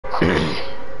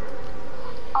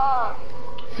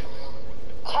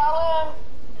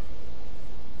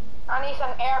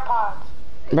AirPods.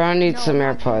 Brown needs some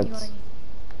AirPods.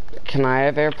 Can I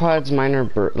have AirPods? Mine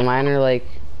are like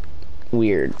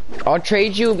weird. I'll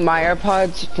trade you my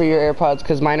AirPods for your AirPods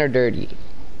because mine are dirty.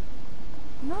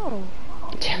 No.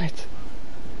 Damn it.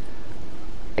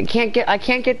 I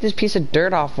can't get this piece of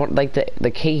dirt off like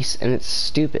the case, and it's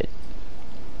stupid.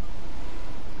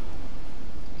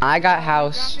 I got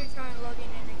house.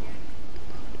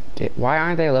 Dude, why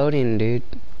aren't they loading, dude?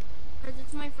 Because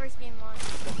it's my first game on.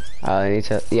 Oh, they need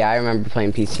to. Yeah, I remember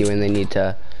playing PC when they need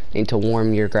to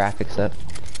warm your graphics up,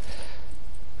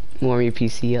 warm your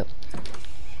PC up.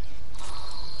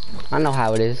 I know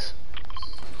how it is.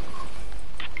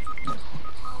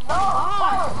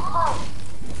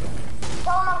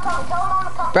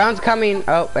 Brown's coming.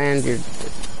 Oh, and you're.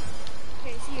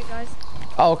 Okay, see you guys.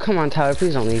 Oh, come on, Tyler.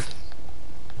 Please don't leave.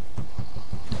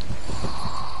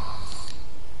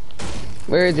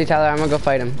 Where is he, Tyler? I'm gonna go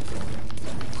fight him.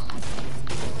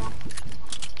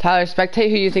 Tyler, spectate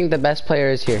who you think the best player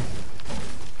is here.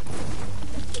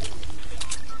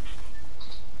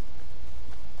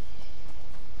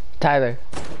 Tyler.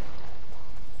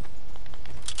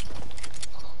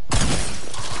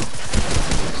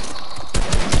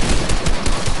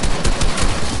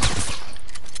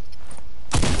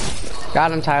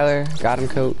 Got him, Tyler. Got him,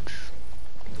 coach.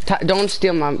 Don't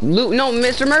steal my loot. No,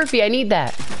 Mr. Murphy, I need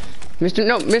that.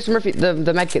 Mr. Murphy, the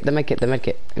medkit.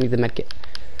 I need the medkit.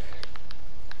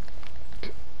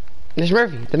 Mr.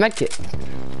 Murphy, the medkit.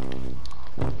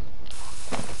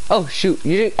 Oh shoot,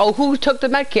 you didn't. Oh, who took the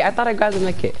medkit? I thought I grabbed the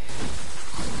medkit.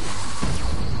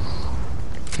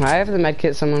 Can I have the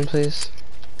medkit, someone, please?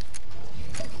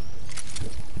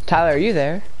 Tyler, are you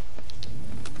there?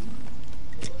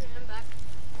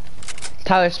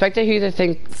 Tyler, spectate who you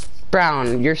think.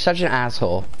 Brown, you're such an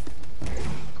asshole.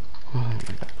 Oh my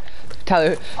god.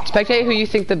 Tyler, spectate who you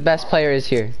think the best player is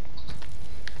here.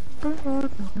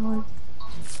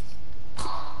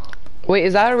 Wait,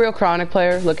 is that a real Chronic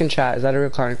player? Look in chat. Is that a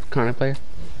real Chronic player?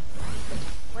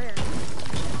 Where?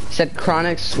 He said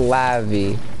Chronic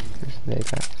Slavy.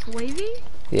 Slavy?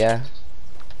 Yeah.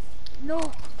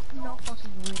 No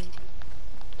fucking way.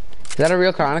 Is that a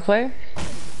real Chronic player?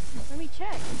 Let me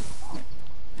check.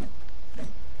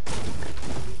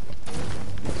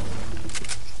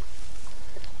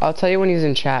 I'll tell you when he's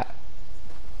in chat.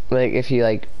 Like, if he,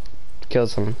 like,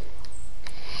 kills someone.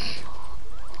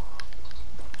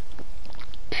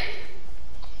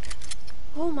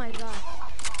 Oh my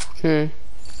god.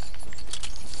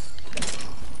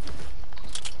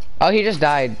 Oh, he just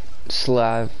died.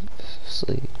 Sleep.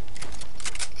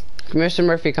 Mr.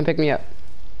 Murphy, come pick me up.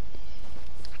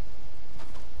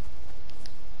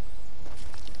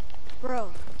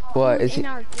 Bro. What is in he?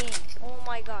 Our game. Oh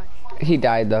my gosh. He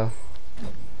died though.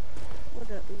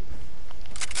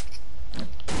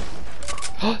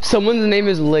 Someone's name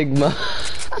is Ligma.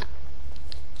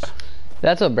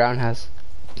 That's what Brown has.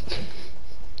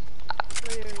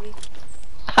 Literally.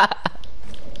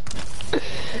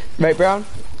 Right, Brown?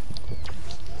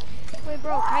 Wait,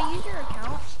 bro, can I use your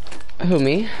account? Who,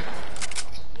 me?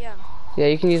 Yeah. Yeah,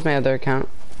 you can use my other account.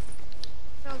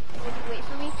 So, would you wait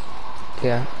for me?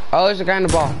 Yeah. Oh, there's a guy in the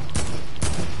ball.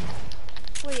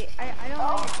 Wait, I don't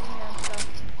know your email and stuff.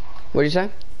 What'd you say?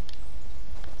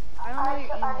 I don't know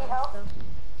your email and stuff.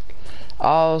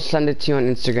 I'll send it to you on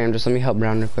Instagram. Just let me help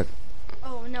Brown real quick.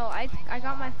 Oh, no, I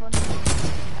got my phone.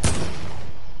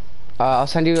 I'll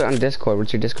send you on Discord.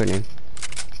 What's your Discord name?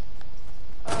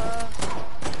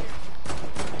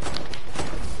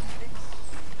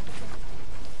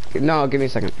 No, give me a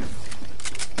second.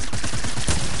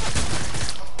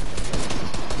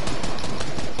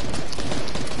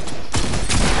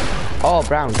 Oh,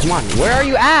 Brown, come on. Where are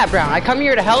you at, Brown? I come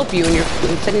here to help you and you're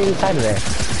sitting inside of there.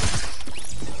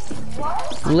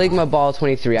 Ligma Ball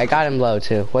 23. I got him low,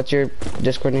 too. What's your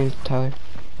Discord name, Tyler?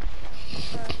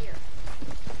 Here.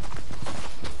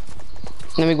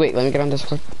 Let me get on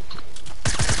Discord.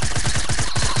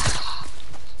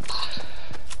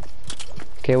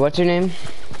 Okay, what's your name?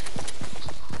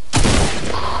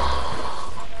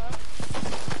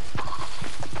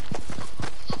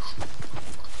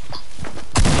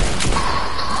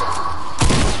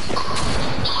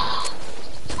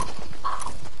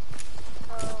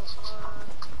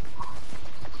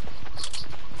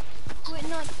 Wait,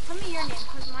 no, tell me your name,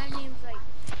 because my name's like...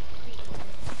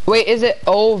 Wait, is it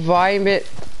Vibit?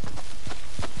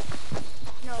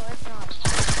 No, it's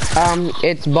not.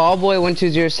 It's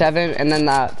Ballboy1207, and then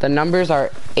the numbers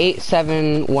are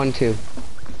 8712.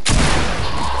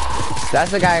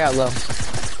 That's the guy I got low.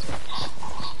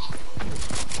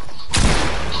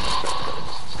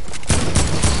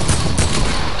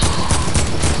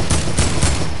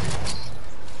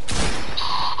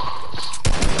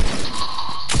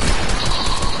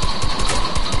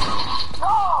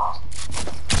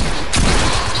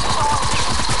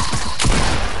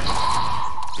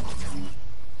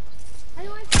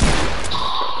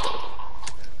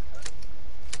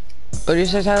 What did you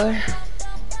say, Tyler?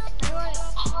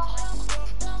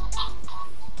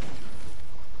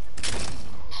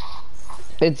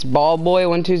 It's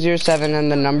ballboy1207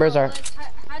 and the numbers are...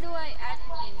 How do I add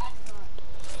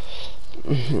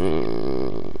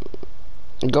you?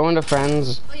 Go into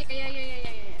friends. Oh, yeah.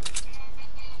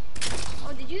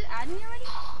 Oh, did you add me already?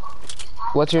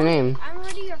 What's your name? I'm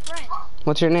already your friend.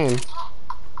 What's your name?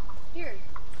 Here.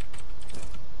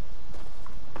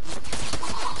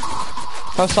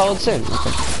 Oh, Solid Sin. Okay.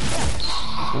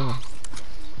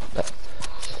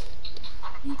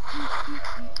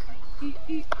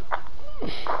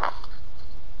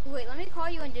 Wait, let me call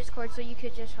you in Discord so you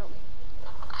could just help me.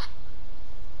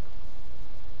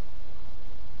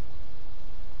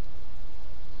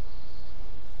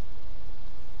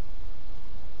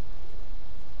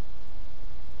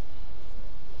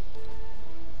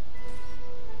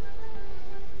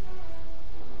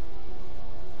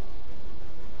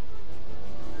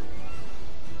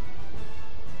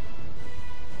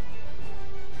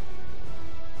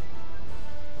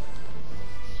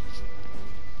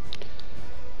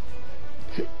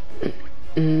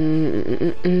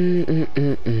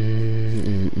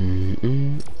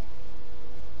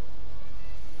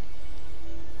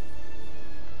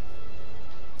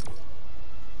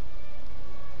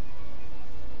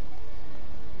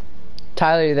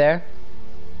 Tyler, you there?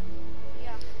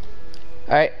 Yeah.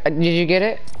 Alright, did you get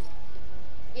it?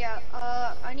 Yeah,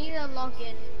 I need to log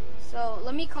in. So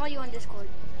let me call you on Discord.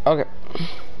 Okay.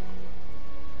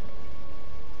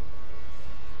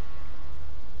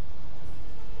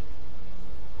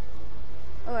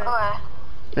 Alright.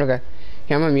 Okay.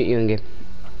 Here, I'm gonna mute you in game.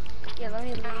 Yeah, let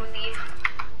me leave.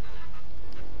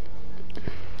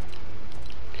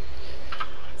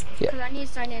 Yeah. Because I need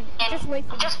to sign in. Just wait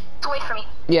for me.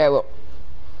 Yeah, I will.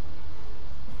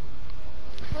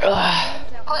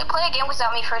 Play a game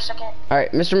without me for a second.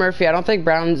 Alright, Mr. Murphy, I don't think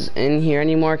Brown's in here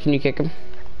anymore. Can you kick him?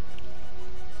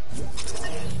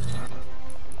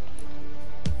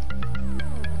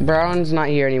 Brown's not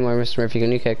here anymore, Mr. Murphy.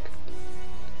 Can you kick?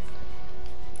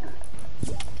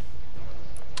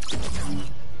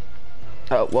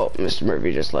 Oh, well, Mr.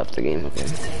 Murphy just left the game. Okay.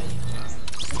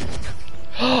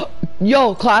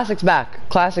 Yo, Classic's back.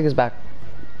 Classic is back.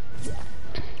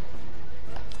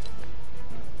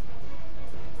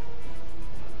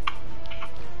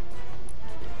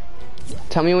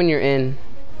 Tell me when you're in.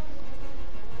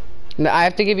 I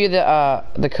have to give you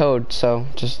the code, so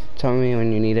just tell me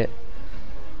when you need it.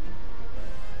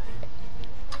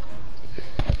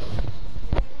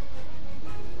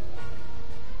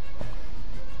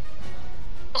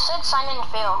 It said sign in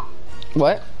fail.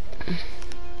 What?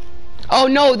 Oh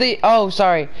no,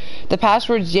 sorry. The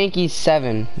password's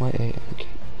Yankees7. What? Okay.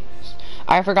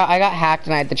 I forgot. I got hacked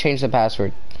and I had to change the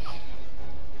password.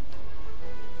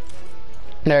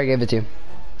 There, I gave it to you.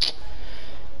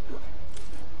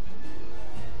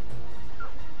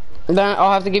 Then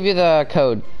I'll have to give you the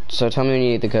code. So tell me when you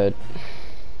need the code.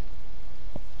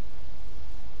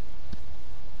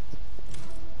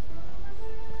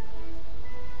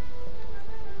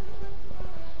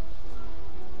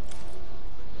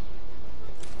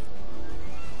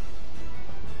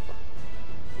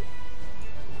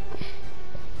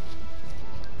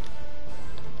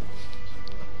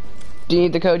 Do you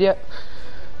need the code yet?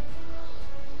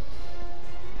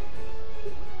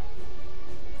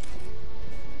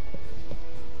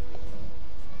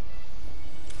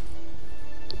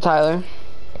 Tyler?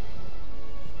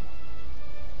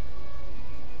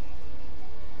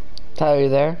 Tyler, you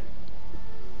there?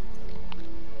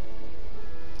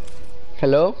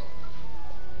 Hello?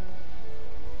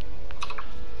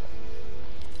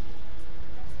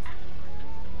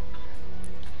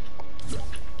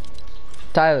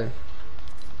 Tyler?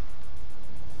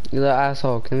 You little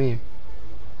asshole, come here.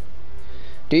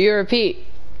 Do you repeat?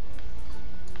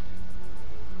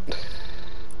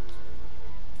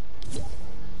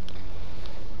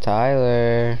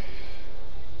 Tyler.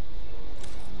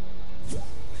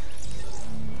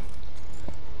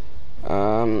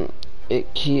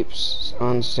 It keeps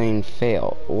on saying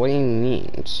fail. What do you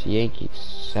mean? It's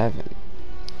Yankees 7.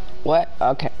 What?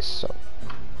 Okay, so.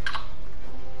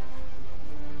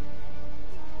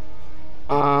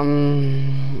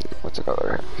 What's it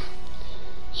called?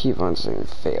 Keep on saying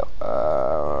fail.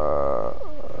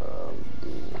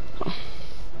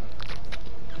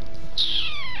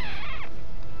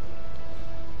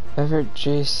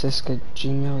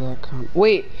 everettjsiska@gmail.com.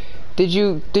 Wait, did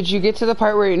you get to the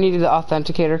part where you needed the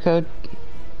authenticator code?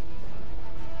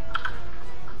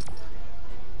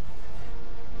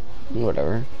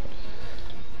 Whatever.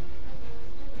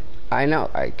 I know.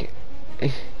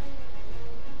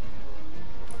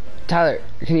 Tyler,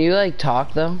 can you like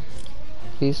talk though?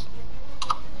 Please?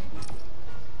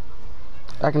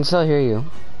 I can still hear you.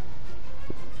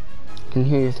 I can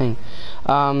hear your thing.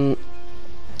 Can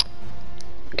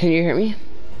you hear me?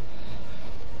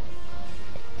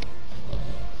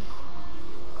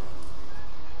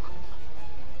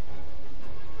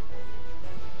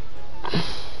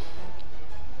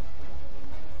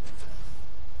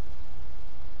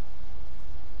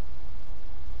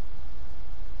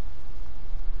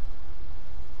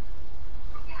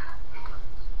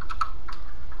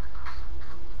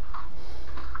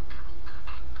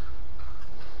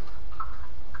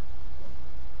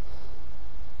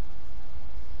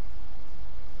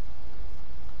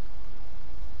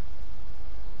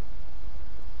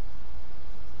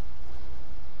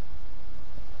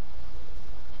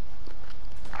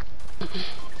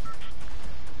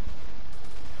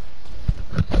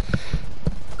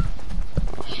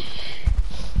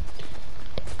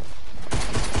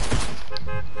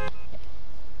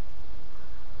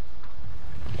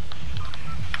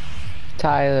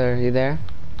 Tyler, you there?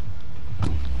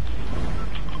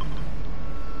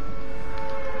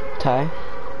 Ty?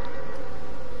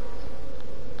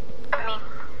 Me.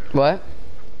 What?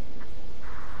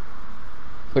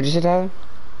 What'd you say, Tyler?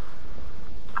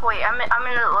 Wait, I'm in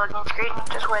the loading screen.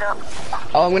 Just wait up.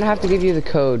 Oh, I'm gonna have to give you the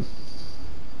code.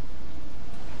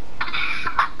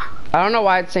 I don't know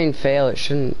why it's saying fail. It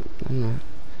shouldn't. I don't know.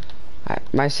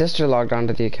 My sister logged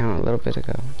onto the account a little bit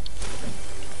ago.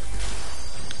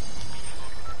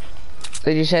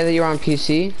 Did you say that you're on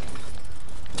PC?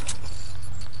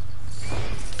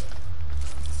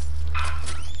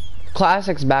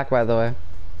 Classic's back, by the way.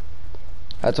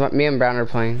 That's what me and Brown are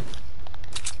playing.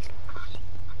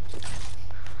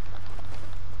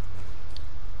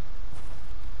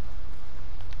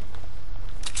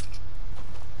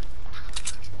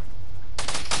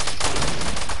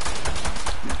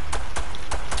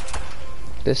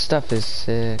 This stuff is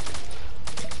sick.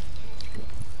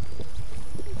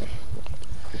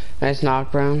 Nice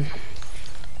knock, Brown.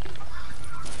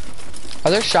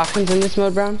 Are there shotguns in this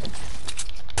mode, Brown?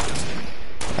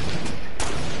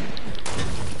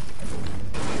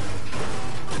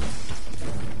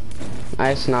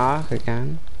 Nice knock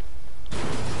again.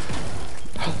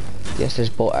 Yes, there's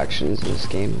bolt actions in this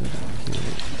game.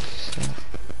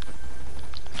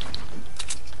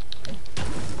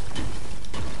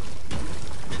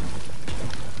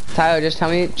 Tyler, just tell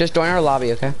me, just join our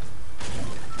lobby, okay?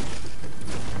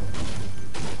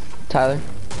 Tyler.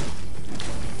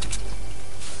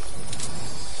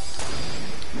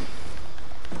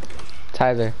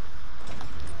 Tyler.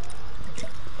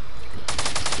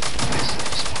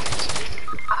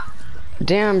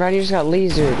 Damn, Brad, you just got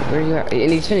lasered. Where are you at?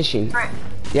 And he's finishing. Right.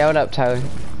 Yeah, what up, Tyler?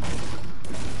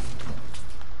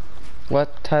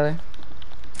 What, Tyler?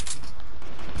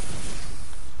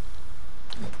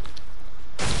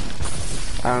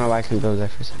 I don't know why I can build there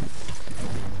for a second.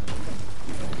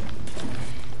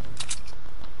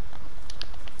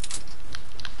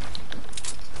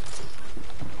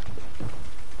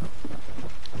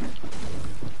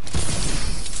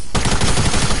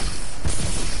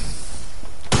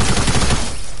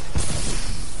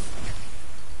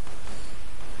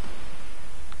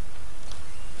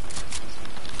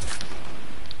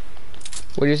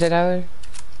 What did you say, Tyler?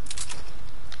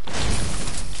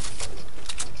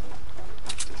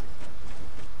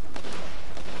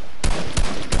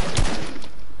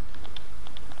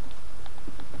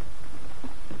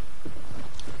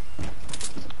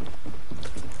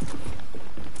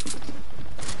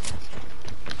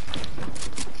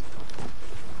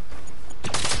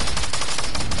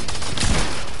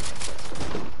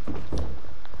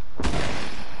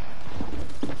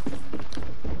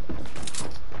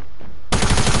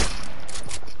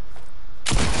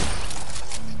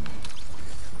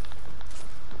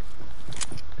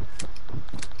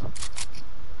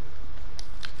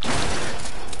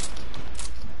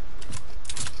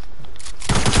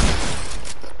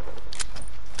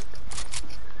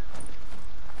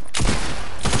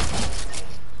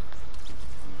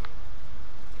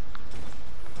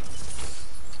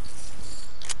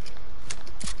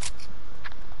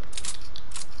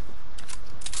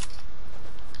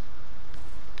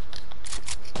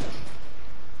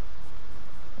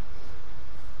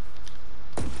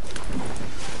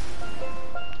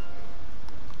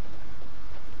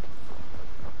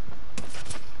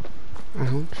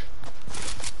 Ouch.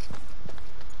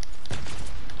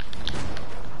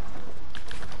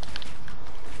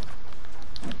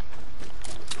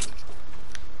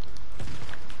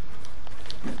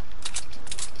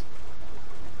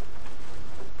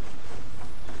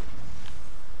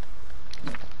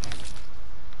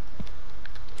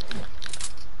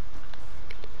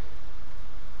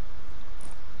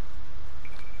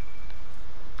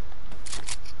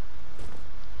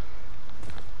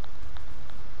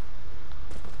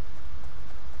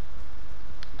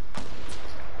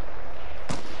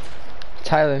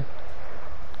 Tyler.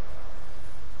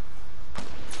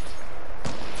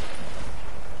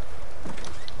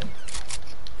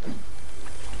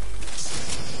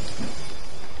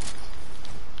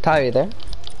 Tyler, you there?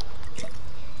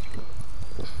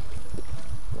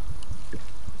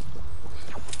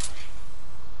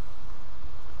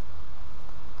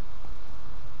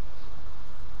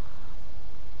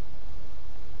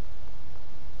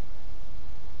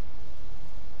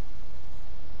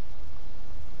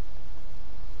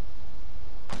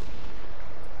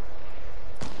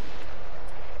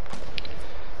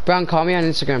 Brown, call me on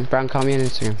Instagram. Brown, call me on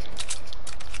Instagram.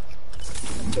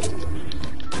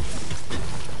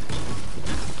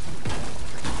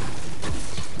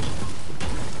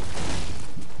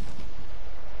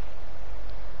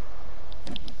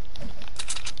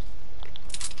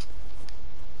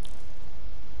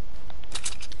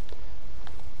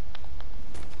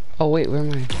 Oh wait, where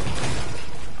am I?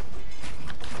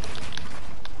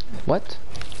 What?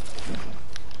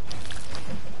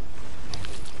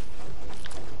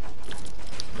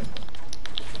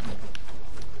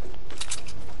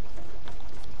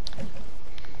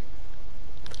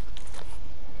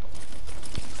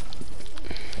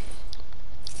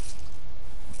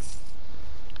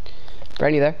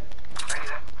 Brand, you there?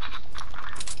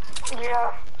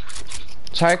 Yeah.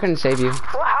 Sorry I couldn't save you.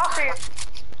 What house are you?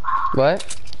 What?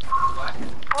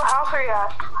 What house are you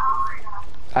at?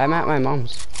 I'm at my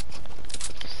mom's.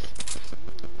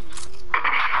 You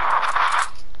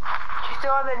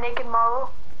still have the naked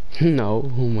model?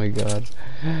 No, oh my god.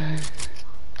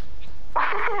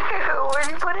 Where'd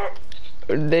you put it?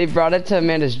 They brought it to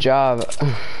Amanda's job.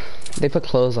 They put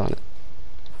clothes on it.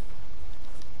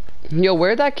 Yo,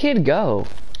 where'd that kid go?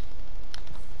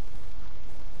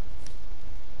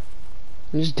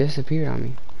 He just disappeared on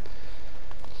me.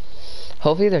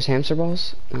 Hopefully there's hamster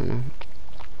balls. I don't know.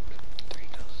 3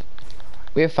 kills.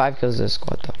 We have 5 kills this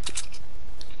squad though.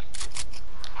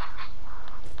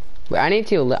 Wait, I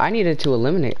needed to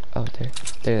eliminate. Oh,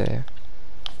 there.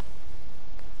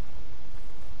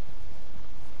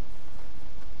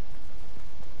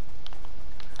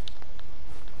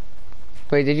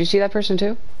 Wait, did you see that person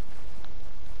too?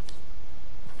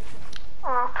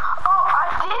 Oh,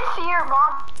 I did see your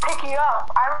mom pick you up.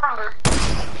 I remember.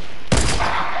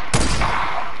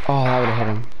 Oh, that would have hit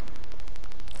him.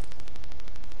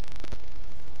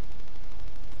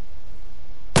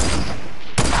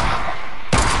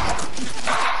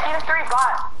 He's 3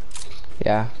 bot.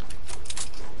 Yeah.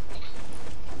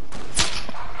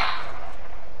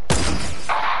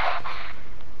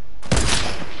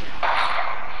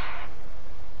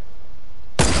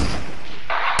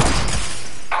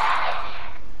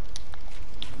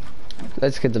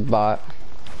 Let's get the bot.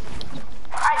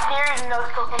 I dare you to no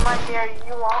scope from my dare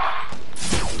you won't.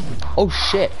 Oh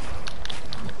shit.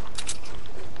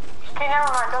 Okay,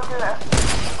 never mind, don't do that.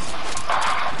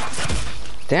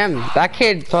 Damn, that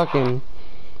kid fucking.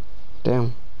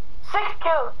 Damn. 6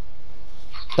 kills.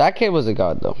 That kid was a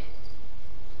god though.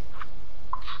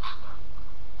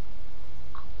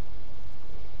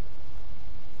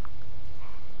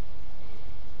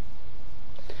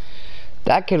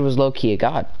 That kid was low-key a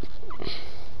god.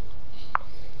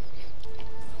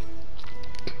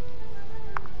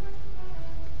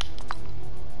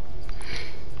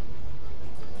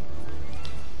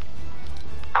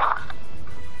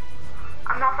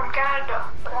 I'm not from Canada,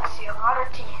 but I see a lot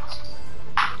of teens.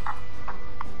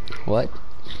 What?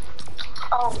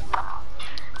 Oh.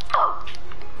 Oh.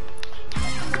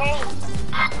 Nate,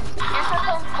 you're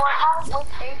supposed to Fortnite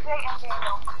with AJ and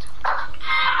Daniel.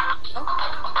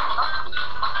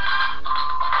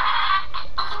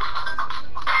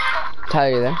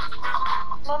 Tyler, you there?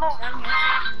 No, I'm here.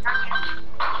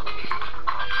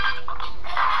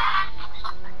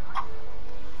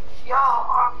 Yo,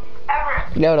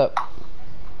 Everett. No, no.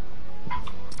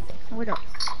 What up?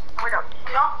 Wait up.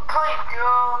 You don't play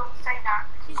duo, say that.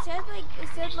 It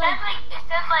says like,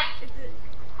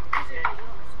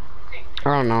 I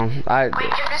don't know. Wait,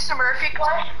 did Mr. Murphy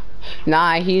play?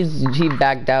 Nah, he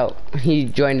backed out. He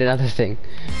joined another thing.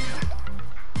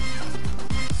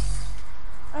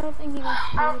 I don't think he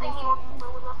wants to. I don't think he wants to play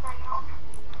with us right now.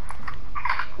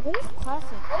 What is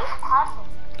classic? What is classic?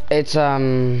 It's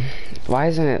why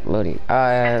isn't it loading? It's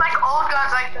like old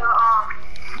guns, like the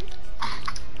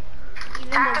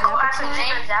Even tactical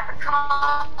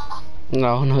the Zapatron.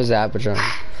 no Zapatron.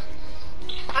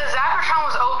 The Zapatron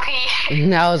was OP.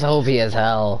 That was OP as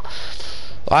hell.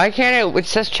 Why can't it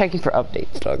says checking for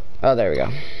updates, dog. Oh, there we go.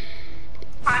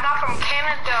 I'm not from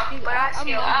Canada, but I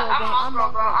see I'm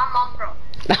Mongrel.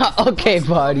 Okay,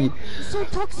 buddy. It's so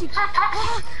toxic.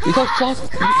 You talk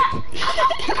toxic.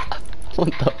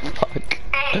 What the fuck?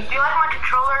 Hey, do you like my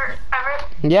controller, Everett?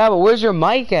 Yeah, but where's your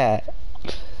mic at?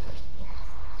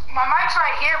 My mic's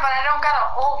right here, but I don't got a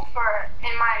hole for it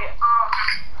in my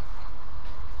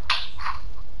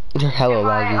You're hella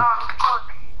laggy.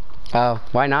 controller. Oh,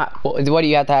 why not? What do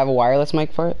you have to have a wireless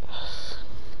mic for it?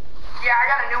 Yeah, I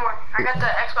got a new one. I got the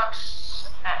Xbox.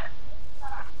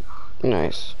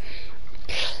 Nice.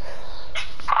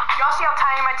 Y'all see how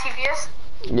tiny my TV is?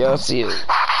 Yeah, I'll see it.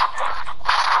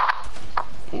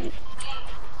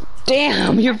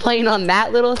 Damn, you're playing on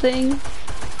that little thing?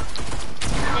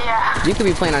 Yeah. You could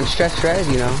be playing on Stress Res,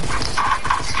 you know.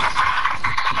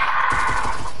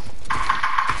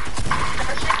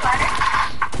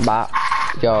 Bop.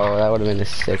 Yo, that would have been a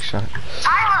sick shot.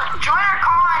 Tyler, join our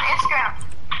call on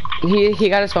Instagram. He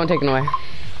got his phone taken away.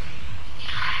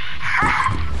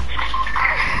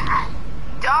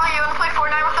 Oh, you wanna play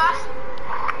Fortnite with us?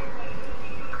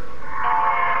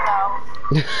 No.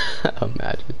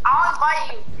 Imagine. I'll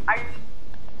invite you.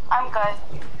 I'm good.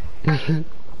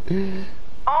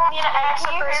 Oh, I need an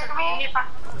extra person for me.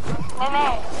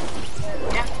 Nene.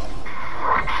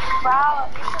 Wow,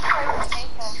 you should play with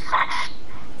Nathan.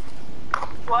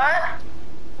 What?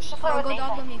 You should play with Nathan. Go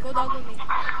dog with me. Go dog with me.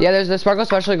 Yeah, there's the Sparkle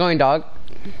Special going dog.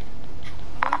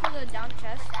 I'm going for the down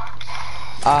chest.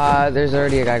 There's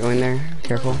already a guy going there.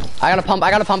 Careful. I gotta pump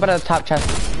at the top chest.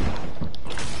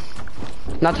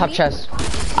 Not top chest.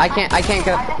 I can't I get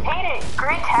just ate it.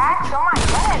 Great tax. Oh my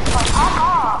goodness. Like, pop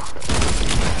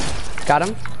off. Got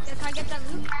him? Yeah, can I get that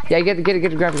loot? Yeah, get it,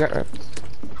 grab it.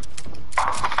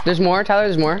 There's more, Tyler,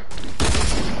 there's more.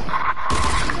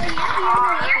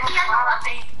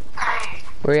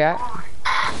 Where you at?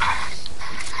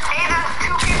 Hey, there's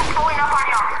 2 people pulling up on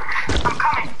y'all. I'm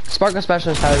coming. Sparkle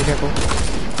Specialist, Tyler, be careful.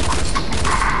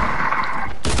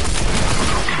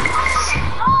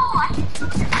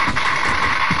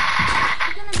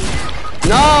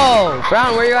 No!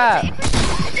 Brown, where you at?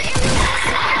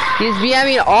 He's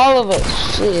BMing all of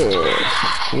us. Shit.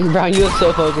 Brown, you look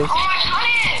so focused. Oh my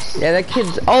goodness. Yeah, that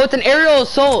kid's... Oh, it's an aerial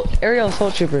assault. Aerial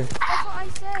assault trooper. That's what I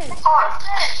said.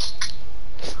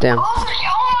 Damn. Oh my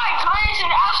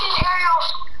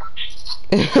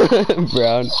goodness, an aerial.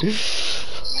 Brown.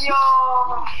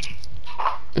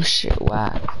 Yo. Shit,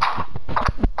 wow.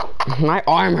 My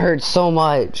arm hurts so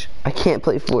much. I can't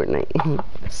play Fortnite.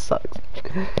 It sucks.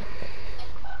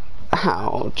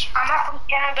 Ouch. I'm not from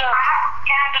Canada.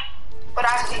 But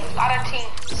I see a lot of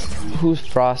teams. Who's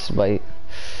Frostbite?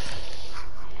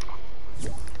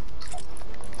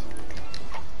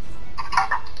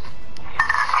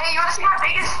 Hey, you wanna see my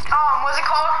biggest, what's it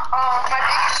called? My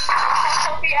biggest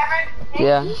trophy ever?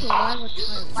 Yeah.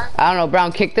 I don't know,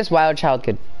 Brown, kick this wild child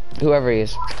kid. Whoever he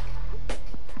is.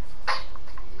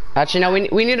 Actually, no,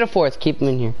 we need a 4th. Keep him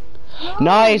in here.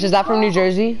 Nice, is that from New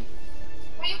Jersey?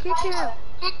 Kick him.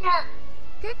 Kick him.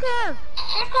 Kick him.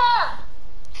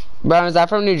 Brown, is that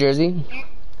from New Jersey?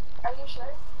 Are you sure?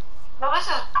 No, this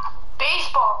is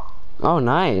baseball. Oh,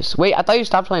 nice. Wait, I thought you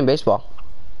stopped playing baseball.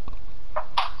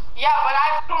 Yeah, but I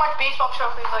have too much baseball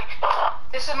trophies. Like,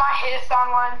 this is my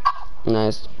hit-a-thon one.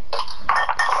 Nice. And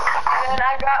then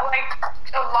I got, like,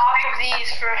 a lot of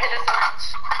these for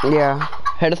hit-a-thons. Yeah.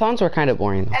 Hit-a-thons were kind of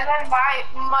boring. And then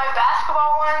my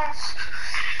basketball ones.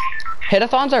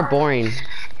 Hit-a-thons are boring.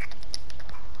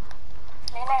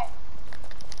 Nene.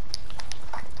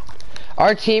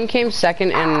 Our team came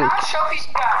second in How many trophies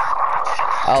you got?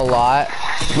 a lot.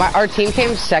 Our team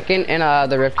came second in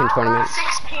the Ripken tournament.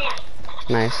 16.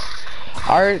 Nice.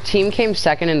 Our team came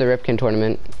second in the Ripken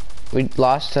tournament. We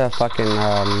lost to fucking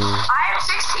I have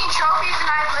 16 trophies and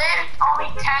I've lived only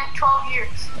 10, 12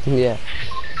 years. yeah.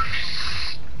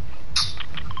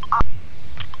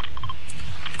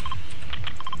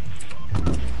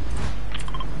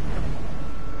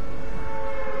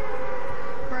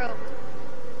 Bro.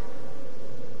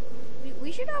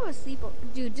 We should have a sleepover.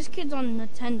 Dude, this kid's on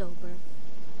Nintendo, bro.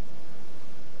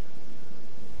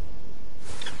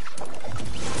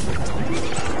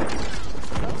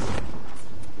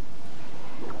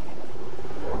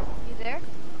 You there?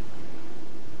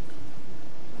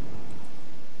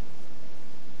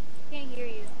 Can't hear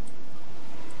you.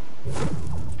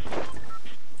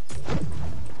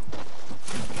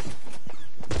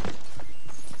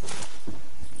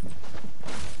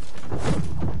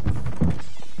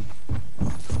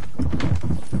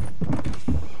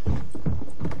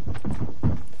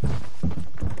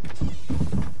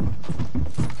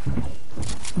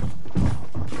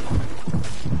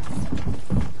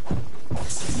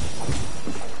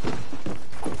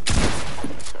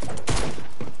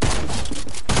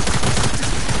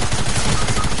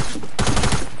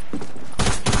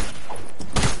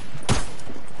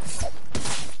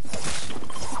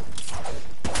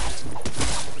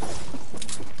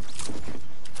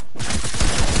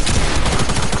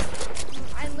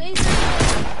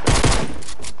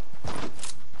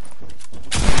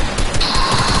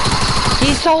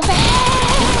 so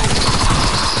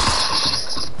fast.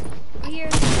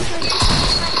 Here.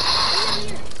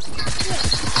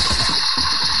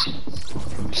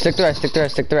 Stick the res, stick the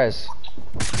res, stick the res.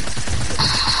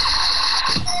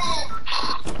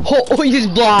 Oh, he's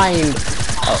blind.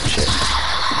 Oh shit.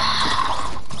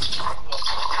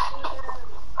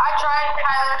 I tried,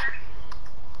 Tyler.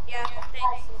 Yeah,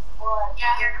 thanks.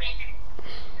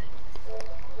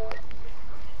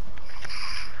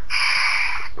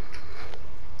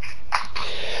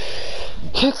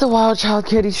 Kick the wild child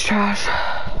kid, he's trash.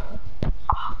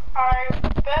 I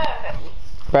bet.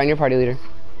 Brian, your party leader.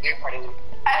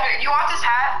 Evan, you want this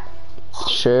hat?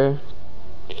 Sure.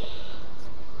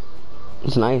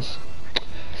 It's nice.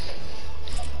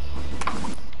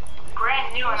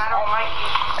 Brand new and I don't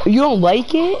like it. You don't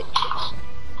like it?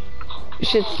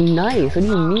 Shit's nice. What do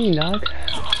you mean, dog?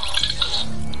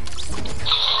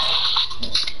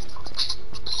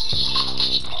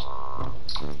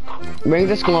 Bring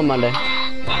this school on Monday.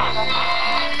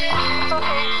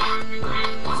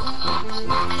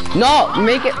 No,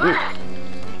 make it.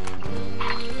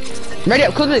 Ready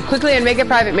up, quickly, and make it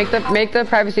private. Make the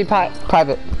privacy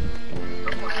private.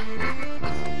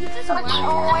 But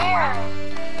where? I'm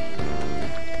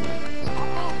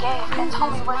being gay. And tell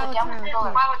me where the damn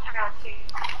controller. Why would I see?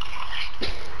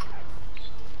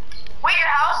 Wait, your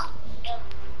house?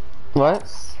 What?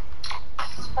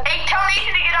 Hey, tell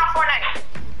Nathan to get on Fortnite.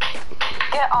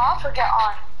 Get off or get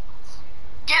on?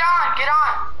 Get on, get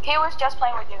on. He was just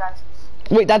playing with you guys.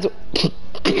 Wait, that's.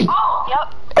 Oh,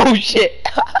 yep. Oh shit.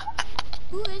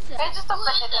 Who is that? It's just a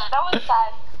friend. That was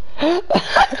sad.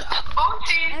 Oh,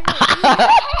 geez.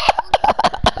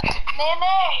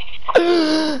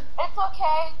 Nene. It's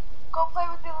okay. Go play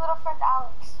with your little friend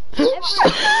Alex.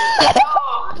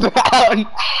 Brown.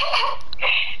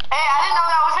 Hey, I didn't know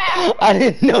that was him. I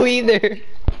didn't know either.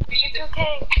 It's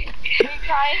okay. Are you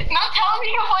trying? No, tell him he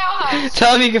can play with us.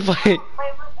 Tell me you can play. Play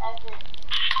with Evan.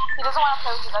 He doesn't want to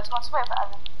play with you guys. He wants to play with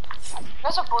Evan.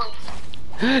 Those are bullies.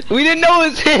 We didn't know it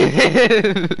was him.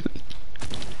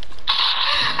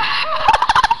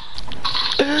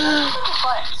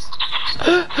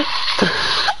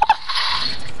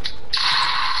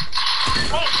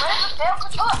 Hey, where's the damn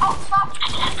controller? Oh, stop.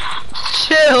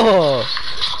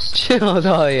 Chill,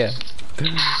 Dahlia.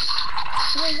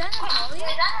 Wait, is that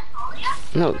Natalia?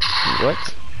 No, what? Is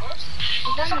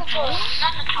that the controller?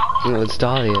 No, it's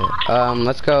Dahlia.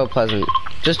 Let's go Pleasant.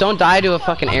 Just don't die to a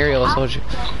fucking aerial soldier.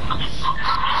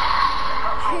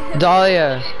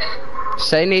 Dahlia,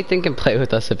 say Nathan can play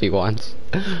with us if he wants.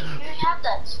 You have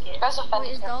that skin. That's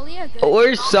Wait, is offensive. Dahlia good?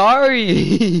 We're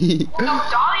sorry. No,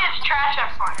 Dahlia's trash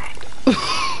at Fortnite.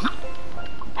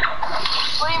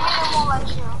 What do you mean it won't let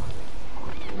you?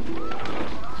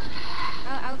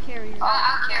 I'll carry you.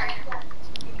 I'll carry you.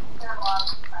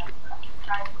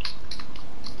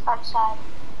 Outside.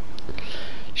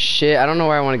 Shit, I don't know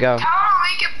where I want to go. Tell him I'll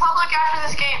make it public after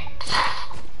this game.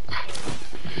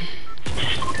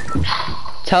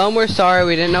 Tell him we're sorry.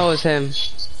 We didn't know it was him. Nathan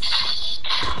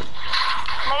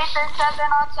said they're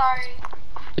not sorry.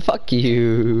 Fuck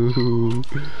you.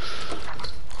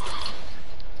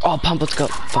 Oh, pump, let's go.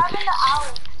 Fuck I'm it. in the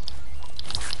alley.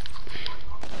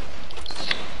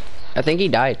 I think he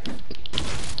died.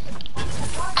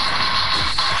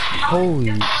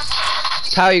 Holy.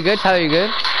 Tyler, you good? Tyler, you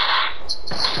good?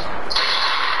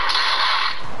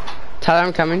 Tyler,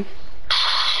 I'm coming.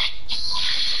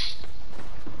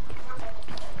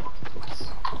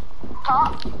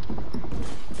 Huh?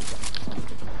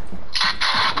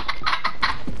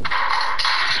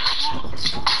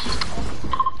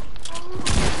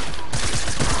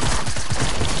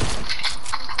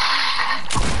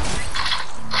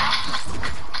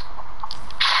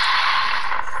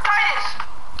 Titus!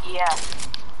 Yeah.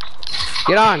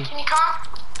 Get on. Can you come?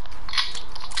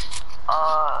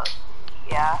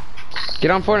 Yeah. Get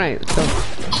on Fortnite. Let's go.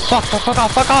 Fuck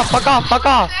off, fuck off. Hold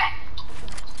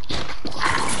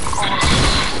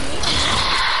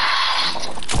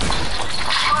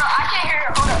on, I can't hear you.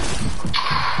 Hold up.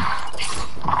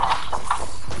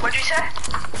 What'd you say?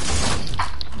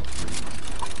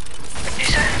 What'd you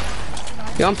say?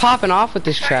 Yo, I'm popping off with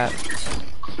this trap.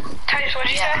 Titus,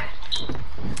 what'd you say?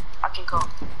 I can go.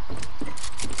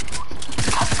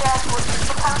 Dad, what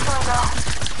time can we go?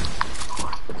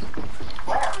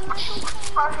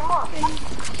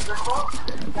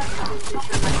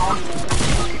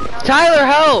 Tyler,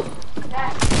 help!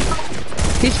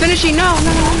 He's finishing. No.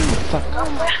 Fuck.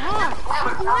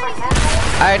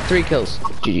 I had 3 kills.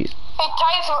 GG's. Hey,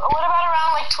 Titus, what about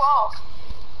around like 12?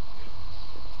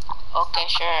 Okay,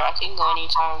 sure. I can go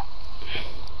anytime.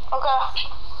 Okay.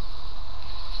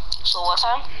 So what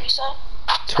time you said?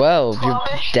 12. You're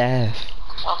 12-ish? deaf.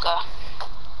 Okay.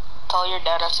 Tell your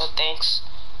dad I said thanks.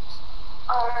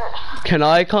 Alright. Can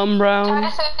I come, Brown? I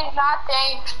said not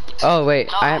thanks. Oh wait,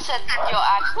 No, I said yo,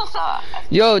 actually stop.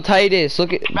 Yo, Titus,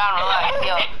 look at Brown, relax.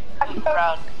 Yo,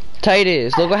 Brown.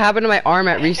 Titus. Look what happened to my arm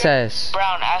at recess.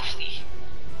 Brown, actually.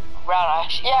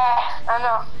 Yeah, I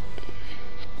know.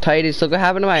 Titus, look what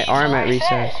happened to my arm at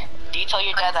recess. Do you tell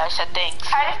your dad that I said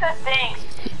thanks? I said thanks.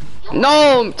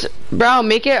 No, Brown,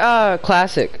 make it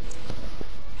classic.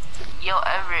 Yo,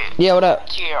 Everett. Yeah, what up?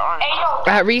 To your arm. Hey, yo.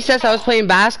 At recess, I was playing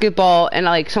basketball and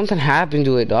like something happened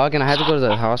to it, dog, and I had to go to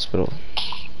the hospital.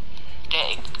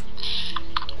 Dang.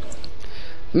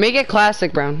 Make it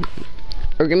classic, Brown,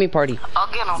 or give me party.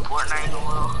 I'll get on Fortnite in a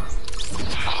while.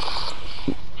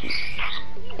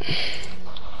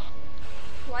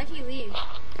 Why'd he leave? I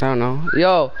don't know.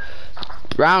 Yo,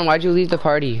 Brown, why'd you leave the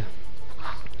party?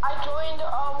 I joined,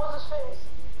 what's his face?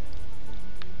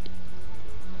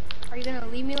 Are you gonna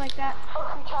leave me like that?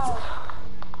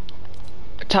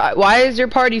 Why is your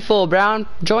party full, Brown?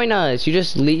 Join us. You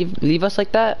just leave us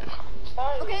like that?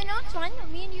 Okay, no, it's fine.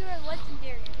 Me and you are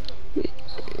legendary.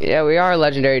 Yeah, we are a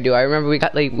legendary duo. I remember we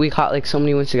caught like so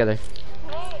many wins together.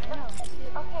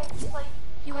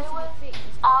 He went to the fake.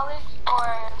 Alex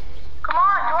or... Come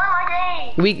on, join my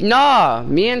game! Nah,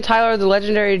 me and Tyler are the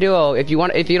legendary duo. If you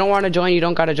don't want to join, you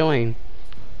don't gotta join.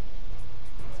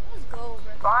 Let's go,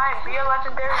 bro. Fine, be a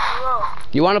legendary duo.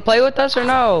 You want to play with us or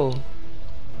no?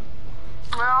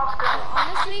 Well, it's good.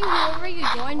 Honestly, whoever you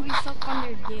join, you suck on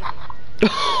their dick.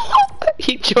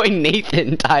 He joined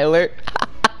Nathan, Tyler.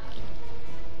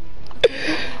 You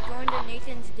joined the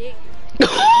Nathan's dick.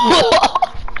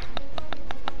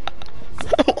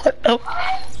 What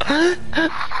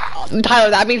the Tyler,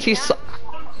 that means he's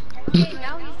Okay,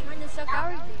 now he's trying to suck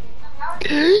our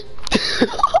dick.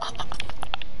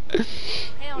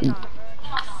 Hell nah, bro.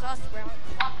 Sus, bro.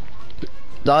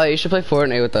 Dolly, you should play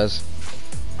Fortnite with us.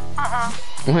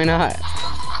 Why not?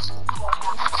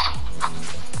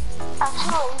 I'm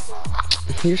too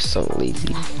lazy. You're so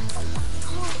lazy.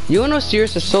 You and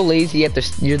Osiris are so lazy, yet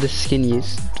you're the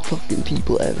skinniest fucking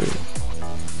people ever.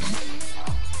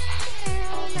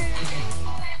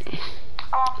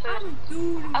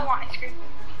 I want ice cream.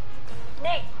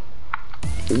 Nate.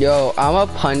 Yo, I'ma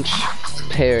punch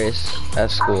Paris at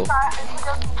school.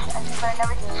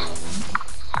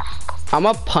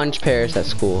 I'ma punch Paris at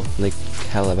school, like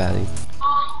hella badly.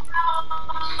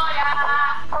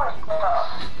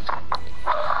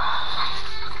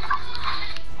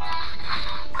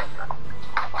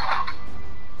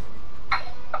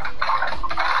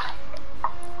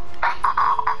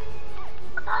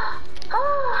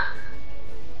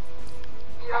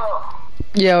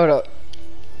 Yeah, what up?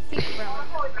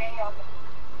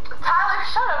 Tyler,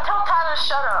 shut up. Tell Tyler,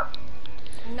 shut up.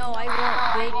 No, I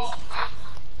won't, bitch.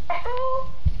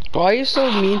 Why are you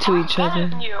so mean to each other?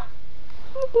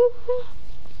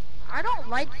 I don't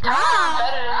like Tell him I'm that.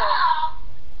 better than him.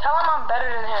 Tell him I'm better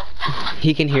than him.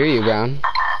 He can hear you, Brown.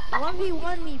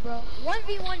 1v1 me, bro.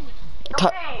 1v1 me.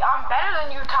 Okay, I'm better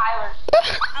than you, Tyler.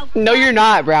 No, you're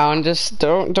not, Brown. Just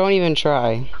don't even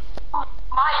try.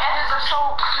 My edits are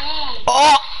so clean.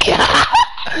 Oh,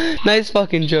 nice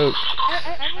fucking joke.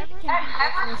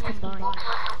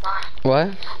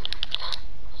 What?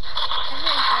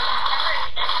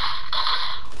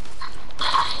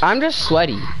 I'm just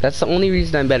sweaty. That's the only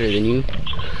reason I'm better than you.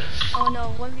 Oh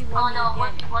no,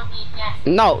 1v1 me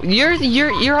again. No, you're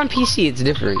on PC. It's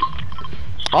different.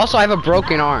 Also, I have a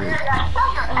broken arm.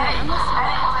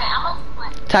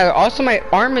 Tyler, also my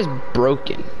arm is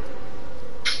broken.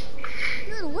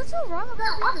 Dude, what's so wrong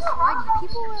about being a sweaty?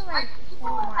 People are like, oh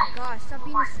my gosh, stop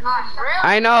being a sweaty.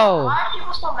 I know. Why are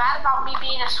people so mad about me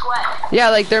being a sweat? Yeah,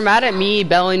 like they're mad at me,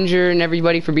 Bellinger, and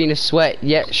everybody for being a sweat.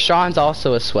 Yet Sean's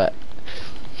also a sweat.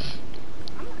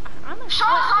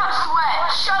 Sean's not a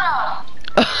sweat. Shut up.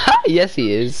 Yes,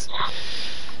 he is.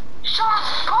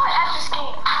 Sean's good at this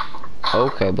game.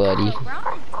 Okay, buddy.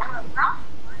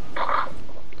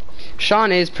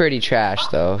 Sean is pretty trash,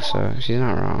 though, so she's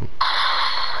not wrong.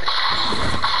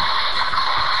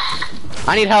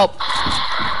 I need help.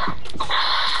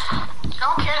 No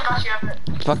one cares about you, Everett.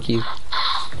 Fuck you.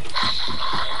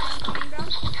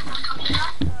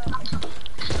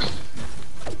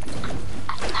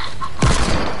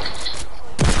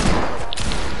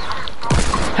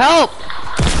 Help! I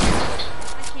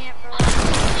can't,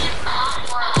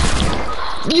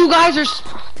 bro. You guys are. Sorry,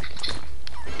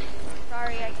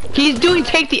 I can't. He's doing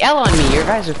take the L on me. You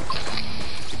guys are.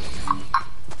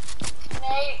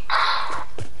 Nate.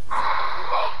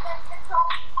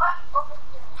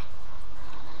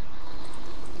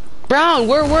 Brown,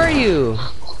 where were you?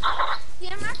 See,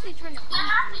 I'm actually actually trying to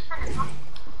feed you.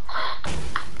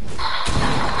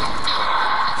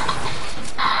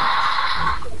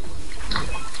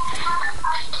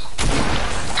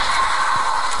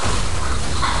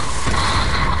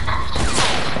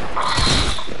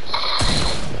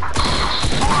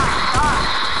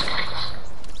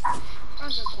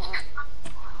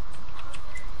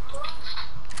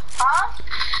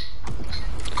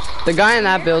 The guy in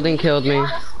that building killed me. You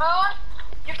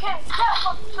can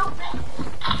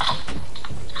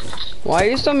Why are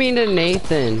you so mean to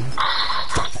Nathan?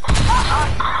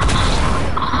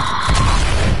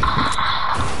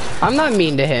 I'm not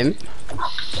mean to him.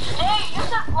 Hey, you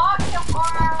should block him or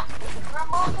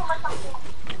remove him or something.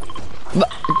 But,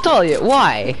 Talia,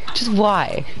 why? Just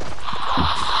why?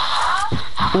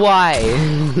 Why?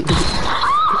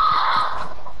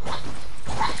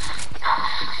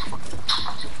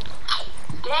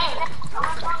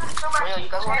 Real, you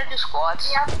guys want to do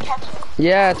squads?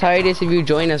 Yeah, Titus, if you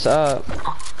join us up.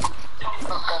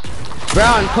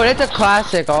 Brown, put it to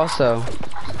classic also.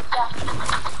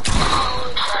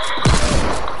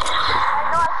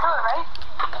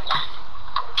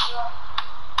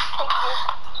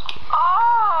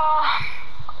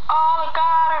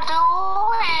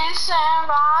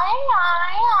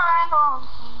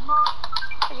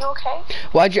 Okay.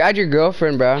 Why'd you add your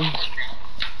girlfriend, Brown?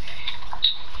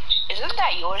 Isn't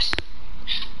that yours?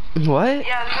 What?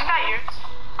 Yeah, isn't that yours?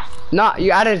 No,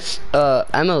 you added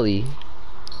Emily.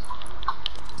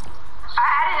 I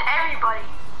added everybody.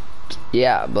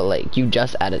 Yeah, but like you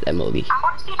just added Emily. I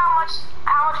want to see how much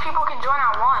people can join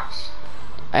at once.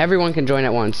 Everyone can join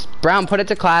at once. Brown, put it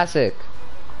to classic.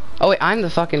 Oh wait, I'm the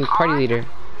fucking party leader.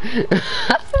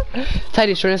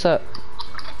 Titus, join us up.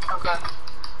 Okay.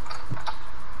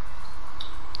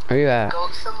 Where you at?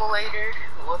 Goat Simulator?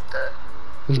 What the?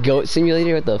 Goat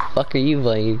Simulator? What the fuck are you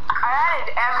playing? I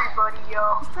added everybody,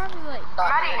 yo. It's probably like.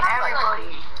 I'm adding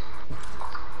everybody.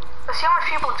 Let's see how much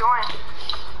people join.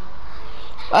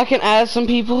 I can add some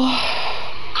people.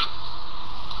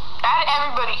 Add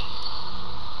everybody.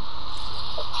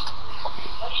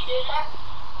 What you did that?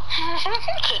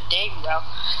 Good day, bro.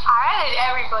 I added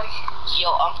everybody. Yo,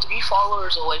 I'm 3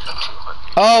 followers away from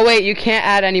 200. Oh wait, you can't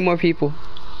add any more people.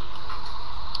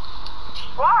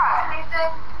 Why?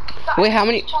 Wait, how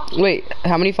many? Wait,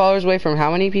 how many followers away from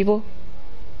how many people?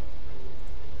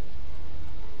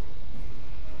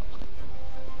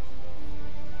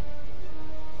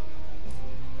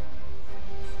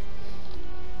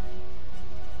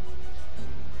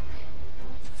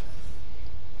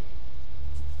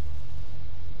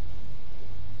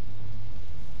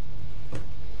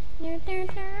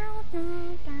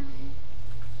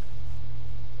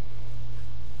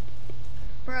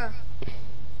 Bruh.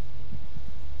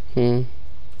 Hmm.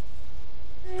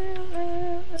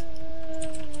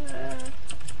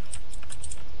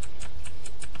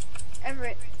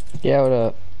 Everett. Yeah, what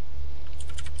up?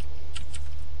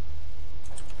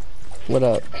 What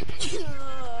up?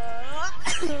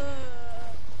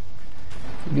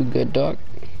 You good, dog?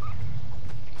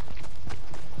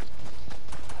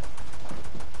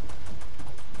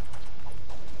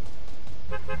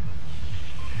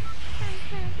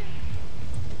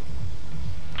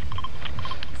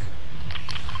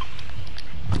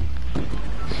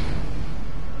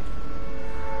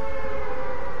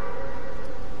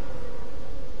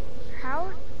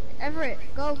 How? Everett,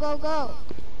 go, go, go.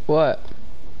 What?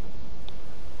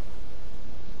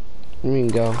 I mean,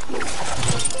 go.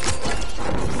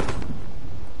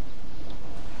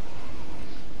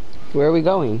 Where are we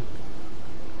going?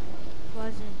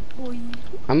 Wasn't. Boy.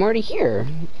 I'm already here.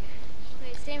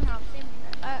 Wait, same house, same.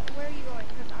 Where are you going?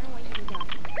 Because I don't want you to die.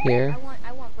 Here.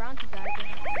 I want Brown to die.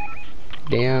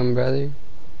 Damn, brother.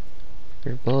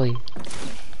 You're a bully.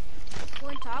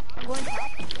 Going top. I'm going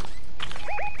top.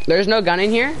 There's no gun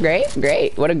in here? Great,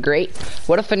 great.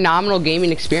 What a phenomenal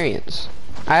gaming experience.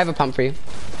 I have a pump for you. I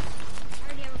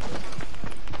already have a blue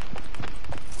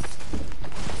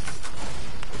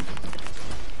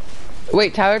pump.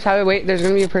 Wait, Tyler, wait. There's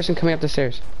gonna be a person coming up the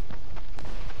stairs.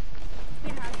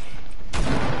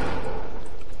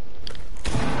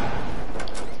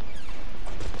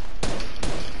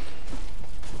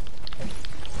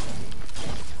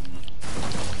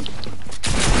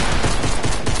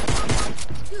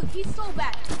 He's so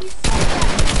bad. He's so bad.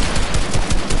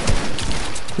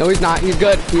 No, he's not. He's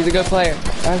good. He's a good player.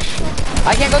 Oh, shit.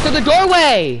 I can't go through the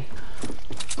doorway!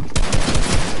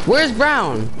 Where's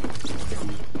Brown?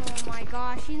 Oh my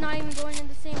gosh, he's not even going in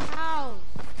the same house.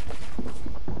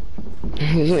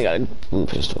 He's only got a blue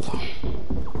pistol though.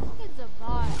 It's a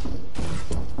bot.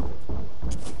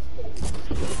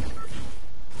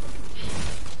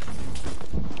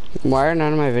 Why are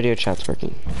none of my video chats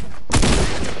working?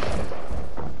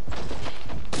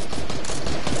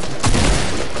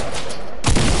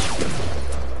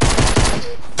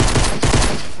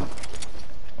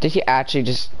 Did he actually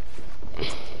just...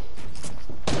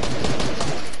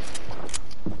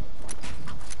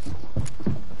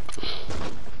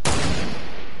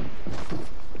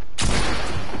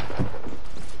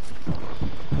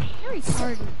 You're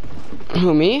retarded.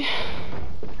 Who, me?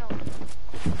 No.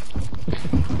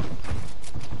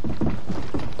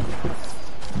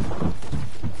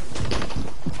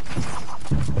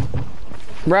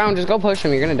 Brown, just go push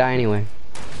him. You're gonna die anyway.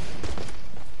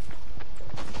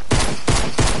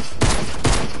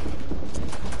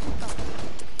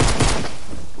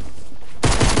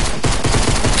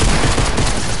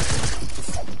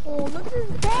 Oh, look at this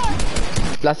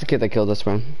bot. That's the kid that killed us,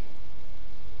 bro.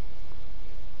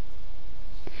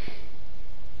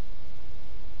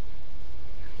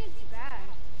 Kid's bad.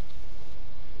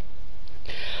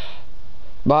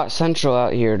 Bot Central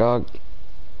out here, dog.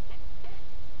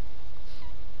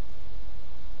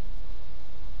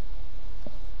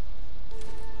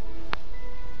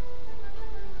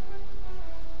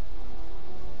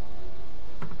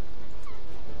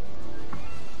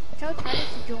 Tell Titus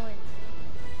to join.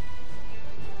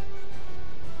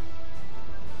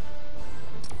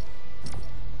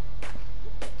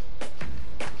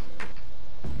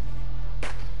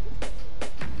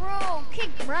 Bro, kick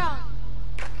Brown.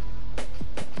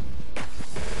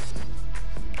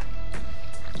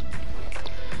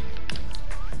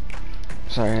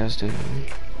 Sorry, I was doing...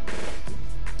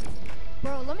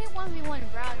 Bro, let me 1v1 Brown,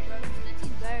 bro. This is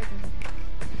better than me.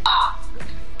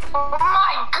 Oh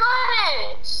my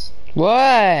goodness!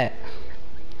 What?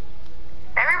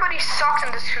 Everybody sucks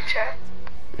in this group chat.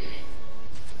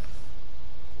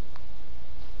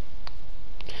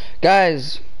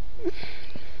 Guys.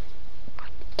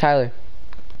 Tyler.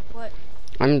 What?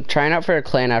 I'm trying out for a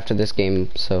clan after this game,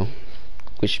 so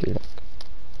wish me luck.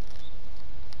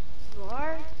 You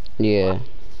are? Yeah.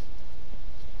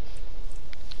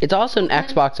 It's also an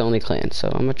Xbox only clan, so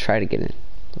I'm gonna try to get in.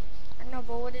 I know,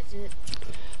 but what is it?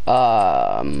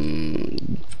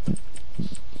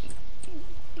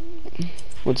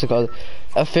 What's it called?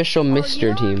 Official Mr. You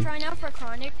know Team. I'm trying out for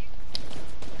Chronic.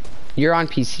 You're on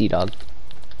PC, dog.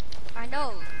 I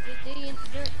know. They're saying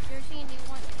they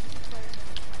want PC players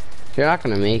now. You're not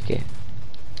gonna make it.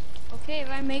 Okay, if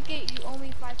I make it, you owe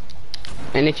me 500.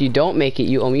 And if you don't make it,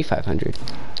 you owe me 500.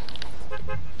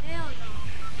 Hell no.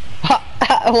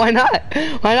 Ha, why not?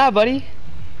 Why not, buddy?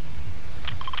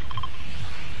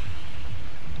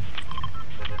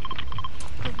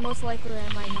 Because most likely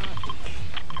I might not.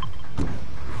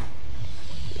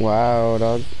 Wow,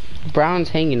 dog. Brown's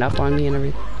hanging up on me and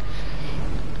everything.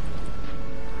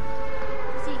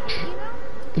 Is he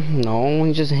hitting now? No,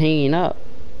 he's just hanging up.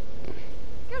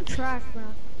 You're trash, bro.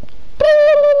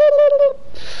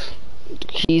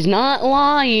 He's not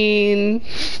lying.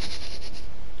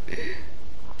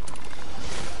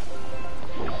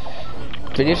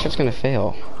 Video's just gonna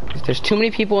fail. There's too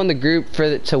many people in the group for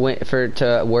it to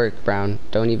work, Brown.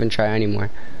 Don't even try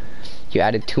anymore. You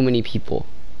added too many people.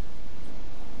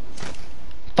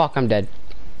 Fuck, I'm dead.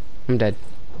 I'm dead.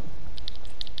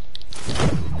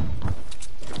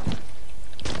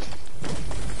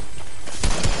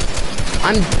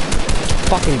 I'm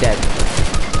fucking dead.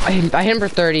 I hit him for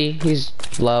 30. He's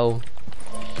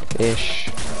low-ish.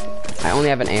 I only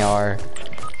have an AR.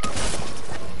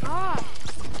 Ah,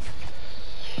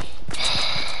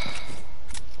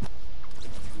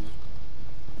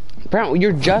 Brown,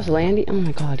 you're just landing? Oh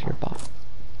my god, you're a bot.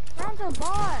 Brown's a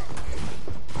bot.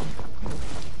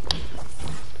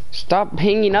 Stop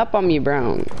hanging up on me,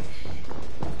 Brown.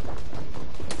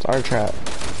 It's our trap.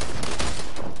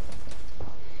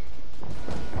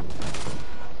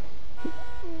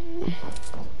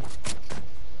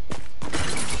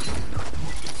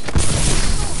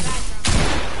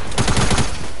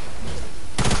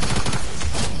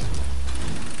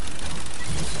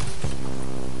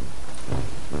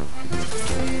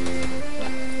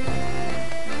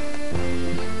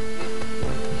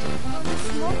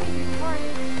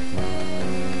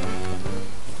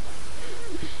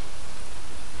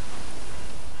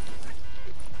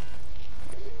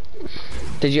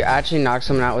 Did you actually knock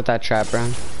someone out with that trap,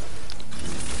 Brown?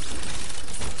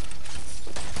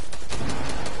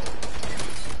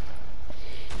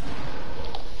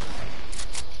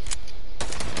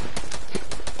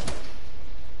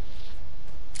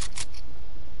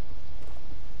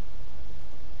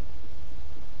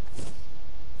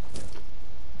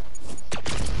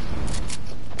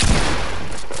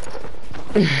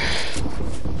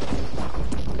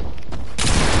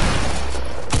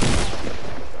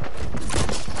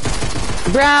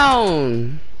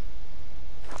 Brown.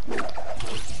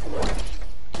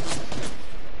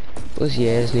 Pussy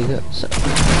ass nigga.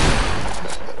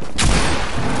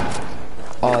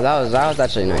 Oh, that was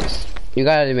actually nice. You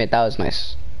gotta admit that was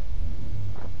nice.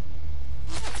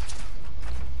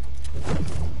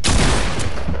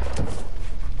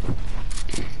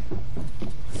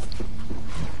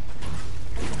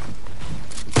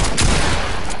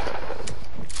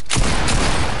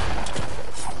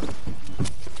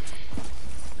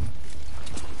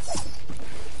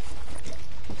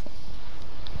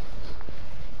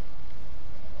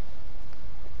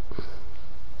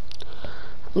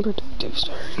 Unproductive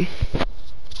story.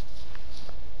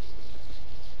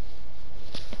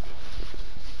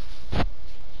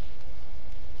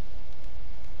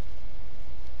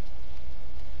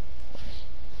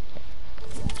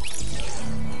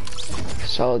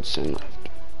 Solid sin left.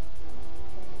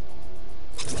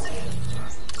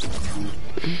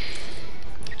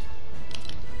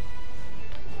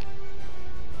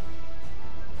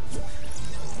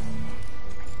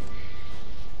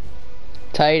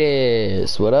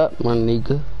 Titus, what up, my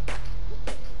nigga?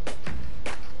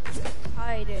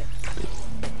 Hide it.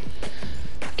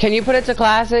 Can you put it to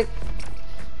classic?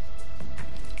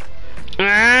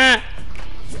 Ah!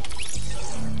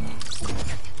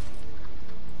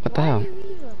 What the hell?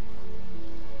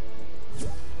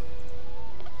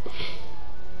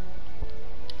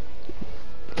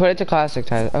 Put it to classic,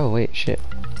 Tyler. Oh wait, shit.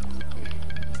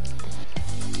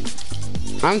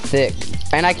 I'm thick,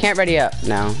 and I can't ready up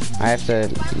now. I have to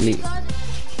leave.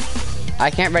 I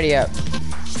can't ready up.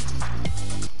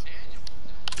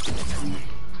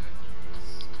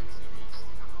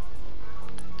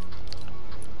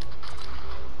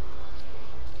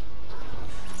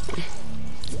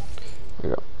 There we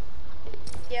go.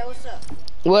 Yeah, what's up?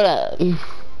 What up?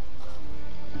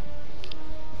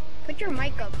 Put your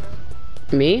mic up,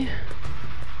 bro. Me?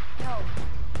 No.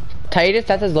 Titus,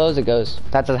 that's as low as it goes.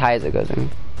 That's as high as it goes. I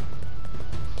mean.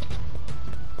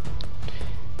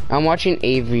 I'm watching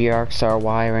Avery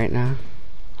RXRY right now.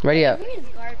 Ready up. Avery is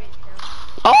garbage, bro.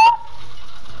 Oh!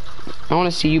 I want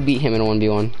to see you beat him in a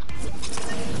 1v1.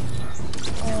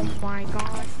 Oh my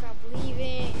god, stop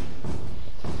leaving.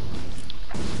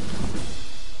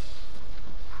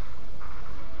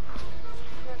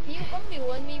 Bro, can you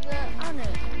 1v1 me, bro? I don't know.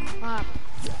 Fuck.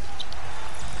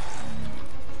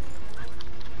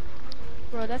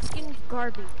 Bro, that skin's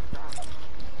garbage, bro.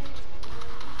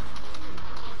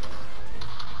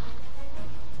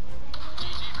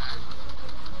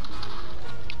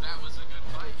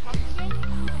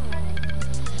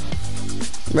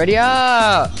 Ready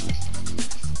up!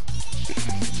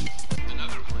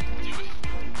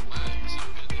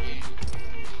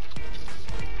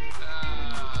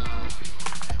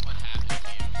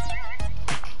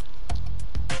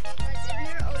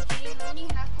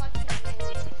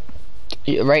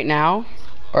 Right now?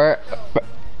 Or,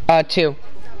 2.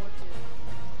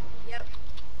 Yep.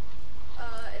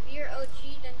 If you're OG,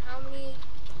 then how many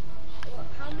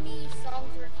songs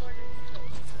were recorded?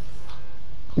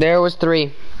 There was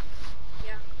 3.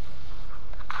 Yeah.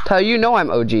 Tell you know I'm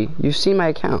OG. You see my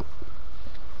account.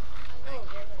 I know,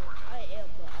 I am,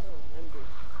 but I don't remember.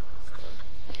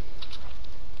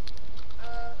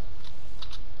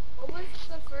 What was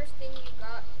the first thing you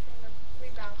got from the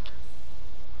free battle pass?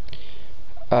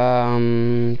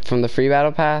 From the free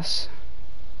battle pass?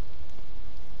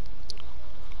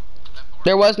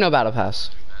 There was no battle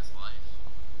pass.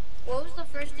 What was the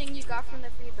first thing you got from the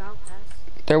free battle pass?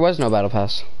 There was no battle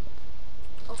pass.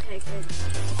 Okay, good.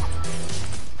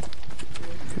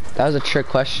 That was a trick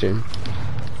question.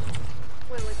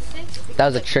 Wait, what'd you say? That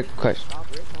was a trick question.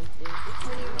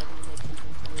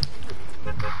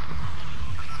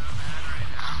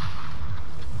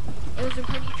 It was a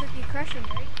pretty tricky question,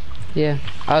 right? Yeah.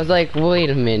 I was like, wait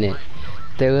a minute.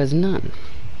 There was none.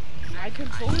 I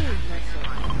control myself.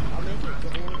 I'll make it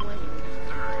the only way.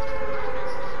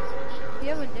 Do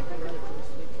you have a different one?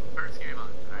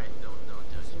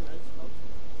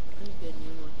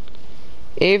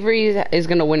 Avery is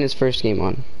gonna win his first game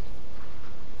on.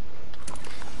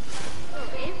 Oh,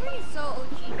 Avery is so OG.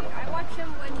 I watched him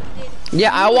when he did.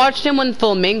 Yeah, I watched him when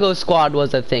Flamingo Squad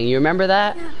was a thing. You remember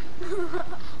that?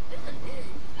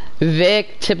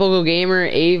 Vic, Typical Gamer,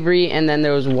 Avery, and then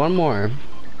there was one more.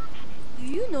 Do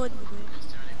you know the video?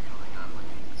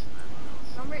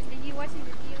 Remember, did you watch the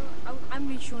video? I'm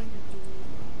be showing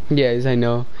the video. Yes, I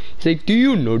know. He's like, do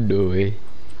you know the way?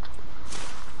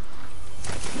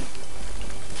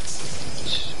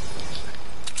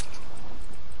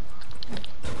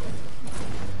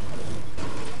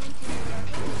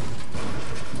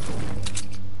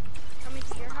 Coming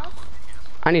to your house?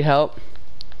 I need help.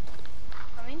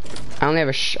 I only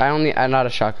have I'm not a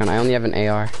shotgun. I only have an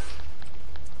AR.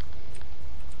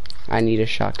 I need a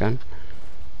shotgun.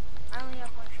 I only have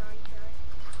one shot,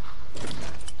 you guys.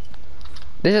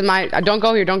 This is my, don't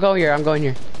go here, don't go here. I'm going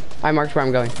here. I marked where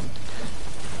I'm going.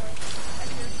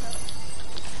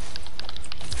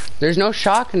 There's no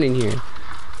shotgun in here.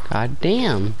 God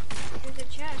damn. There's a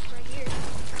chest right here.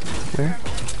 Where?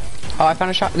 Oh, I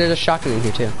found a shot. There's a shotgun in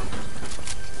here too.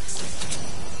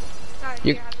 Sorry,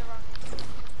 You- here, I have the rock.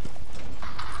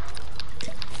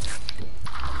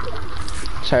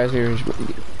 Sorry,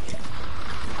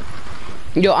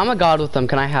 yo, I'm a god with them.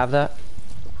 Can I have that?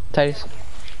 Titus? Oh,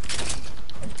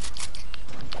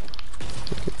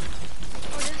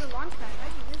 there's a launch pad. How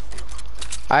do you miss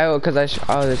it?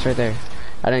 Oh, it's right there.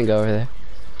 I didn't go over there.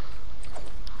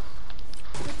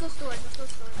 Let's go storage. Let's go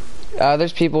storage.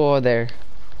 There's people over there.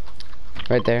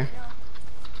 Right there.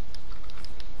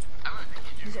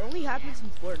 This only happens in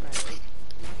Fortnite. Like,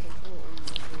 nothing cool,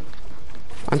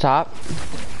 only On top.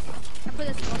 I put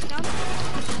this smoke down.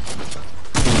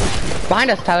 Behind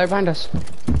us, Tyler, behind us.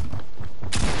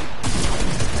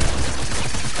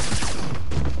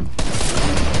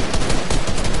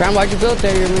 Brown, why'd you build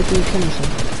there? You're making me kill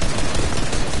myself.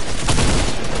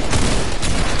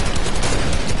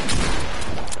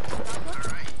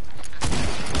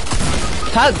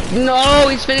 Tyler, no,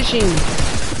 he's finishing.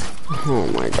 Oh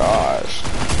my gosh.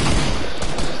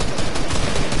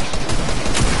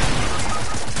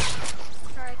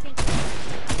 Sorry, thank you.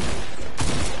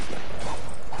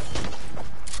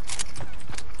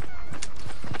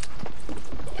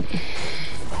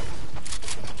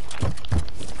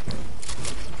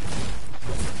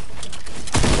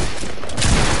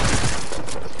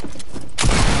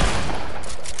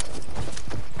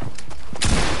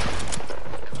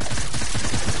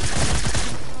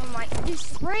 Oh my, this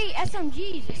spray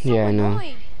SMGs is so Yeah, I know.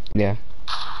 annoying. Yeah.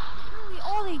 Literally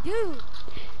all they do.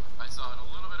 I saw it a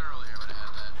little bit earlier, but I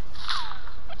had that.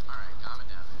 Alright, calm it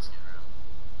down, let's get around.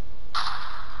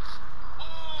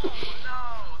 Oh,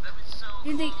 no, that was so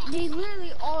Dude, they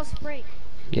literally all spray.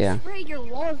 Yeah. Spray your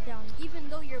walls down, even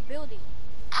though you're building.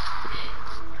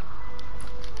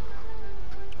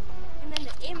 And then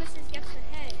the aim assist gets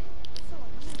the head. It's so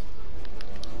annoying.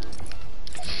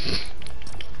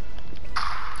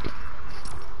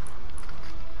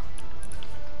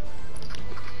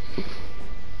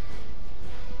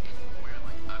 weird,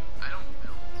 like, I don't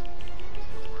build. It's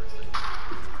the worst thing.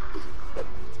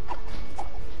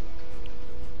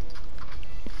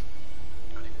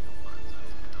 I don't even know buttons, I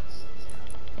don't know how to see it.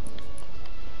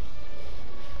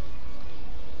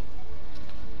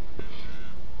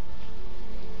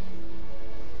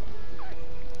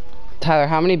 Tyler,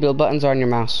 how many build buttons are on your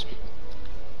mouse?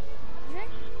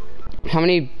 How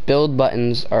many build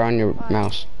buttons are on your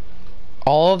mouse?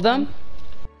 All of them?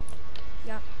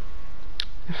 Yeah.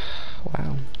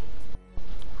 Wow.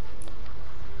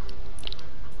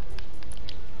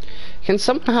 Can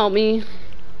someone help me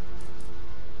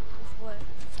What?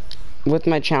 with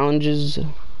my challenges?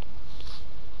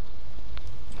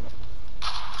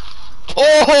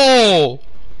 Oh!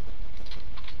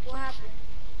 What happened?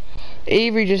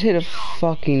 Avery just hit a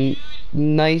fucking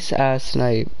nice ass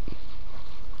snipe.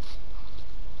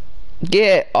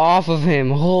 Get off of him,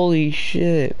 holy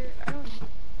shit. I don't.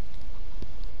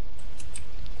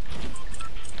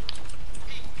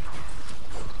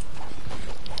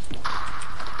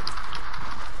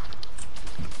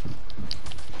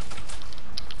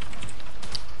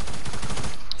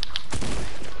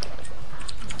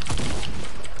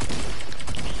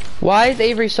 Why is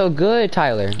Avery so good,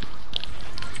 Tyler?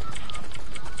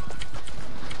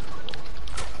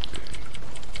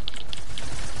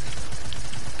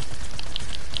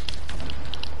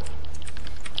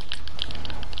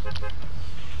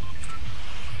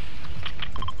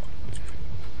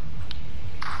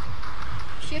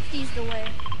 Shifty's the way.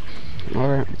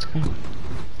 Alright, let's go.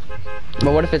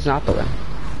 But what if it's not the way?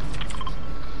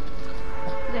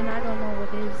 Then I don't know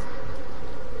what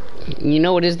is. You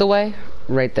know what is the way?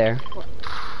 Right there.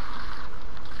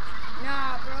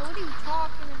 Nah, bro, what are you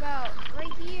talking about?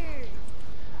 Right here.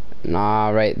 Nah,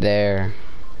 right there.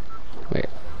 Wait.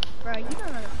 Bro, you don't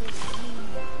know the place to be.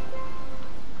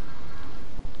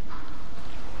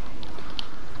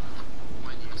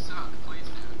 When you suck, please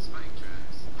do spike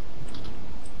tracks.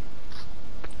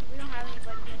 We don't have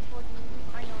anybody in towards me.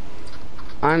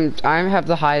 I know. I have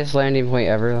the highest landing point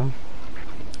ever though.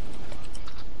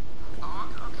 Oh,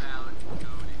 I'm valid,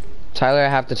 Cody. Tyler, I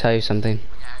have to tell you something.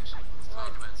 Actually, let's talk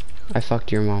about some good. I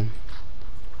fucked your mom.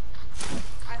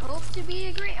 I hope to be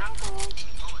a great uncle.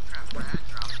 Oh, crap, Brad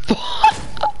dropped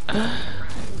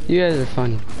You guys are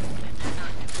funny. $10,000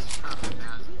 for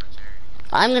charity.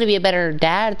 I'm gonna be a better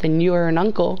dad than you are an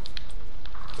uncle.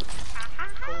 Oh, I'm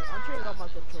turning off my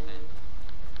controller.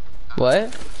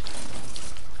 What?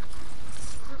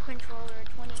 Group controller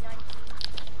 2019.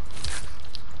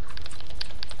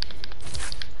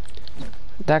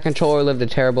 That controller lived a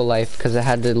terrible life because it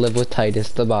had to live with Titus,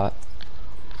 the bot.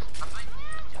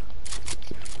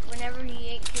 Whenever he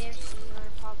ate KFC or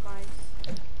Popeyes,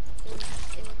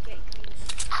 it would get used.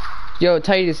 Yo,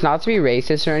 Titus, not to be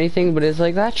racist or anything, but is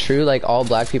like that true? Like all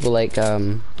black people like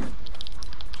Chicken?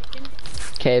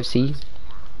 KFC?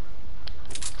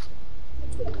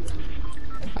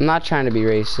 I'm not trying to be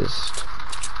racist.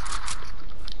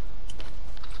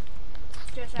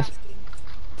 Just asking.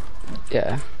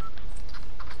 Yeah.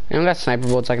 Anyone got sniper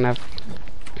bullets I can have?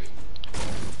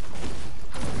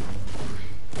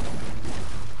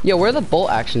 Yo, where are the bolt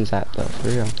actions at though, for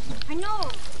real? I know.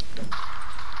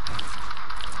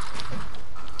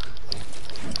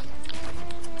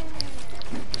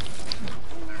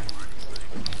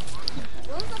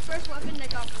 What was the first weapon that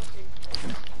got bolted?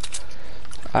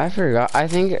 I forgot. I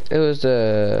think it was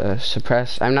the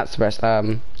suppress. I'm not suppressed.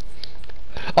 Oh,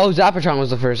 Zapatron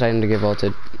was the first item to get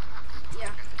vaulted.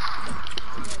 Yeah.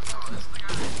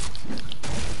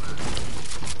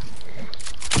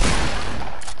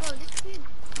 Oh,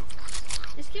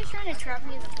 this kid's trying to trap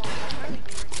me in the ball. I'm trying to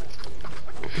get rid of it.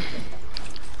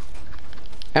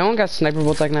 Anyone got sniper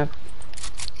bolts I can have?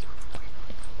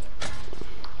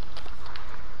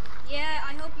 Yeah,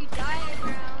 I hope you die,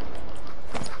 Brown.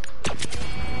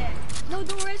 Yeah. No,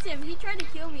 don't rest him. He tried to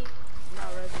kill me.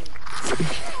 Not ready.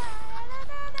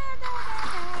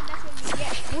 That's what you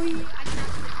get. Boy, I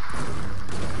can't.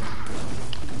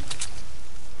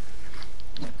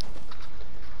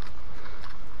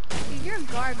 Dude, you're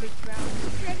garbage, Brown. You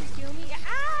tried to kill me.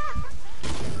 Ah!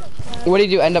 What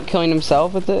did you do? End up killing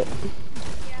himself with it?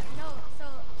 Yeah, no.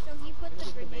 So he put the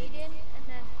grenade in, and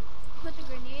then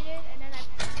I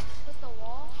put the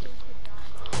wall, so he could die.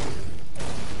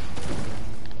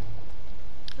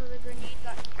 So the grenade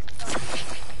got stuck.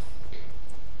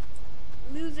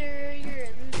 Loser, you're a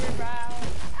loser, Brown.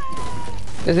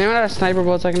 Does anyone have sniper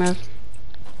bolts I can have?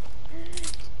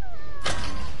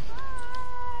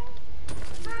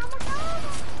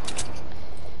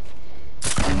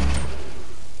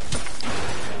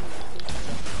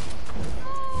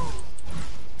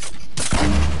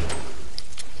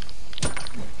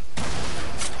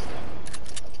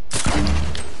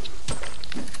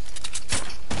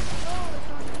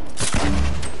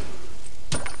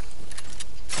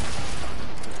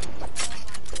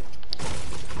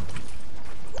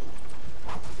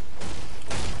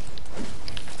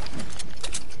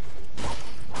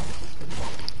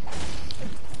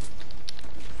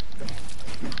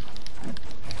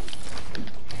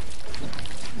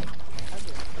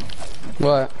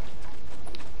 What?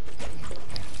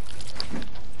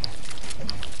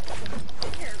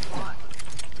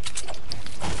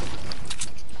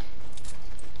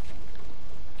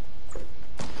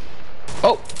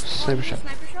 Oh, sniper shot.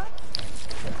 Sniper shot?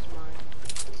 That's mine.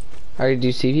 Alright, do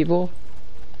you see people?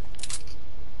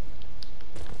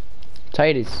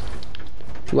 Titus,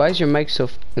 why is your mic so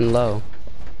f***ing low?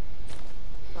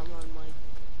 I'm on mic.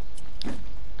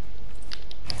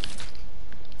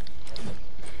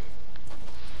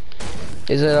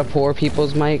 Is it a poor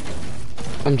people's mic?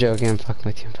 I'm joking, I'm fucking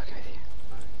with you, I'm fucking with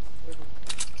you.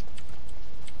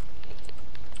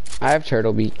 I have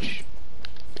Turtle Beach.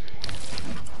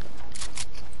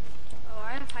 Oh,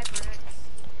 I have HyperX.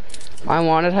 I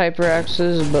wanted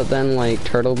HyperX's, but then like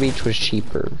Turtle Beach was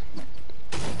cheaper.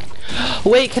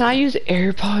 Wait, can I use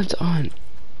AirPods on?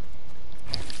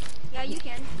 Yeah, you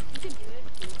can. You can do it.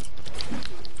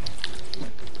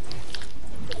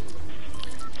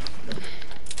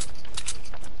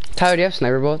 Tyler, do you have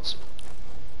sniper bullets?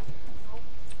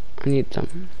 I need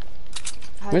some.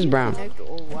 How Where's do you Brown? connect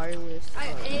or wireless?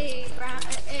 Hey, Brown,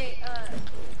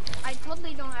 I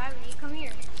totally don't have any. Come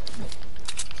here.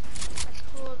 I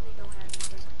totally don't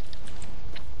have any.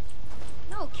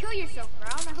 No, kill yourself,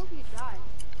 Brown. I hope you die.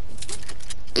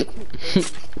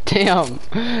 Damn.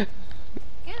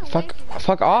 Get away from me.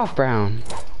 Fuck off, Brown.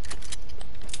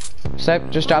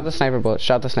 Just drop the sniper bullets.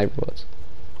 Drop the sniper bullets.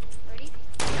 Ready?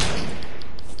 Oh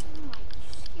my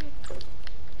shit.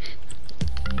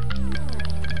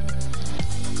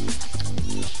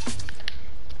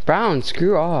 Brown,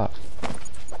 screw off.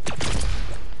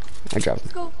 I dropped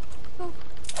him. Go. Go.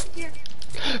 Here.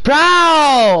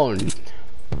 Brown!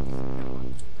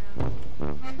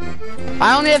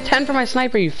 I only have 10 for my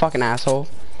sniper, you fucking asshole.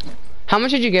 How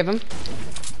much did you give him?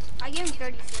 I gave him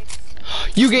 36.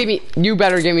 You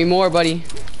better give me more, buddy.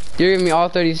 You're giving me all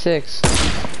 36.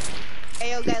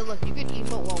 Hey, yo, guys, look, you can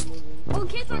emote while moving. Oh, Oh,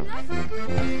 kids on that.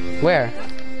 Where?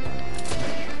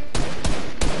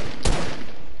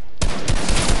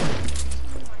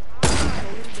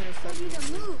 I need to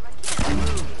move. I can't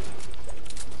move.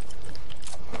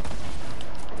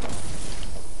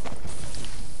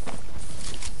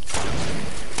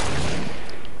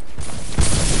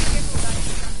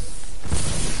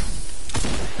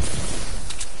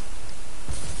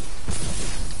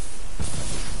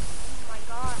 Oh my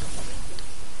god.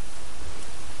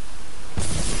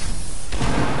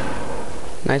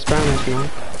 Nice brown, nice brown.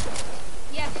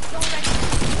 Yes, don't wreck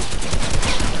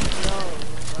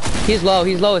me. He's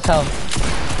low as hell.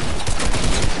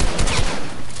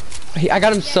 I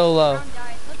got him so low. Brown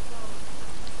died. Let's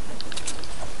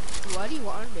go. Why do you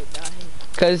want him to die?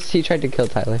 Cause he tried to kill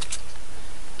Tyler.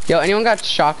 Yo, anyone got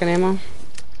shotgun ammo?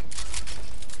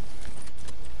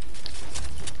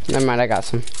 Never mind, I got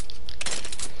some.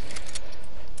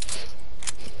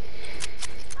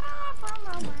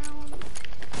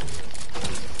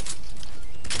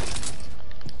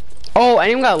 Oh,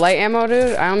 anyone got light ammo,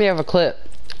 dude? I only have a clip.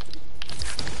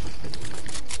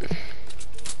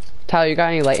 Tyler, you got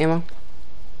any light ammo?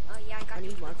 Yeah, I got I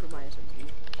need one for my SMG.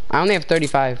 I only have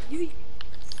 35.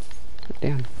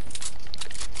 Damn.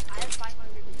 I have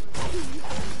 500.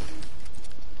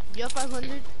 You have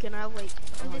 500? Can I have like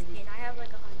I'm 100? just kidding. I have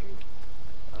like 100.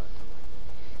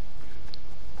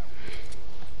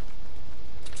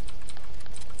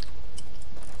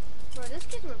 Bro, this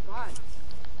kids were bots.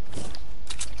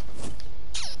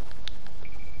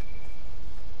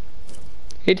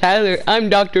 Hey Tyler, I'm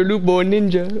Dr. Lupo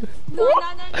Ninja. No.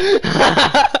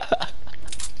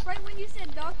 Right when you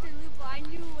said Dr. Lupo, I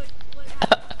knew what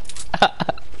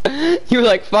happened. You were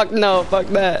like, fuck no, fuck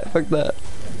that, fuck that.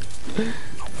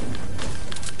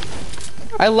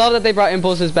 I love that they brought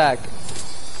impulses back.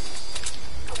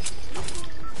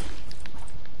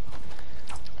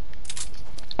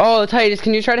 Oh, Titus,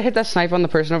 can you try to hit that snipe on the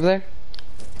person over there?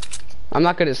 I'm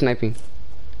not good at sniping.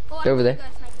 Oh, They're over there. Here,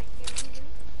 let me do it.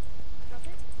 Drop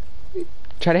it.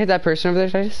 Try to hit that person over there,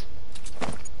 Titus.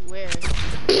 Where?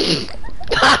 I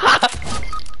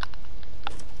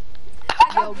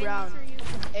got Yo, bandages Brown. for you.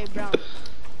 Hey, Brown.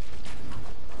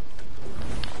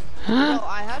 No,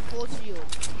 I have full shield.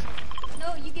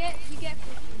 No, you get full shield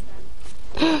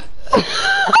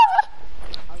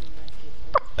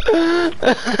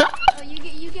back. No,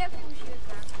 you get full shield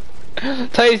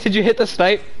back. Titus, did you hit the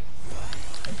snipe?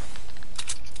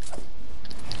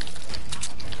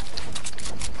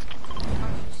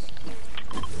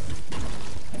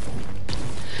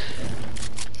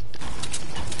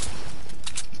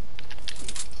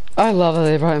 I love how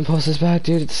they brought impulses back,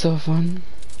 dude. It's so fun.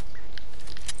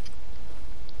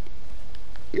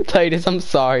 Titus, I'm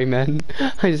sorry, man.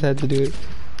 I just had to do it.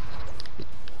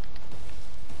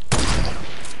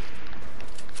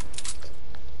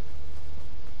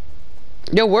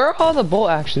 Yo, where are all the bolt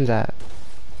actions at?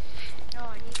 No,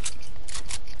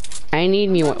 I need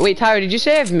me one. Wait, Tyler, did you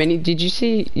say I have mini? Did you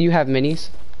see you have minis?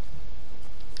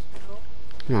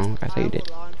 No, I thought you did.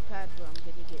 I have a launch pad, but I'm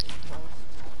gonna get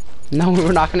impulsed. No,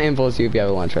 we're not gonna impulse you if you have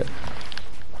a launch pad.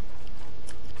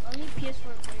 only PS4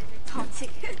 players are toxic.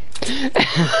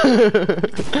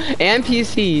 And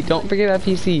PC. Don't forget about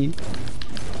PC.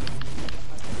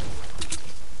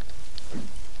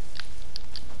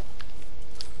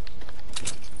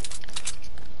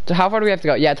 So how far do we have to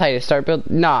go? Yeah, Titus, start build.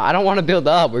 Nah, I don't want to build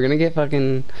up. We're gonna get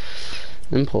fucking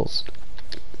impulsed.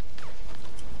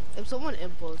 If someone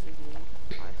impulses me,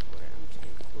 I swear I'm just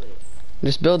gonna quit.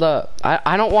 Just build up.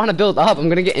 I don't want to build up. I'm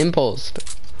gonna get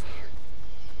impulsed.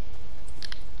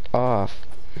 Off.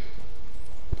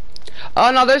 Oh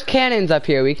no, there's cannons up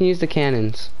here. We can use the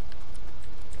cannons.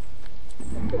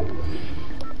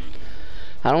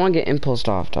 I don't want to get impulsed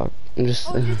off, dog. I'm just.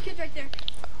 Oh, there's kids right there.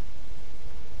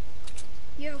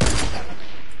 You have a what?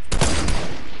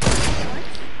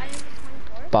 I have a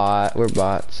 24. Bot. We're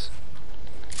bots.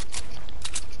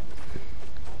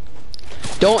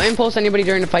 Don't impulse anybody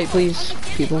during the fight, please,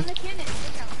 people. On the cannon.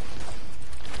 Look out.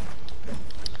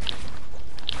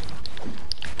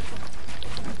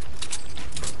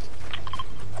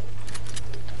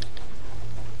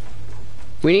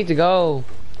 We need to go.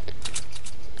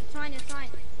 It's fine, it's fine.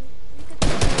 We could...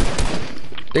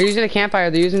 They're using a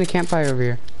campfire. They're using a campfire over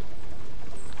here.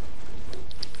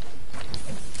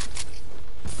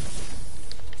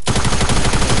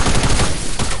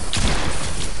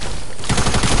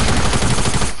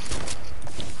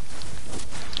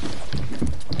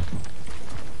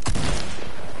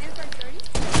 Hands are dirty.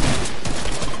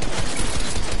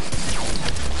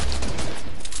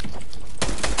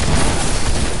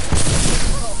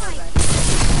 Oh my.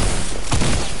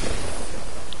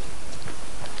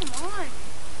 Come on.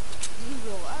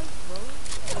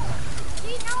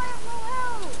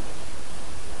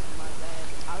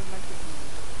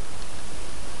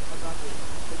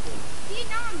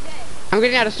 I'm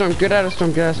getting out of storm. Get out of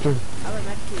storm. Get out of storm. I have a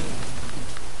med kit.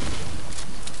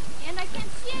 And I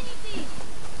can't see anything.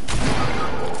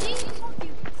 See? Fuck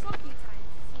you. Fuck you, Ty.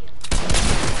 See ya.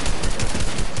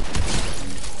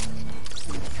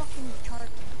 Fucking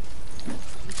retarded.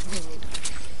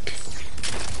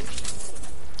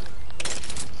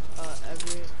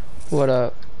 Everett. What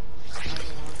up?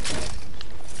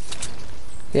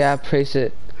 Yeah, praise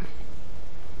it.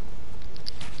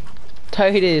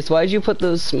 Titus, why'd you put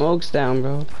those smokes down,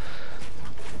 bro?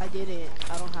 I didn't.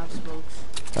 I don't have smokes.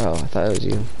 Oh, I thought it was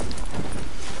you.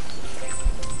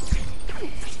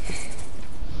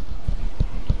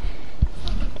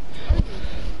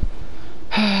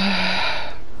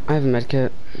 I have a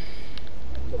medkit.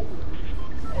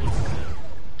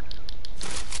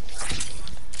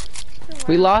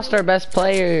 We lost our best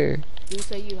player. You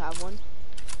say you have one?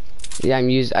 Yeah,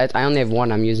 I only have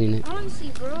one. I'm using it. Honestly,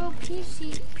 bro,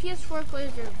 PS4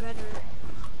 players are better.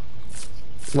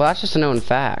 Well, that's just a known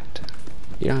fact.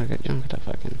 You don't get to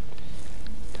fucking.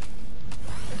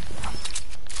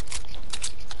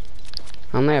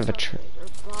 I only have a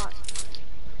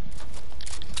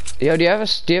Yo, do you have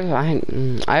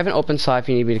I have an open slot if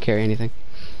you need me to carry anything.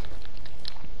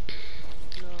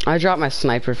 No. I dropped my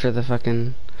sniper for the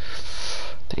fucking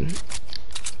thing.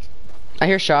 I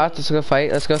hear shots. Let's go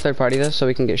fight. Let's go third party this so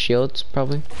we can get shields,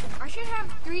 probably. I should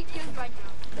have 3 kills by now.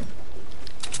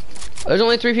 There's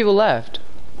only 3 people left.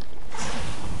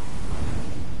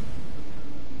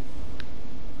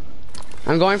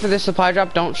 I'm going for this supply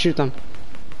drop. Don't shoot them.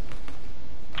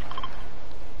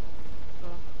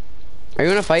 Are you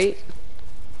gonna fight?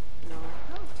 No.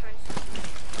 No, Tyson.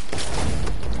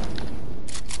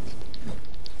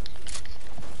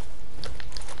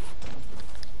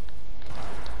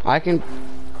 I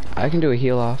can do a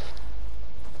heal off.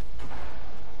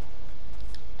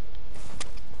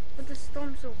 But the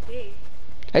storm's so big.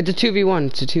 It's a 2v1.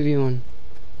 It's a 2v1.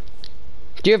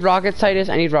 Do you have rockets, Titus?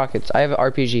 I need rockets. I have an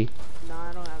RPG. No,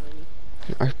 I don't have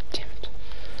any. Damn it.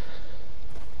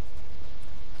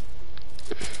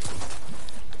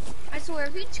 I swear,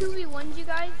 if we 2v1 you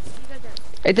guys are.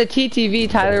 It's a TTV,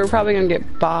 Tyler. We're probably gonna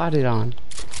get botted on.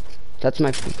 That's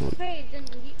my problem. Hey, then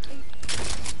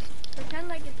pretend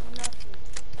like it's nothing.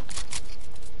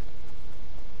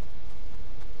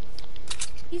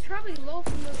 He's probably low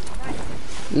from the fight.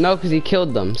 No, because he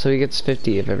killed them, so he gets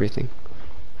 50 of everything.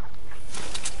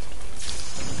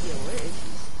 Yeah, where is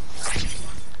he?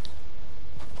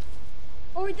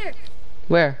 Oh, right there.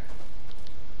 Where?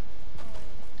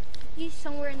 He's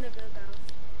somewhere in the build out.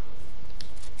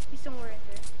 He's somewhere in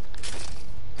there.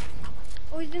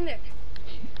 Oh, he's in there.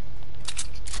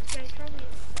 Yeah, he's probably in there.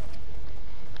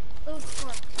 Oh,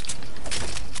 far.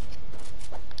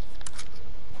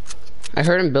 I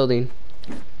heard him building.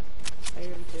 I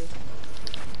hear him too.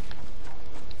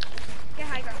 Get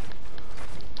high ground.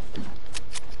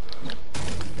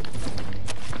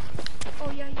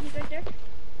 Oh, yeah, he's right there.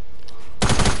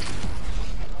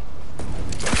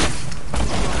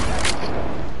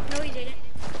 No, he didn't.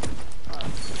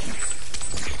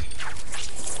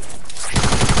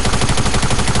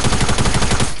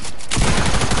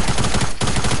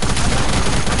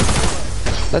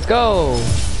 Let's go.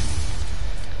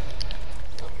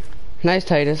 Nice,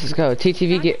 Titus. Let's go.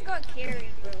 TTV I get. just got carried,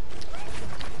 bro.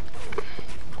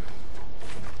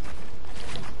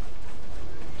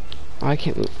 Oh, I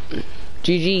can't move.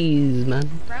 GG's, man.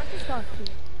 Brown just got carried.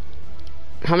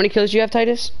 How many kills do you have,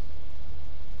 Titus?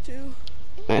 2.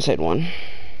 I said 1.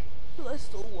 Let's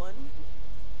still 1.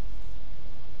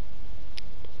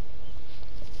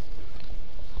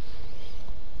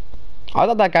 I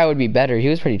thought that guy would be better. He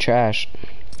was pretty trash.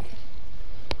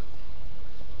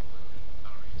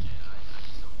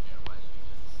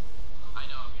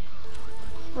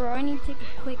 Bro, I need to take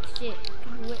a quick shit.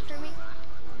 Can you wait for me?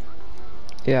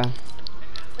 Yeah.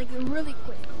 Like, really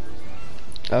quick.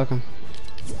 Okay.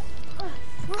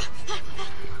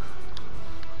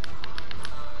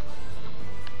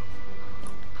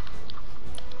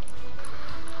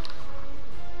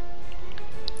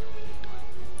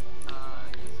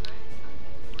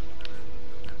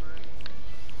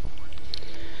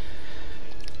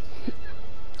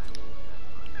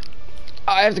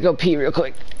 I have to go pee real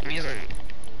quick. Yeah, you might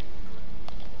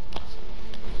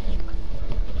want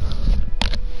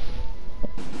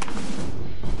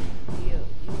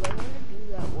to do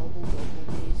that wobble wobble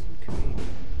maze in creative.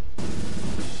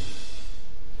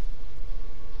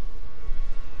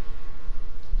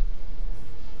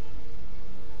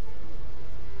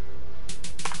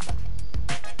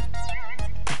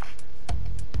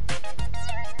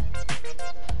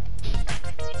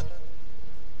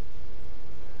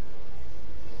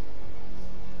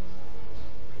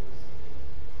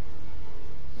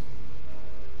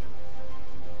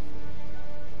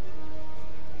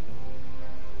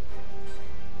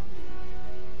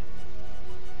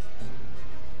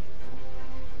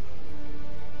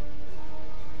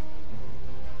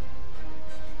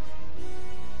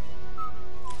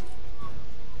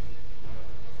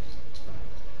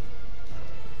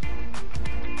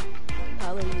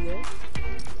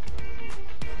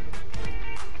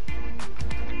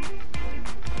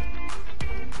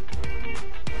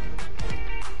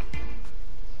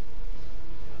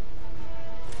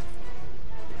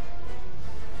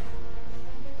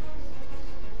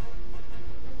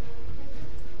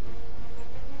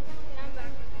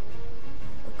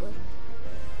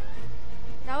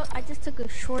 I just took a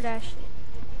short ass shit.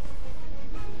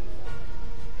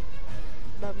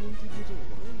 That means you didn't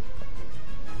win.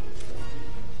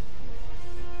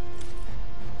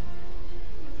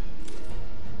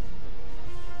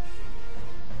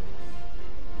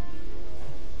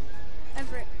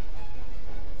 Everett.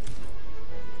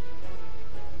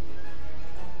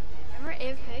 Remember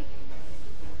AFK?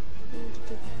 You need to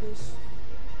take this.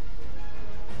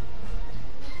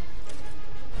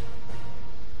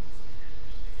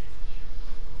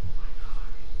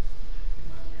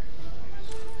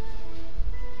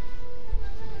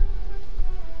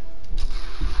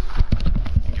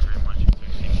 Thank you very much.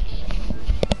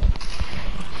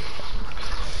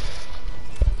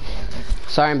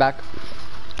 Sorry, I'm back. Put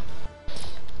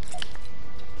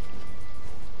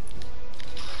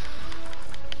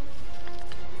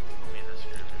me in the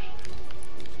skirmish.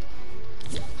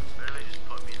 Literally just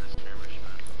put me in the skirmish,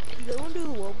 man. They won't do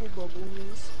the wobble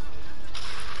bubbles.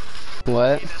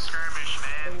 What? Put me in the skirmish,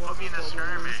 man. Put me in the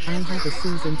skirmish. I have a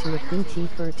season to a Gucci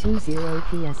for 20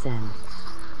 PSN.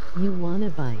 You wanna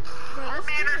buy? Bro, Put let's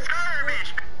me in do the it.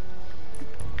 skirmish.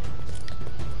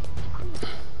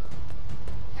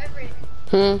 Everett,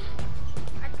 Hmm?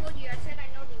 I told you, I said I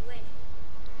know the way.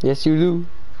 Yes, you do. You want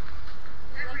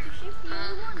to shift, you won. I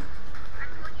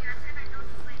told you, I said I know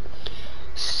the way.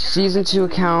 Season 2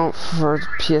 account for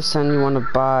PSN, you want to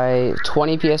buy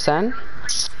 20 PSN?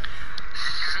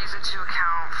 Season 2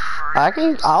 account for...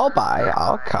 I'll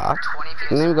cock.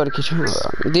 And then we go to kitchen. Do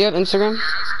you have Instagram?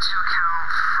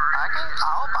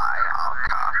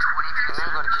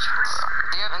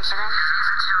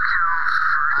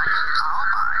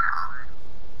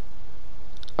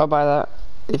 I'll buy that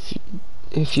if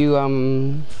you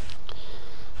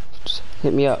just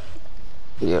hit me up,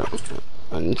 yeah,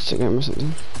 on Instagram or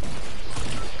something.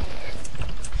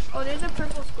 Oh, there's a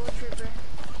purple school trooper.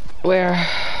 Where?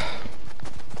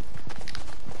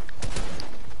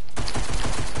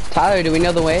 Tyler, do we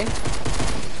know the way?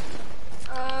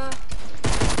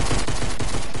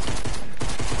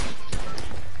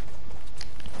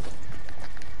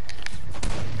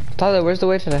 Tyler, where's the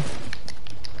way today?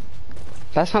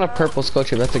 That's not a purple skull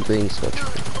trooper, that's a green skull No,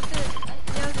 trooper.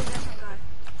 there's a different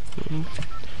guy.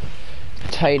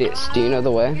 Titus, do you know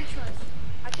the way? Your choice.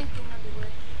 I think you know the way.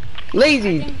 I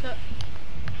Lazy! think the...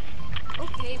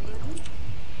 Okay, buddy.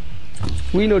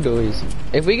 We know the ways.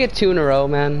 If we get 2 in a row,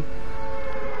 man.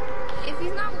 If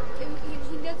he's not, if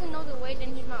he doesn't know the way,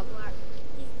 then he's not black.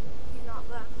 He's not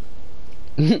black.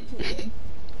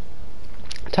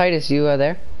 Titus, you are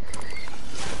there?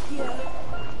 Yeah.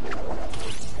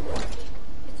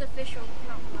 It's official,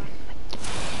 not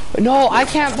black. No, I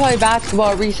can't play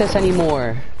basketball at recess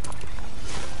anymore.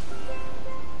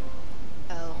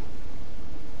 Oh.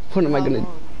 What am I gonna...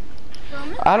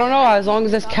 I don't know, as long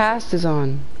as this cast is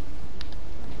on.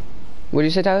 What did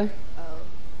you say, Tyler? Oh.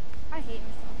 I hate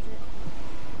myself.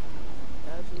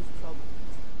 That's just trouble.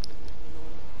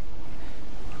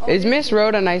 You know. Is Miss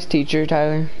Road a nice teacher,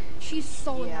 Tyler? She's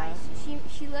so Yeah. nice.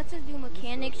 She lets us do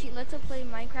mechanics. She lets us play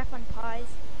Minecraft on pies.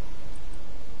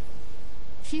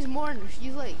 She's like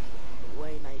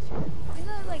way nicer. She's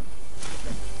like,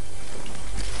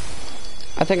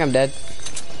 I think I'm dead.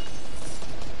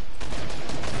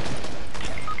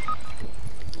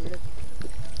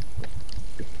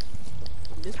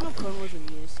 Miss McCone was the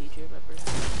meanest teacher I've ever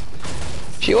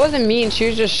had. She wasn't mean, she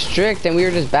was just strict and we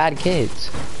were just bad kids.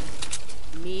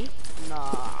 Me? Nah,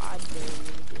 I didn't even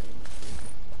do anything.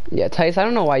 Yeah, Tice, I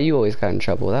don't know why you always got in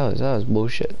trouble. That was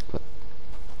bullshit. But...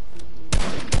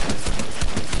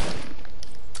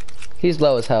 He's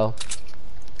low as hell.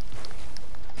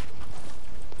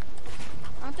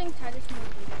 I don't think Titus knows.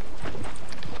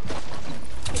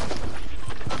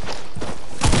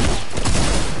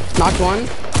 Knocked one.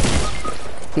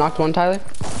 Knocked one, Tyler.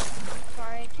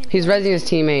 Sorry, I can't. He's rezzing his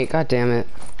teammate. God damn it.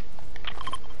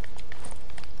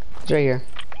 He's right here.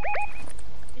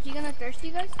 Is he gonna thirst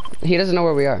you guys? He doesn't know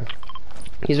where we are.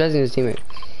 He's rezzing his teammate.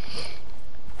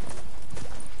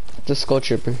 The skull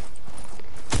trooper.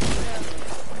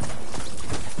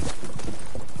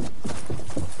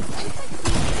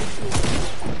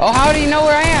 Oh, how do you know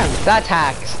where I am? That's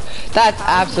hacks. That's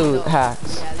absolute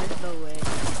hacks. Yeah, there's no way.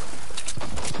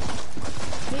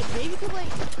 Maybe you could like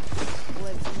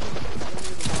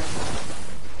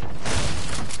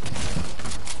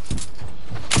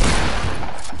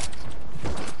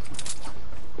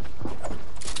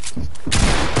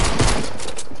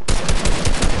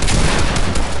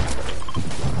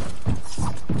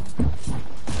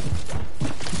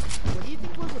what do you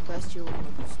think was the best year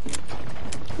with this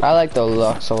game? I like the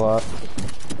Lux a lot.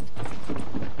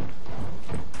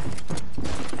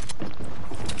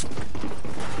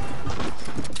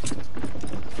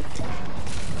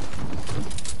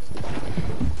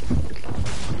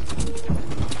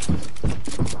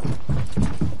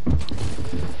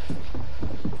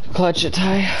 Clutch it,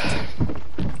 Ty.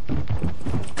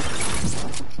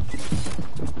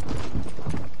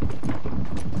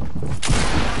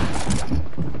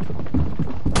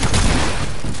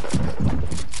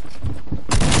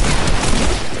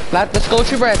 Let the skull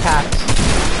trooper attacked.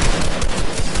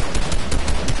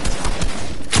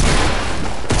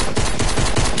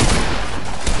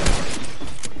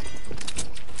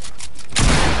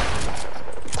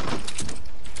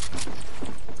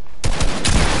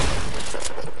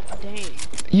 Dang.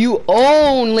 You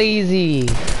own lazy.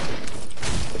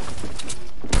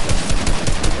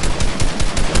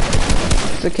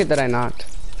 It's the kid that I knocked.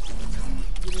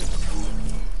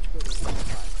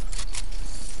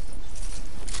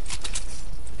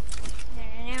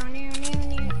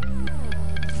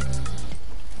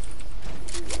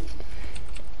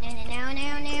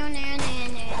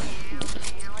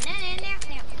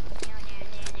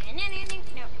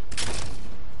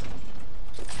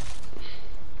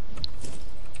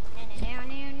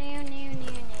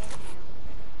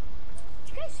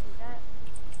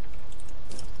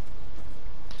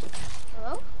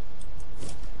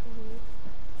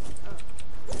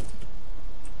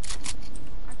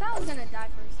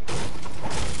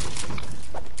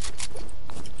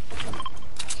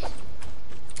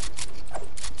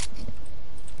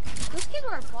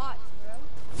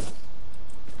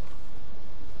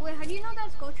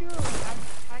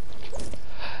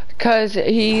 Cause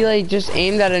he like just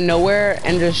aimed out of nowhere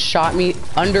and just shot me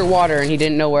underwater, and he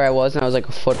didn't know where I was, and I was like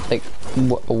a foot like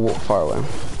far away.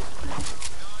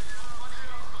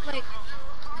 Like,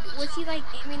 was he like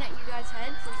aiming at you guys'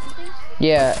 heads or something?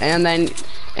 Yeah,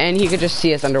 and he could just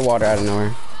see us underwater out of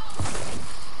nowhere.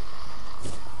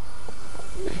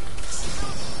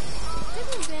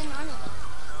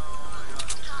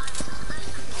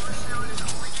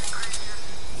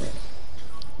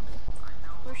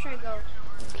 Where should I go?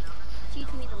 Teach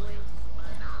me the way.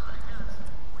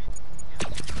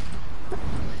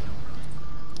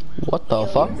 What the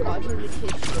fuck? Watching the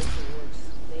kids' choice awards.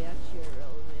 They actually are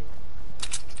relevant.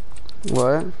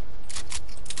 What?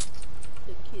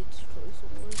 The kids' choice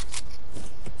awards.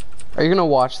 Are you gonna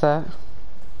watch that?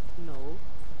 No. I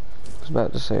was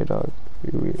about to say, dog.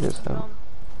 You read this out.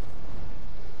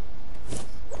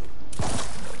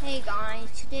 Hey guys,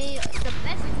 today the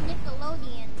best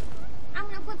Nickelodeon. I'm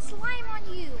gonna put slime on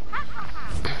you. Ha ha ha.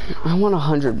 I want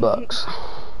 $100. That's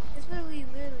literally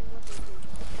what they do.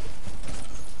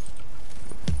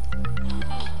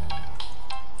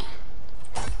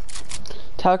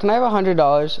 Tyler, can I have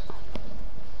 $100?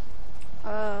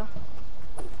 I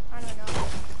don't know.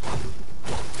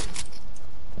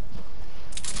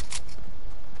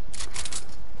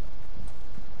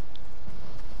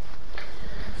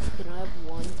 Can I have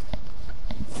one?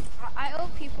 I owe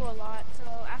people a lot, so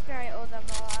after I owe them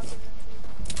all, I'll give them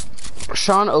to you.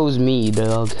 Sean owes me,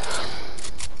 dog.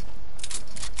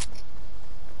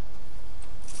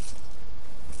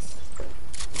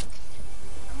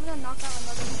 I'm gonna knock out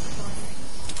another one.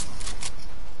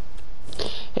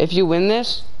 If you win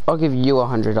this, I'll give you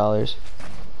 $100. You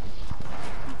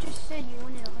just said you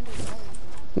wanted $100.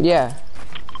 Yeah.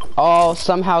 I'll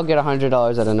somehow get $100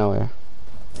 out of nowhere.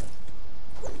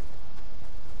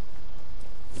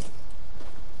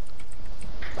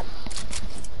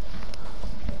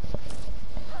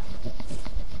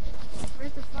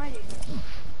 Where's the fighting?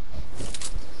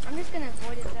 I'm just gonna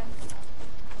avoid it then.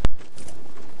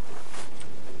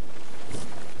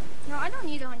 No, I don't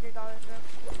need $100 though.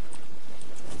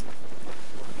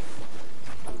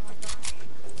 Oh my gosh.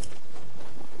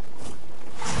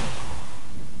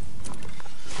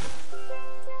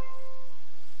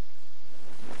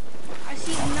 I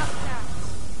see nutcats.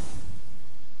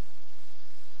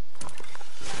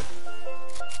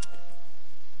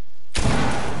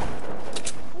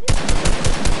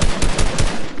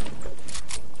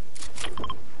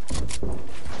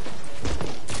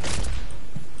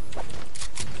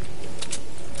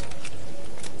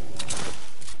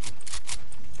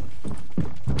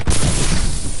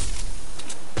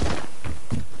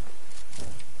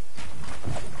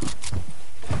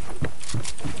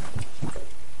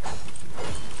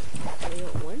 Wait,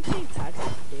 when's St.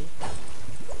 Patrick's Day?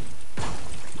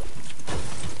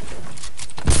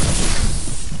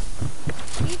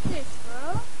 Eat this,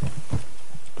 bro.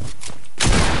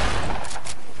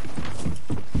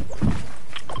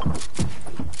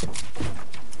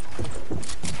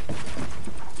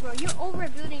 Bro, you're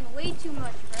overbuilding way too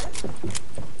much, bro.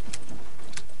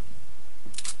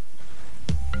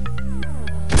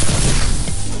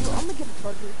 I'm gonna get a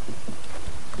charger.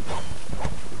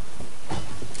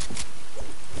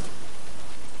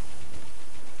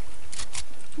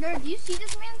 Bro, do you see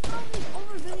this man's bro? He's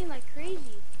overbuilding like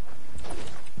crazy.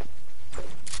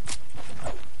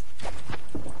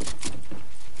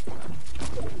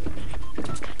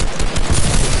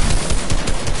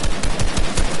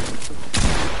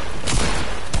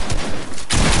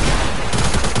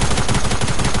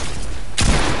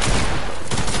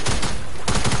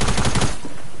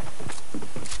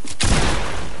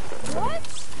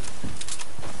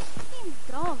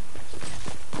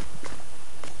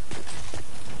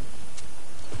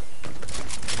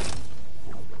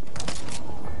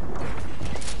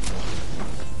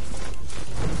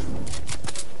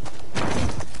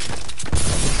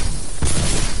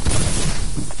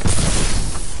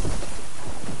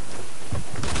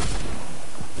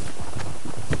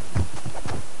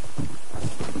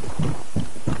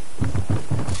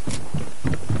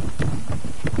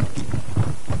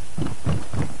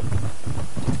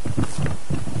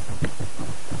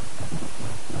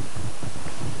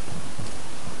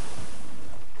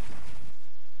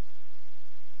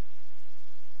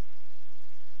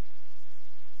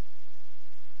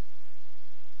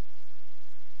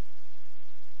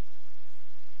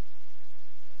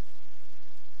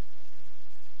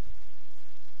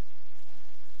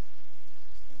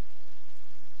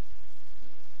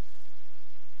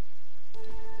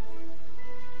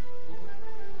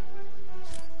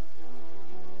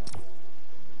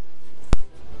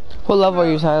 What level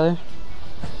are you, Tyler?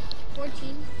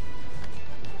 14.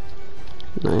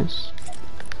 Nice.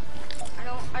 I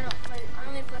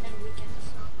only play on weekends,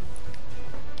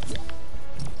 so.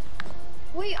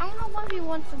 Wait, I don't know why we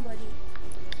want somebody.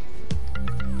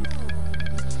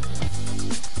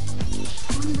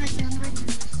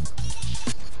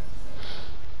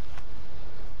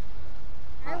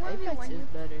 Apex is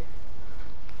better.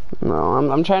 No,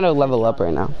 I'm trying to level up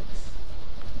right now.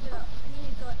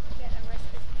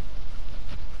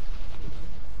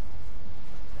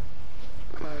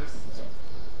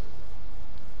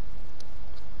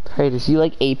 Hey, does he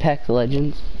like Apex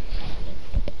Legends?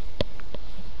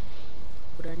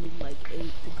 But I need like 8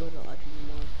 to go to Audrey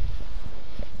Moore.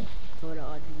 Go to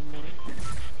Audrey Moore.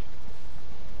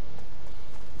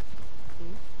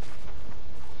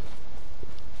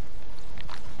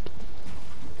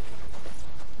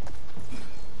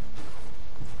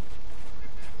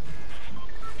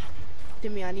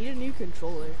 Timmy, I need a new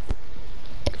controller.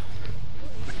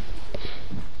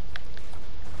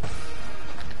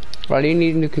 Why do you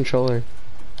need a new controller?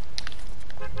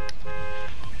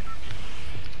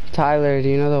 Tyler, do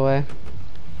you know the way?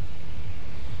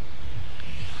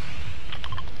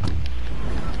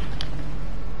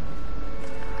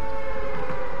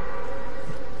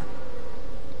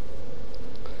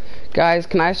 Guys,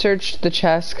 can I search the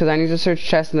chest? Because I need to search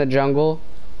chest in the jungle.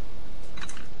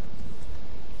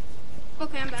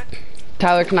 Okay, I'm back.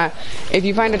 Tyler, can I, if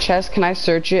you find a chest, can I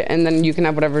search it and then you can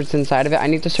have whatever's inside of it? I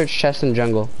need to search chest in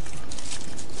jungle.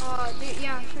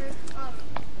 Yeah, sure.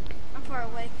 I'm far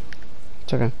away.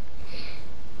 It's okay.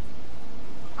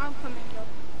 I'm coming though.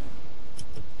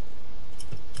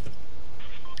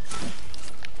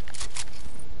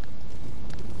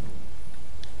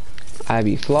 I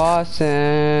be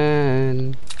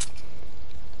flossing.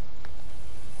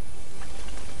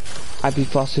 I be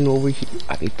flossing over here.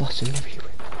 I be flossing over here.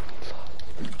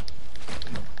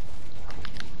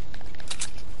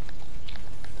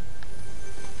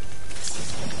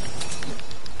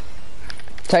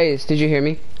 Titus, did you hear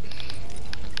me?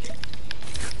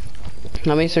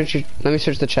 Let me search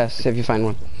the chest, see if you find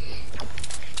one.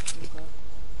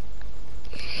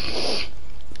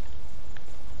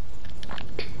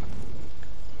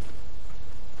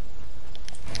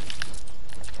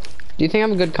 Do you think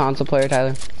I'm a good console player,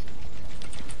 Tyler?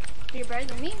 You're better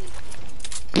than me.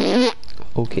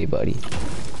 Okay, buddy.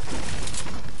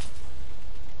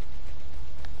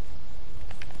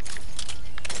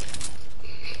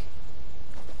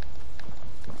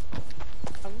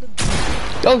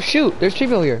 Oh shoot, there's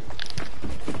people here.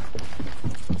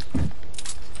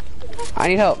 I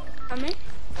need help. I'm in.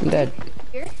 I'm dead.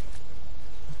 Here.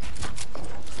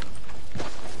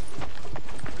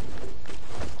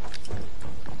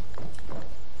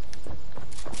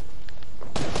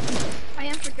 I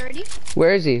am for 30.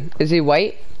 Where is he? Is he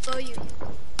white? Below you.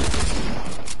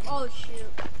 Oh shoot.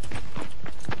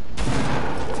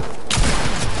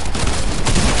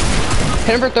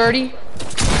 Hit him for 30.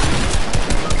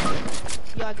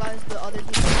 Yeah, guys, the other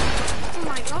people. Oh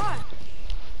my god.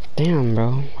 Damn,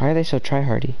 bro. Why are they so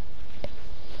tryhardy?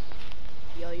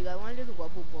 Yo, you guys want to do the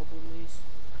bubble moves?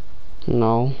 No.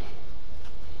 Hold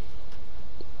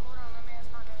on, let me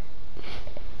ask my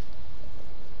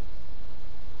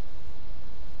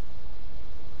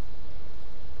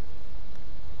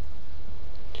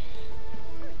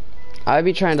guy. I'd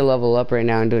be trying to level up right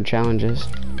now and doing challenges.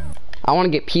 I want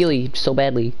to get Peely so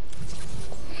badly.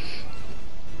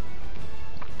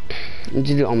 I need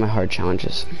to do all my hard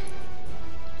challenges.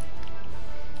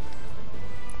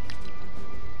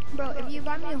 Bro, if you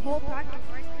buy me a whole pack of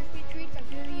Rice Krispie treats, I'll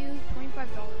give you $25.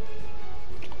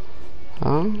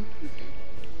 Huh?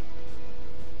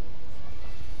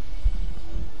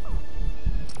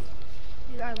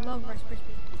 Dude, I love Rice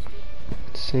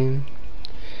Krispies. Same.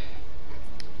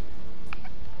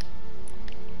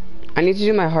 I need to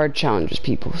do my hard challenges,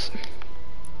 peoples.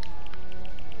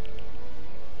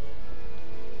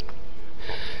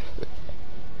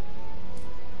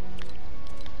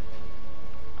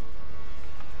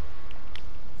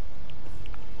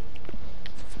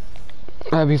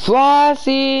 I be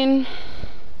flossing.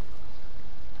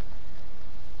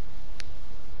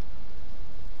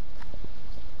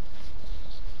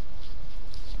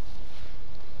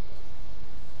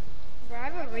 Bro, I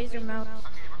have a razor mouse.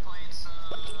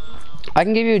 I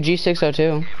can give you a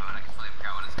G602.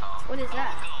 What is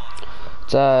that?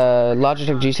 It's a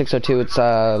Logitech G602. It's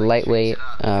a lightweight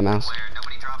mouse,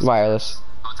 wireless.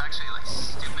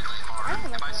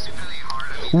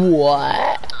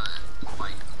 What?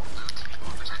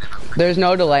 There's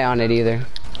no delay on it either.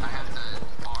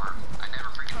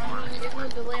 There's no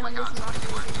delay on this mouse.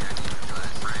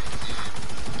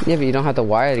 Yeah, but you don't have the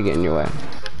wire to get in your way.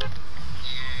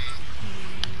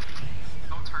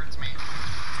 Don't turn to me. Oh,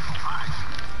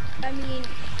 hi. I mean,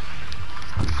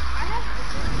 I have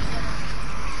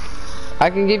I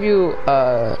can give you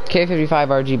a K55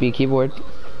 RGB keyboard.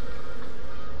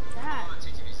 that.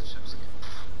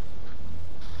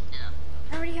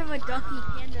 I already have a Ducky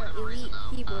Panda Elite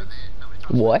keyboard.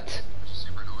 What?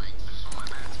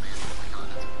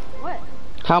 What?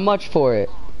 How much for it?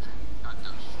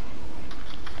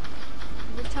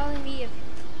 You're telling me if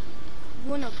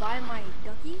you want to buy my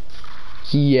Ducky?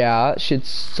 Yeah, shit's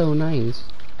so nice.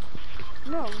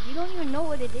 No, you don't even know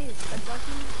what it is. A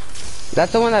Ducky?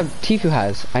 That's the one that Tifu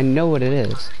has. I know what it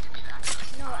is.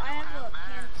 No, I have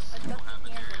a Ducky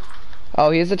Panda.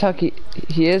 Oh, he is the Ducky.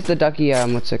 He is the Ducky.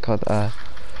 What's it called?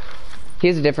 He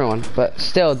has a different one, but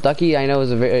still, Ducky I know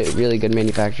is a really good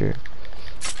manufacturer.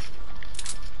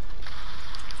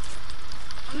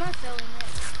 I'm not selling it.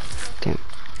 Damn.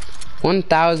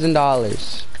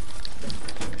 $1,000.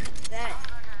 That.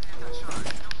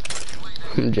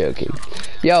 I'm joking.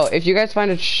 Yo, if you guys find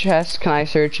a chest, can I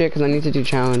search it? Because I need to do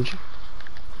challenge.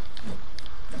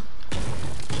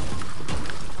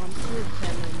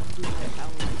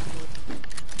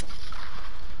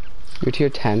 You're tier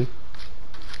 10.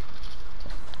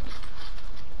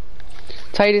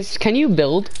 Titus, can you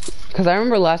build? Because I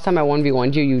remember last time I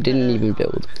 1v1'd you, you didn't even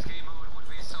build.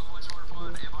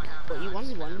 What, you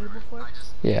 1v1 me before?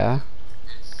 Yeah.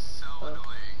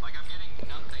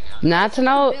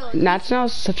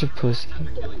 Natsuno's such a pussy.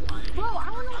 Bro, I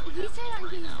don't know. He said that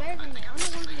he was better than me.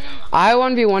 I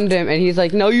 1v1'd him and he's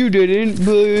like, no you didn't,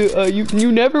 but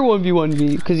you never 1v1'd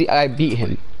me. Because I beat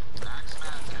him.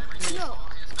 No.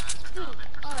 Dude,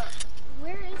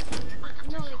 where is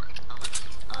he? No, like,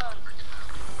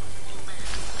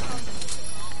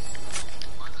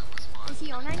 is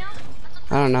he on right now?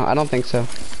 I don't know, I don't think so. No,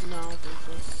 I don't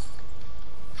think so.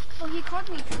 Oh, he called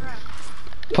me trash.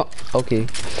 Okay.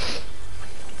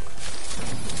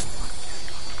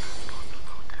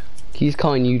 He's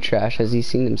calling you trash. Has he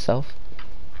seen himself?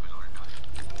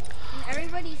 And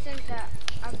everybody says that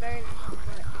I'm better than him,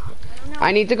 but I don't know.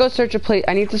 I need to go search a place.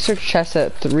 I need to search chests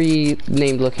at 3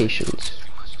 named locations.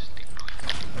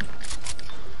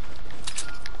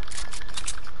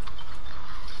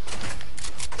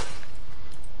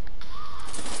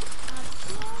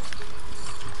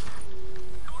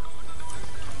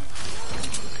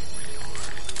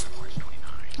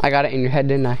 I got it in your head,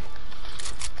 didn't I?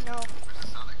 No.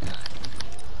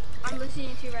 I'm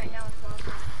listening to you right now as well.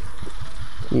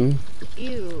 Mm.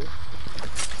 Ew.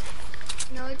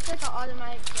 No, it's like an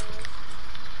automatic playlist.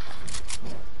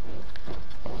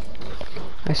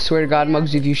 I swear to God,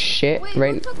 Muggs, if you shit Wait,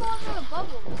 right. who took all the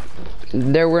bubbles?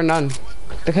 There were none,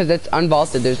 because it's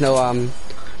unvaulted. There's no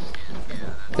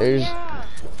There's. Yeah.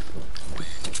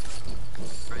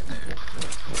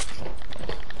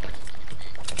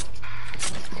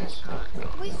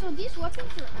 Wait, so these weapons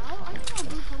are out? I didn't know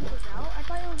blue pump was out. I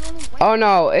thought it was only white. Oh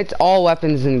no, it's all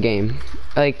weapons in game.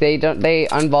 Like they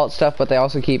unvault stuff, but they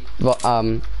also keep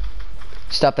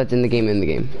stuff that's in the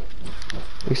game,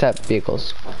 except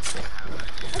vehicles.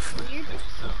 That's weird. You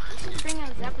should bring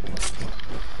out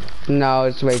Zapatron. No,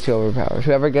 it's way too overpowered.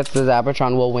 Whoever gets the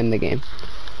Zapatron will win the game.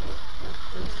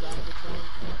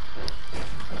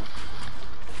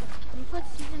 You put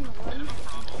season 1. You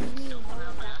need to know what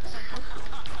Zapatron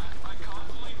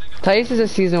is. Titus is a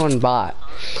season 1 bot.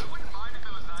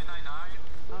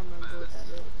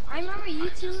 I remember you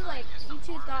two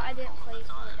thought I didn't play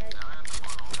Fortnite.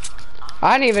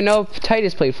 I didn't even know if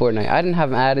Titus played Fortnite. I didn't have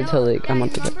him added till like a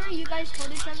month ago. Remember you guys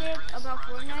told each other about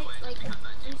Fortnite? Like,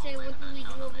 you say, what do we do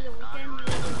over the weekend? You were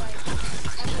like, I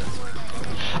play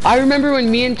Fortnite. I remember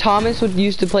when me and Thomas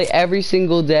used to play every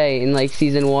single day in like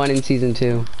season 1 and season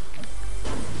 2.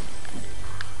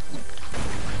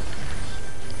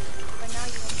 But now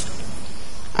you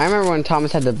don't. I remember when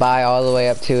Thomas had to buy all the way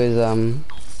up to his John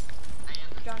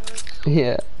Wick.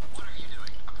 yeah.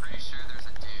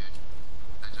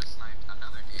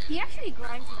 He actually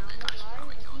grinds now, no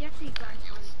lie. He actually grinds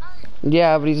hard.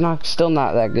 Yeah, but he's still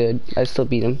not that good. I still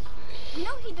beat him. You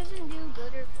know he doesn't do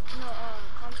good or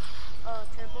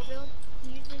turbo build.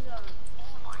 He uses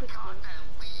quick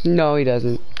build. No, he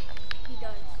doesn't. He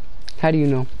does. How do you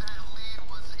know?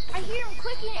 I hear him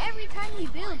clicking every time he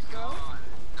builds, bro.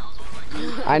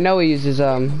 I know he uses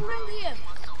Literally him. Literally him.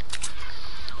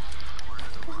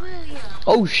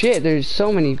 Oh shit, there's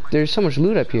so much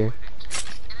loot up here.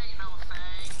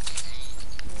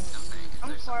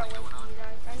 I'm far away from you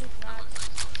guys. I need maps.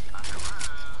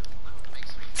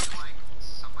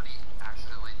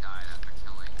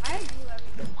 I do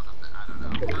everything.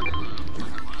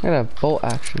 I got a bolt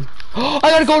action. I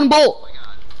got a golden bolt!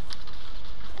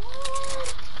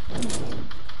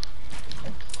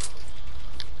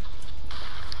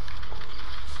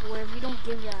 Swear, if you don't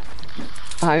give that.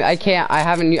 I can't. I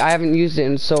haven't used it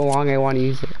in so long. I want to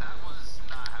use it. That was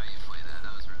not how you play that.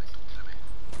 That was really stupid of me.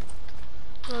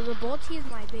 Bro, the Bolty is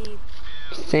my babe.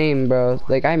 Same, bro.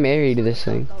 Like I married this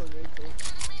thing. That was very cool.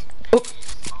 Oh.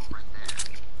 Oh, right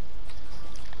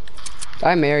there.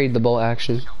 I married the bolt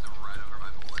action. Jumped right over my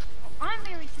bullet. I'm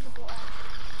married to the Bolt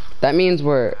action. That means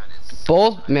we're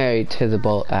both married to the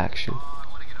bolt action. Oh,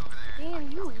 I want to get over there.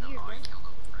 Damn, you weird, bro.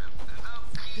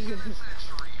 The century.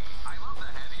 I love the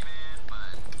heavy man,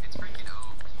 but it's freaking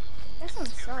OP. That's some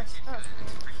sus stuff, man.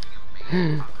 Freaking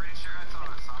amazing. I'm pretty sure I saw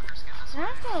a soccer skin this And I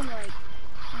feel like,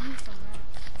 I need some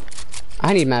mats.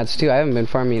 I need mats too. I haven't been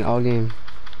farming all game.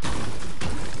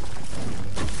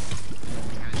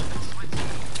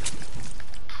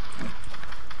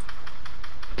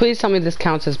 Please tell me this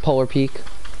counts as Polar Peak.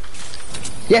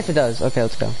 Yes, it does. Okay,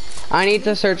 let's go. I need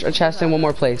to search a chest in one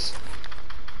more place.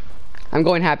 I'm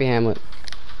going Happy Hamlet.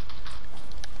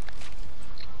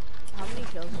 How many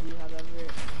kills do you have ever?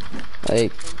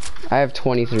 Like, I have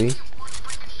 23. And I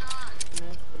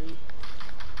have 3.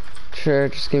 Sure,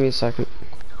 just give me a second.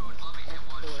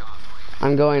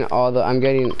 I'm going all the. I'm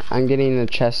getting a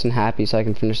chest and Happy so I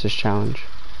can finish this challenge.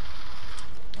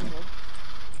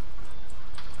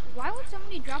 Why would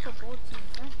somebody drop a Bolty?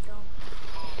 That's dumb.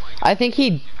 I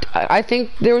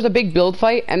think there was a big build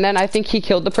fight, and then I think he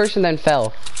killed the person, then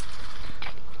fell.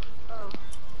 Oh.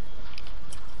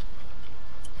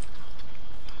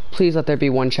 Please let there be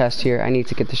one chest here. I need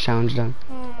to get this challenge done.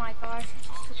 Oh my gosh.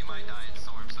 You might die in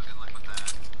storm, so good luck with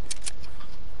that.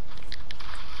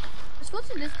 Let's go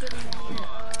to this building right here.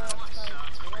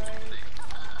 Right.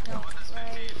 No,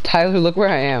 right. Tyler, look where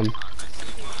I am.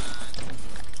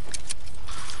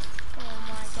 Oh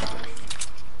my gosh.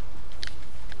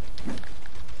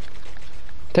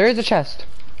 There is a chest.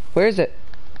 Where is it?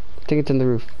 I think it's in the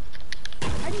roof.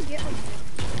 How do you get like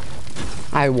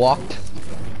this? I walked.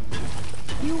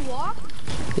 You walk?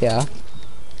 Yeah.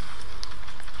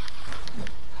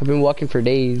 I've been walking for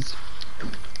days.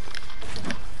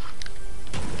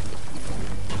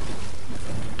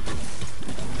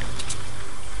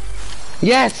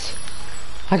 Yes!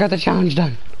 I got the challenge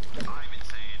done.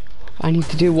 I need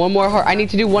to do one more hard. I need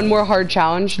to do one more hard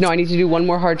challenge. No, I need to do one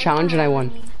more hard challenge, and I won.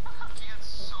 He had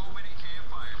so many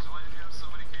campfires. Why did you have so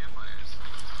many campfires?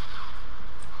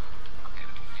 Okay,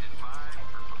 we did 5 for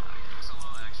 5. It's a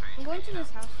little extra. I'm going to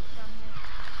this house down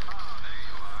Oh, there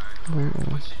you are. Where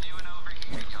What you doing over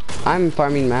here, young? I'm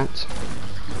farming mats.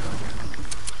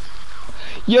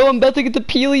 Yo, I'm about to get the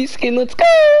Peely skin. Let's go!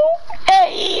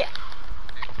 Hey!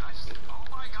 Oh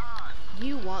my god. Do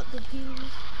you want the peas?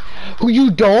 Who,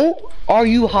 you don't? Are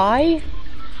you high? here.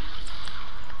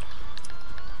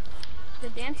 The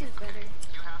dance is better.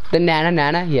 The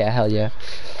nana? Yeah, hell yeah.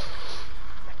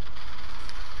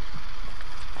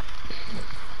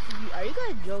 Are you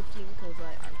guys joking? Cause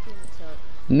I can't tell.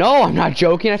 No, I'm not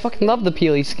joking. I fucking love the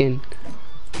Peely skin.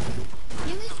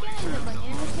 Peely skin and the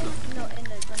banana skin, no, and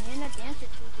the banana dance are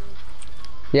too good.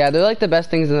 Yeah, they're like the best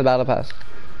things in the battle pass.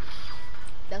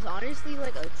 That's honestly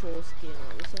like a troll skin.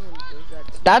 Like, if someone does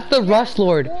that. That's the Rust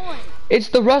Lord. Boy. It's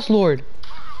the Rust Lord.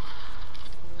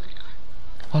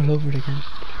 All over it again.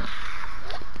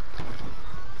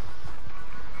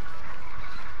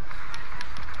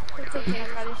 It's okay, I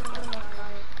got it. Someone else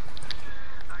got it.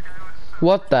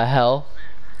 What the hell?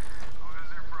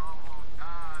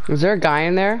 Is there a guy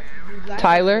in there?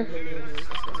 Tyler?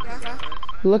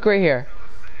 Look right here.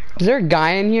 Is there a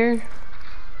guy in here?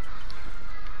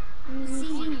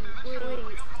 See,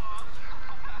 wait.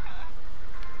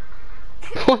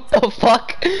 What the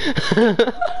fuck?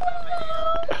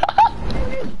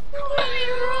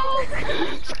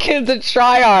 This kid's a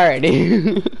tryhard.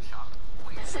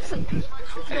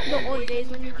 The old days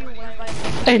when you do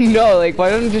 1x1. I know, like, why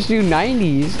don't you just do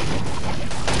 90s?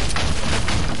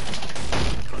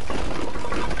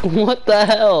 What the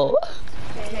hell?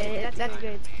 Okay, that's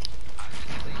good.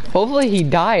 Hopefully he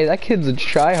dies. That kid's a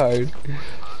tryhard.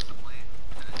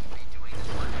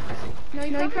 No,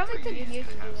 you probably took years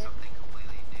to do it.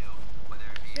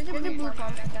 There's a blue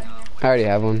compact down here. I already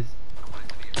have one.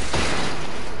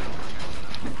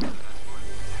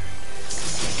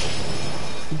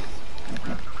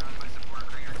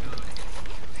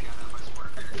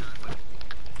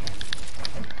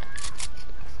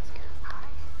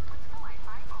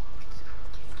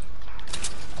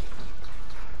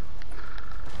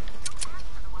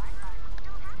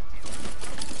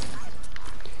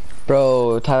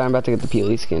 Bro, Tyler, I'm about to get the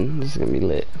Peely skin. This is gonna be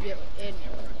lit. Yeah, and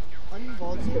on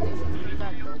vaulted, there's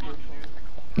that double phone.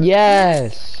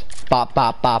 Yes. Bop,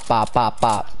 bop, bop, bop, bop,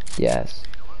 bop. Yes.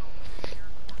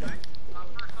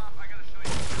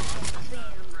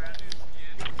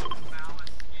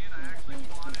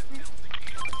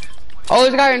 Oh,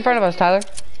 there's a guy in front of us, Tyler.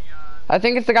 I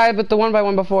think it's the guy with the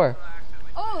 1x1 before.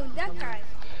 Oh, that guy.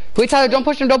 Wait, Tyler, don't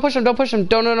push him, don't push him, don't push him.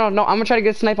 No, no, no, no. I'm gonna try to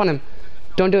get a snipe on him.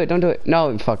 Don't do it, don't do it.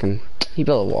 No, fucking. He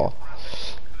built a wall.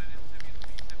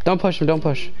 Don't push him, don't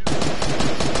push.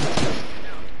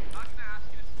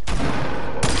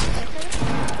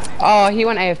 Oh, he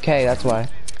went AFK, that's why.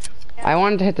 I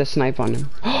wanted to hit the snipe on him.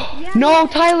 No,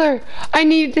 Tyler! I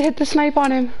needed to hit the snipe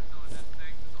on him.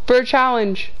 For a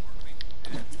challenge.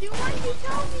 Dude, why did you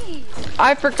tell me?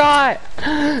 I forgot.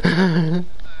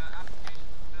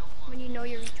 When you know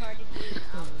you're retarded,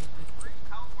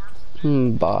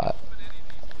 dude. Bot.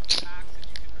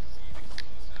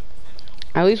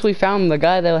 At least we found the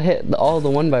guy that'll hit all the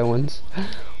 1x1s.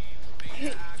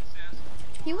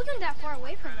 He wasn't that far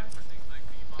away from us.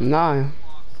 No.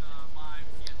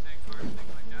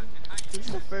 He's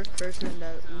the first person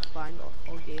that we find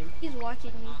all game. He's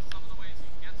watching me.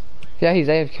 Yeah, he's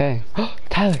AFK.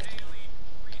 Tyler.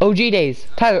 OG days.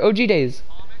 Tyler, OG days.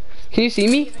 Can you see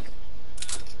me?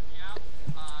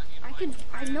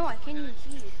 I know, I can't even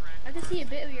see you. I can see a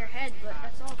bit of your head, but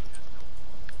that's all. I'm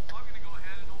gonna go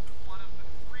ahead and open one of the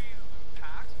free loot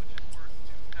packs, which is worth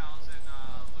 2,000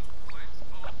 loot points.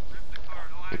 Oh, rip the card.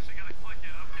 Oh, I actually gotta click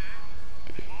it,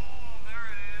 okay. Oh, there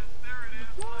it is, there it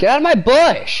is. Get out of my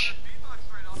bush. V-Bucks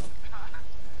right off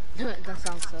the bat. That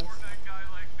sounds sus. That guy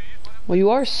like me. Well, you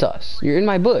are sus. You're in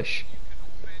my bush.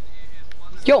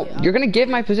 Yo, you're gonna give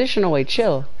my position away.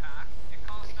 Chill. It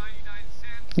costs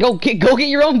 99 cents. Go get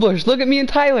your own bush. Look at me and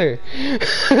Tyler.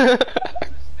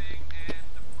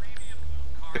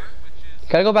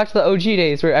 Gotta go back to the OG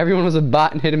days where everyone was a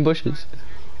bot and hid in bushes.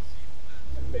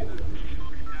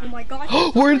 Oh my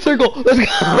god. We're in circle. Let's go.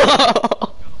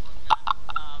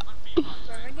 Bro, if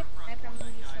I get sniped, I'm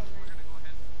gonna be so mad.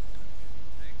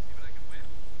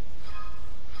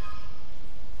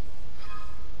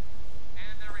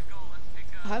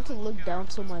 I have to look down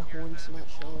so my horn's not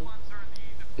showing.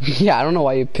 Yeah, I don't know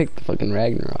why you picked the fucking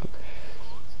Ragnarok.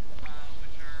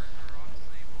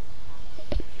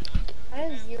 I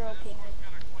have 0 ping.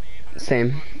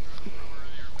 Same.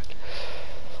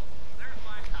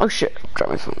 Oh shit, drop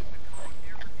my phone.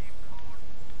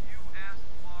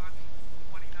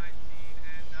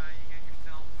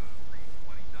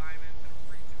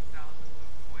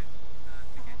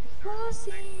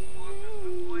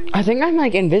 I think I'm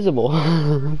like invisible.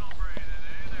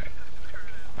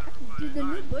 Dude, the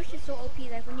new bush is so OP,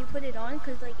 like when you put it on,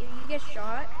 cause like if you get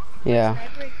shot, Yeah.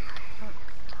 sniper,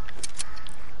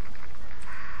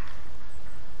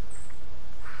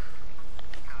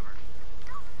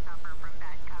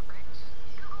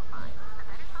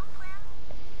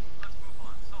 Let's move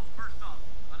on. So, first off,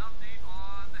 an update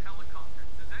on the helicopter.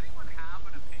 Does anyone have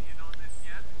an opinion on this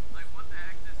yet? Like, what the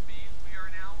heck this means? We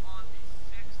are now on the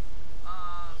 6th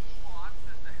spot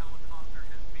that the helicopter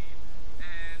has been,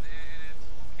 and it's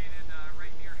located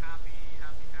right near Happy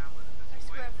Hamlet at I this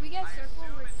swear, point. if we get I circle,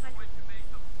 assume we're it's kind going to make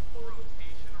the full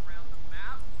rotation around the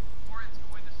map, or it's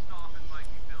going to stop at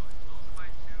Viking Village. Those are my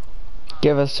two.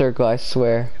 Give a circle, I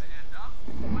swear.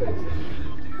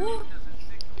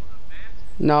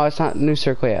 No, it's not new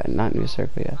circle yet. Not new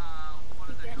circle yet.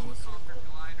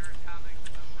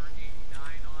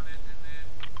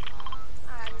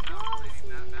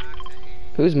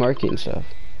 Who's marking stuff?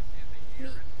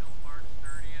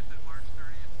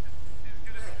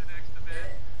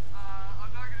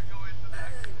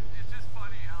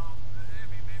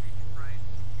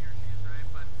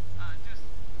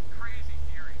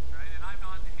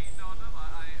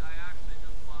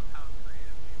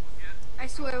 I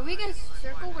swear, if we get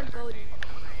circle, we're golden.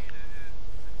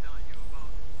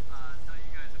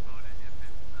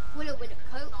 With a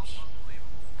coach.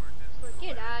 Well,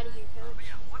 get out of here, coach.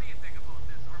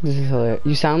 This is hilarious.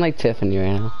 You sound like Tiffany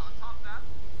right now.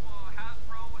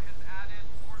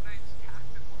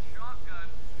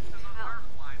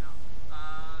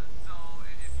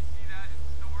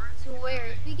 Swear,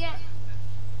 if we get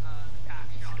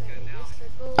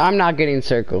circle, I'm not getting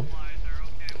circle.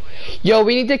 Yo,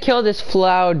 we need to kill this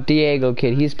Flau Diego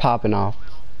kid. He's popping off.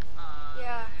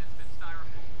 yeah.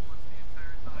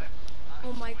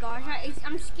 Oh my gosh,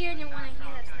 I'm scared when I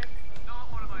hear that sniper.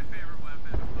 Not one of my favorite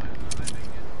weapons, but I think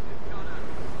it's got a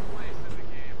place in the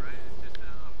game, right? It's just a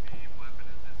meme weapon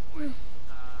at this point.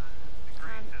 The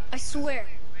green tag. I swear.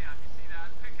 But yeah, if you see that,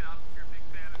 pick it up if you're a big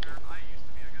fan of her. I used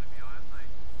to be, I gotta be honest. I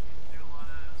used to do a lot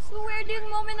of Swear, dude,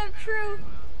 moment of truth. when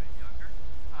I was a bit younger.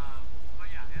 But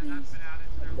yeah, and that's been added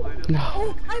to their lineup. No.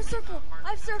 Oh, I'm circle. I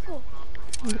have circle.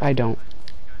 I don't.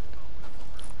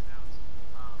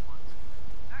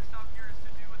 Next up here is to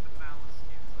do with the malice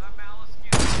skin. So that malice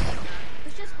skin,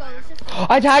 Let's just go. Let's just go.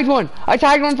 I tagged one. I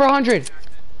tagged one for 100. it's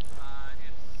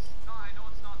no, I know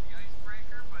it's not the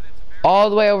icebreaker, but it's very All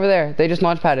the way over there. They just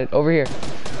launch padded over here.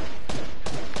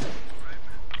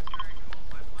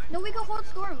 No, we can hold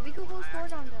storm. We can hold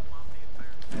storm on them.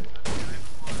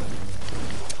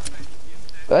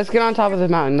 Let's get on top of the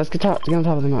mountain. Let's get on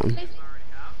top of the mountain.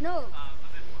 No.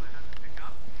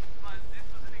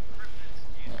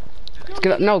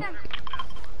 Get up. No. No,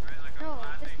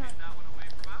 it's not.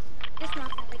 It's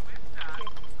not. Like, okay.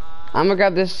 I'm gonna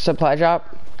grab this supply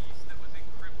drop.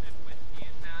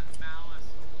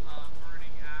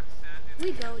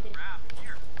 We go there.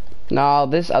 No,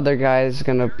 this other guy is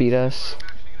gonna beat us.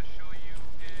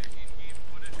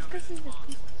 This is the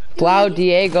Flau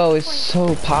Diego is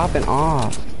so popping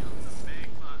off.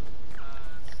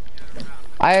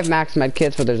 I have max med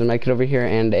kits, but there's a med kit over here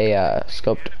and a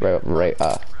scoped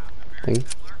thing.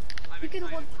 We could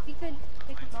hold. We could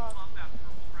take them off.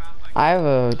 I have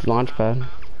a launch pad.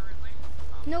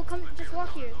 No, come. Just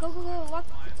walk here. Go, go, go. Walk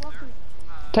through.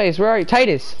 Titus, where are you?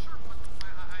 Titus!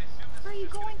 Where are you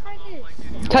going, Titus?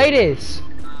 Titus!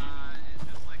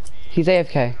 He's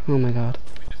AFK. Oh my god.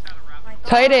 My God.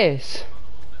 Titus!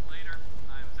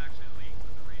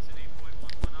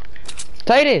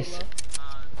 Titus!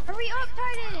 Hurry up,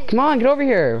 Titus! Come on, get over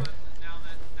here.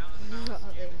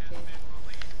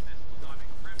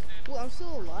 Well, I'm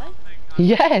still alive?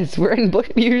 Yes, we're in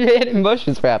you're hitting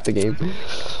bushes for half the game.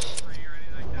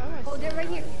 Oh, they're right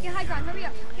here. Get high ground. Hurry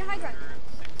up. Get high ground.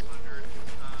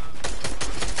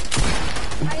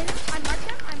 I marked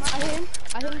him. I marked him.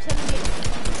 I hit him 78.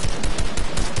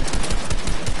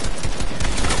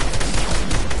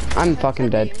 I'm fucking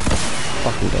dead.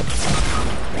 Fucking dead.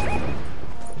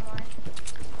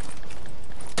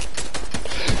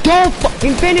 Don't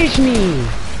fucking finish me!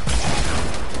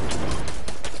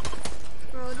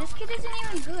 Bro, this kid isn't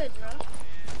even good, bro.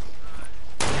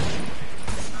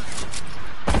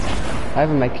 I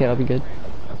have a med kit, I'll be good.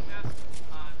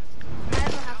 I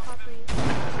have a half pop for you.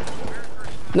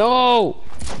 No!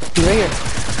 He's right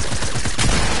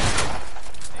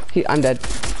here. I'm dead.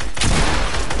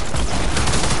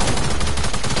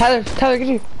 Tyler, get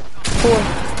you. 4,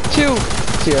 2,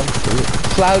 0.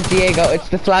 Flau Diego, it's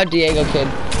the Flau Diego kid.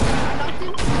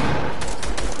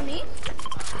 On me?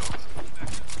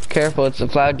 Careful, it's the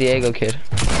Flau Diego kid.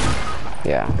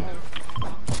 Yeah.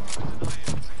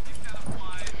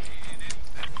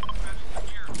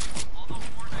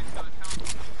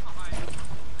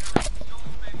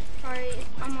 Sorry,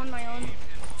 I'm on my own.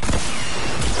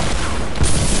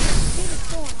 This is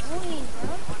so annoying,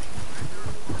 bro.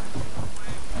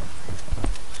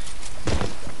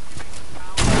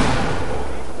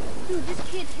 Dude, this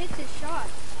kid hits his shot.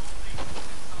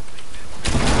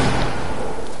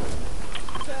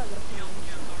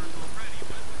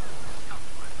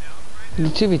 The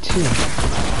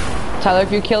 2v2. Tyler,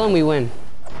 if you kill him, we win.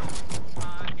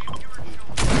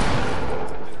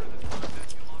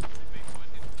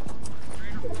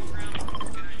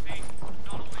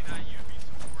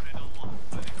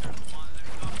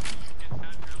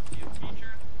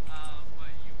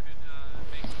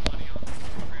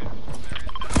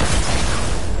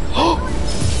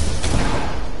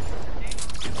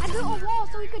 I built a wall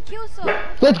so he could kill some.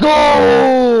 Let's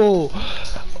go!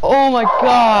 Oh my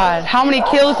god, how many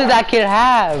kills did that kid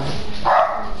have?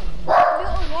 I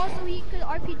built a wall so he could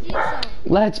RPG some.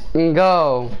 Let's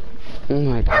go. Oh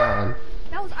my god.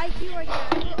 That was IQ right there.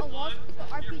 I built a wall so he could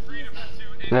RPG some.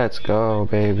 Let's go,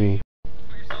 baby.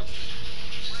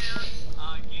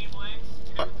 Game length,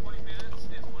 10 to 20 minutes is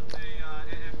what they,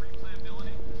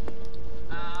 replayability.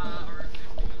 Or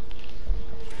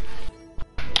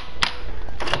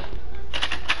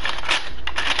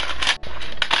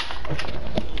 15.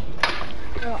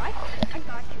 Bro, I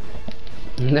got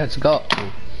you. Let's go.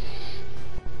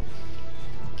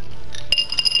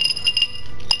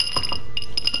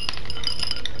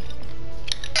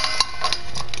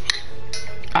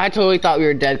 I totally thought we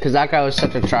were dead because that guy was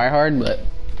such a tryhard, but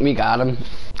we got him.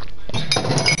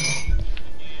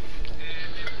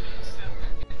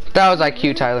 That was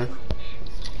IQ, Tyler.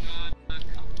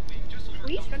 Were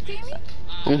you spectating me?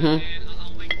 Mm-hmm.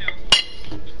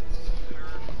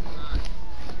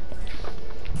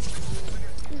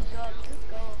 Good job, let's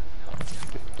go.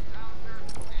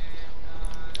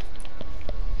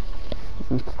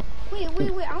 Wait, I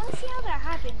want to see how that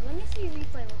happened. Let me see a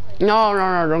replay real quick. No,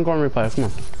 don't go on replay. Come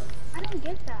on. I don't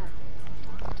get that.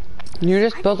 You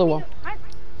just built a wall. I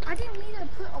didn't mean to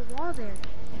put a wall there.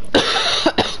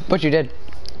 But you did.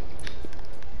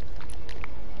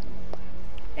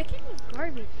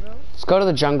 garbage, bro. Let's go to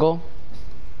the jungle.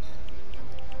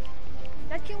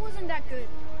 That kid wasn't that good.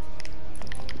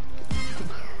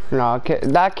 No,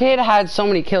 that kid had so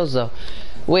many kills though.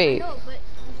 Wait. No, but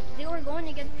they were going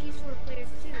against P4 players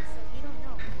too, so you don't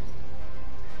know.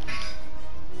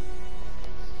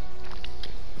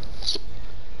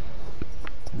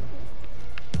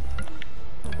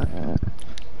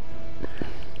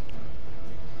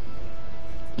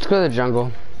 Let's go to the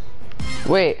jungle.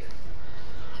 Wait.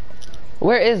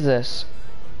 Where is this?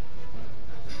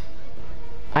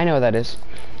 I know what that is.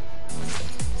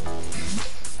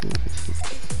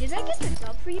 Did I get the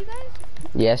dub for you guys?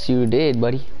 Yes, you did,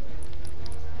 buddy.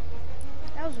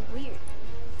 That was weird.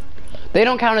 They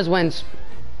don't count as wins.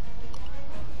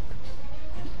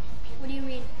 What do you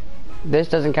mean? This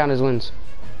doesn't count as wins.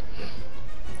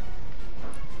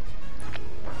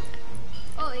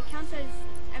 Oh, it counts as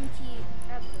empty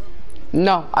dub though.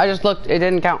 No, I just looked. It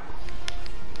didn't count.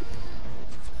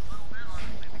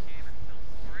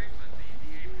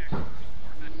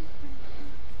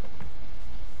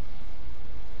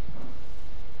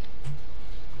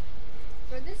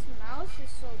 Bro, this mouse is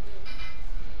so good.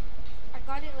 I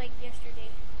got it like yesterday.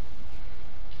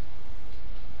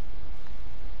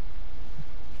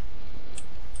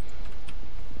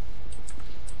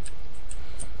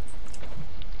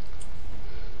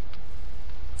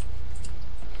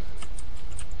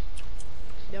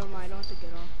 Never mind, I don't have to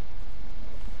get off.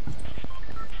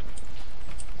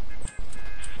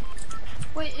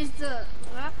 Wait, is the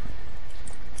what?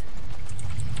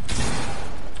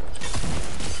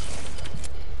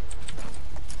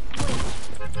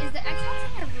 Wait, is the Xbox in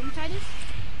your room, Titus?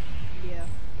 Yeah.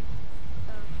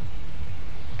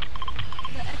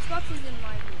 The Xbox is in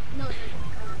my room. No,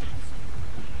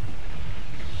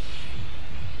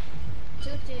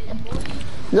 tilted.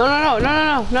 No,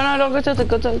 don't go tilted.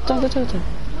 Don't go tilted.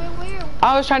 Where?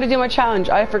 I was trying to do my challenge.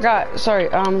 I forgot. Sorry.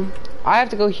 I have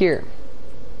to go here.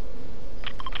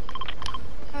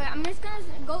 Alright, I'm just gonna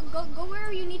go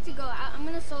wherever you need to go. I'm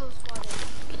gonna solo squad it.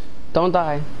 Don't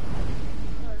die.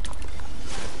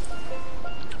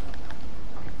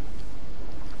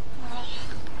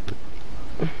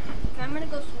 Okay, I'm gonna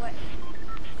go sweat.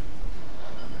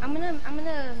 I'm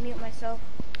gonna mute myself.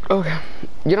 Okay.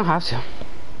 You don't have to.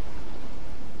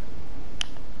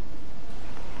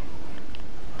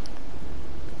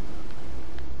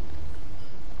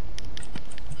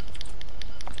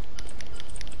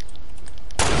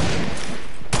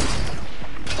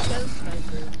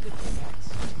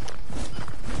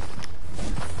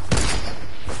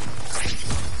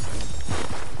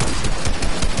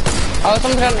 Oh,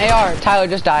 someone's got an AR. Tyler,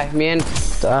 just die. Me and,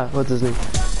 what's his name?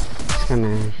 He's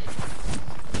gonna...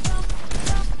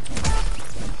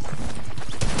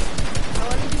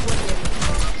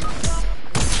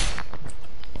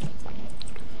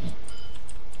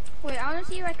 Wait, I wanna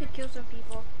see if I could kill some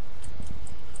people.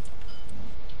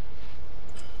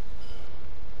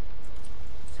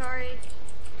 Sorry.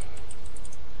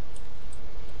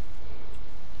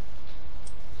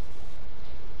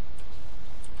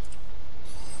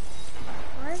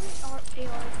 Where is this AR?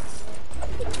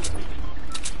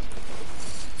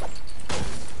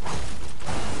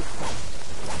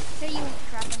 Say you won't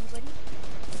trap anybody.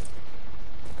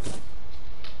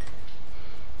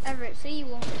 Everett, say you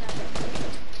won't trap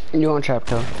anybody. You want trap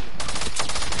kill.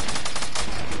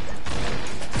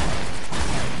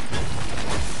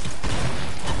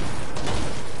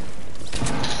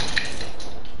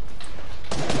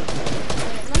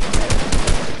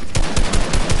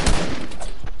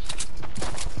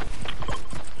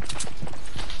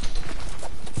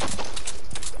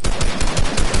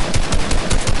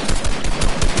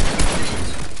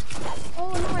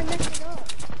 Oh no, I messed it up.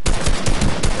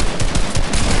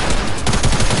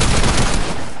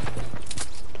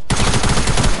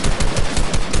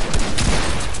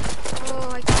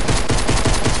 Oh, I got it.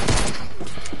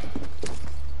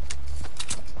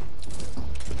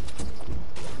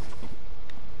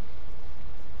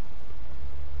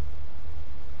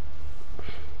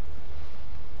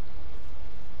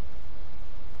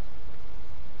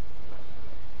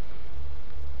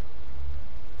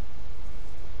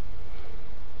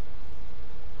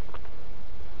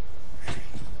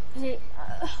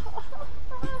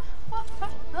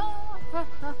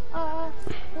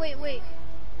 Hey, wait,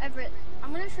 Everett.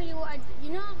 I'm gonna show you what I did.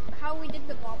 You know how we did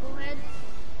the bobblehead?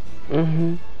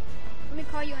 Mm-hmm. Let me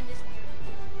call you on Discord.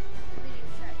 Let me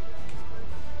chat you on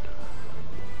Discord.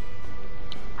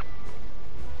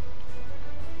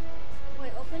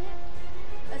 Wait, open it.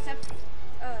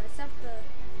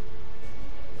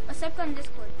 Accept on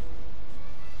Discord.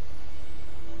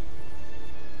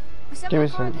 Accept Give me a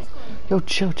on second. Discord. Yo,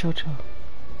 chill.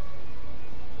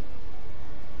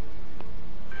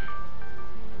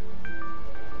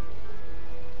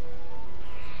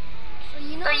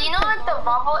 know. So you know like the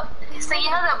bubble. So you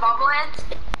know the bobbleheads.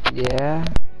 Yeah.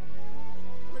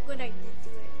 Look what I did to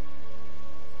it.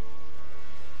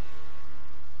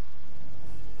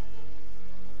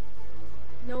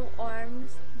 No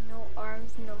arms,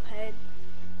 no head.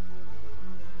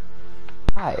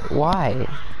 Why?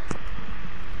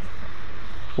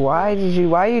 Why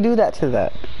you do that to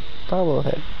that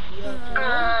bobblehead? I'm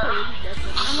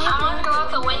gonna throw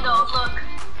out the window. Look.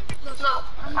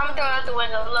 I'm gonna throw out the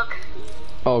window. Look.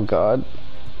 Oh God.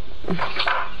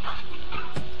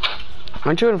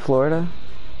 Aren't you in Florida?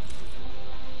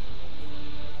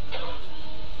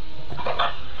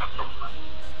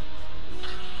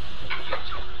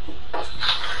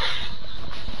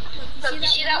 Look, you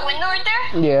see that window right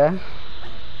there? Yeah.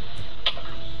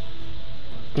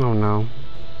 Oh no.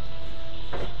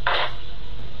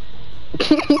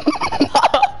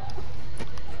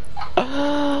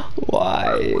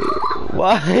 Why?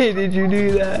 Why did you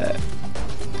do that?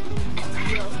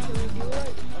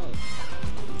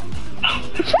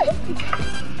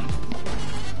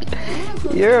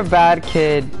 You're a bad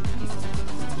kid.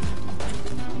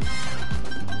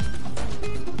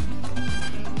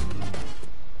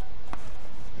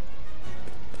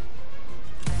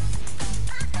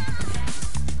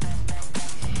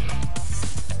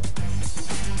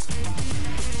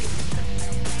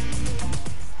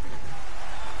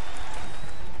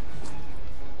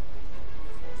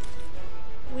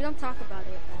 We don't talk about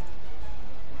it.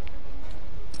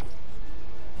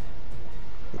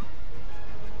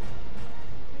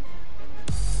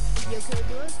 Yo, can we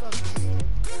do it? Go.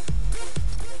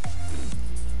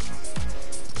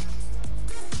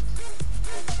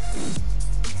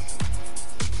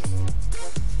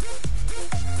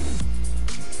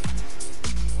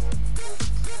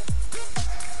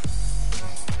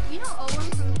 You know Owen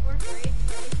from 4th grade?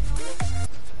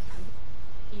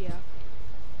 Yeah.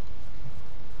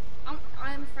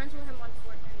 I'm friends with him on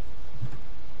Fortnite.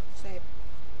 Same.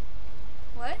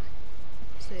 What?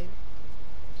 Same.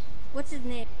 What's his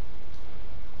name?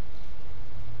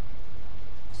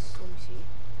 Let me see.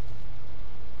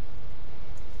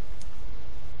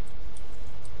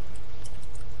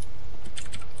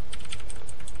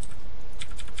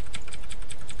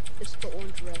 It's the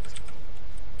orange Rex.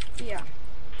 Yeah.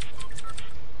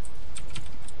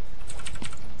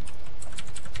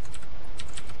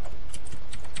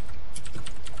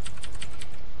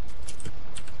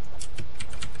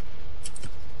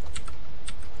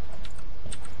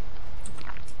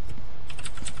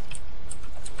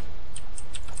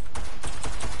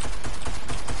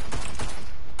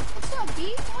 What's up,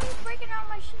 B? Why are you breaking out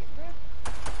my shit, bro?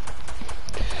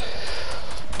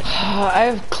 I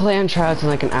have clan tryouts in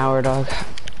like an hour, dog.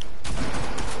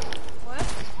 What?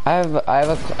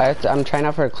 I'm trying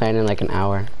out for a clan in like an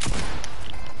hour.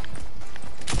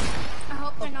 I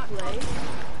hope they're not toxic.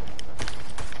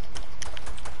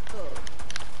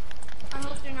 I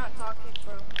hope they're not toxic,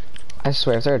 bro. I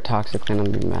swear, if they're a toxic clan, I'll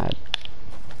be mad.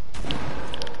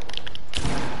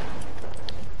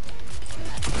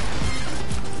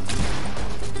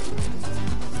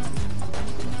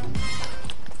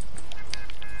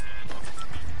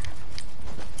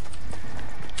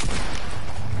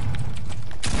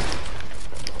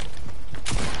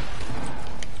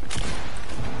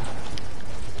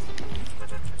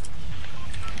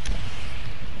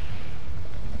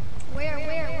 Where?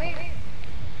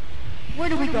 Where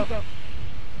do we go?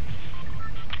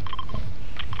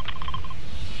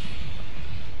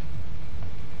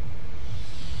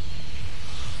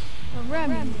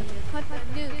 Cut the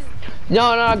dude.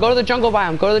 No, go to the jungle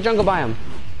biome. Go to the jungle biome.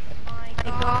 My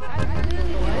God.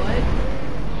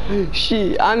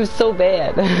 Shit, I'm so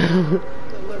bad. Where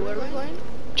are we going?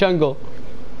 Jungle.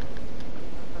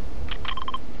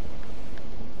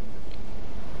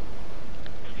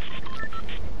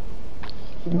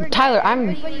 Tyler,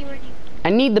 I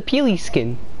need the peely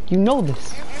skin. You know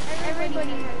this.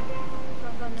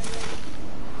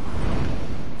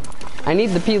 I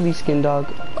need the peely skin,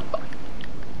 dog.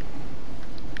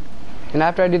 And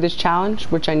after I do this challenge,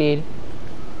 which I need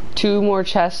 2 more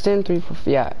chests in, 3, 4,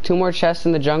 yeah, 2 more chests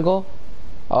in the jungle,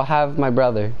 I'll have my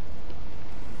brother.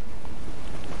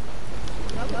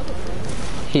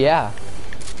 Yeah.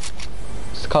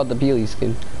 It's called the peely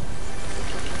skin.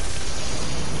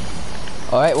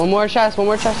 Alright, one more chest.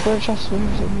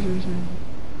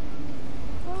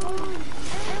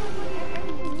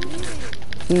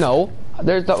 No.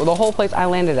 There's the whole place I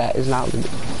landed at is not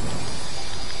looted.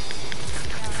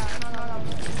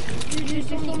 There's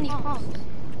so many pumps.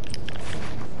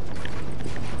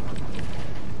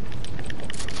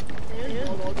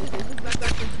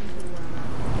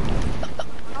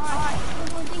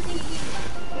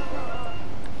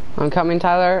 I'm coming,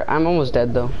 Tyler. I'm almost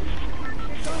dead though.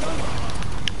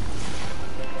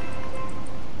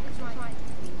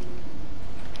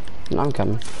 No, I'm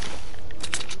coming.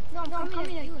 No, I'm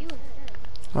coming at you instead.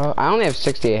 Oh, I only have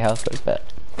 68 health, but bet.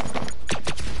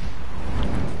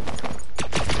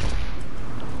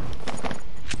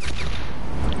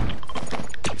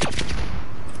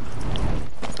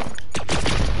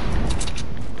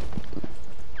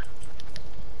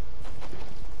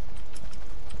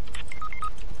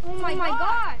 Oh my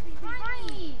god! Behind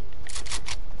me!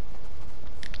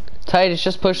 Titus,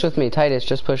 just push with me. Titus,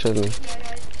 just push with me.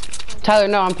 Tyler,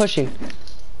 no, I'm pushing.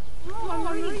 No, I'm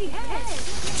already dead.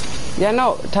 Yeah,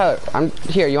 no, Tyler, I'm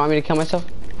here. You want me to kill myself?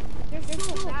 They're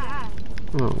so bad.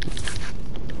 Oh.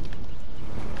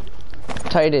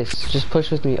 Titus, just push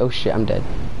with me. Oh shit, I'm dead.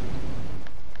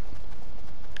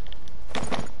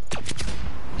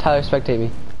 Tyler, spectate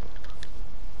me.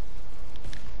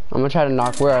 I'm gonna try to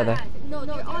knock. Where are they? No,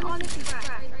 they're on the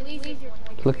track. Laser.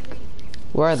 Look,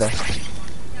 where are they? Where's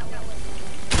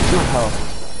my health?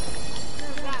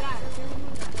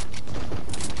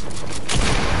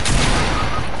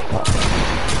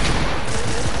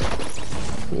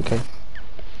 Okay.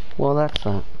 Well, that's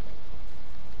that.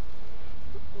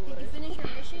 Did you finish your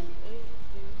mission?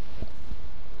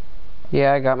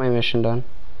 Yeah, I got my mission done.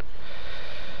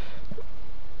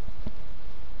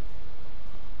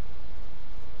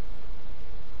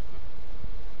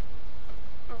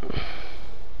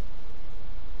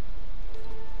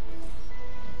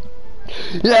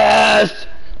 Yes!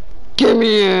 Give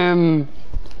me him!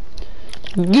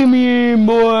 Give me him,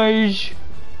 boys!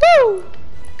 Woo!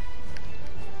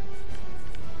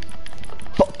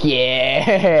 Fuck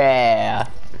yeah!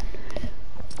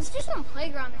 Let's do some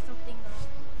playground or something though.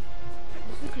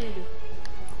 This is creative.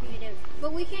 Creative.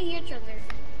 But we can't hear each other.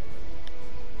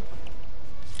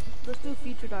 Let's do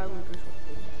featured island or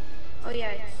something. Oh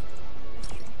yeah, yes. That's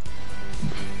true.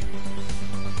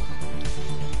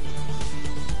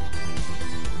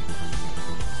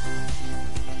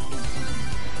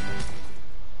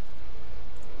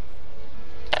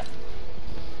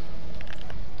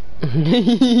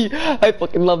 I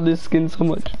fucking love this skin so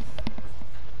much.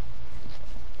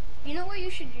 You know what you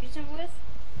should use him with?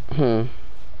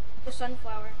 The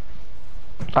sunflower.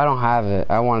 I don't have it.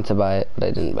 I wanted to buy it, but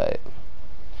I didn't buy it.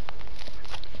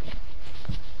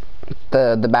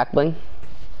 The back bling?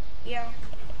 Yeah.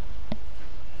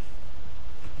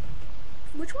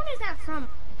 Which one is that from?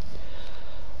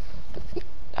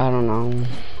 I don't know.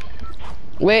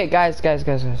 Wait, guys. No,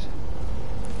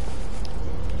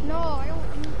 I don't.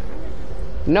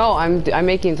 No, I'm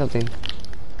making something.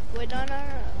 Wait, no.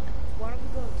 Why don't we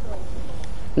go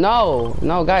to...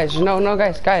 No, guys,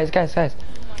 guys.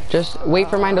 Just wait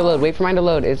for mine to load.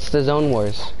 It's the Zone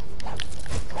Wars.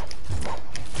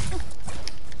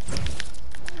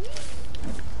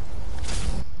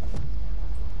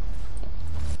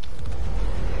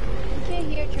 We can't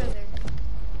hear each other.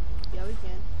 Yeah, we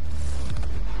can.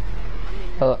 I mean,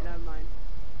 Hello? never mind.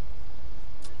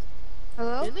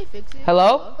 Hello? Did they fix it?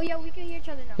 Hello? Oh yeah, we can hear each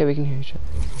other now. Yeah, we can hear each other.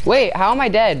 Wait, how am I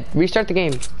dead? Restart the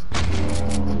game.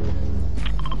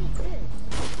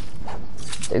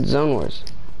 It's Zone Wars.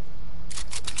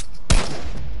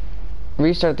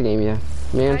 Restart the game, yeah.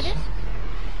 Man.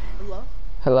 Hello?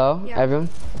 Hello? Yeah. Everyone?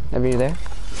 Everybody there?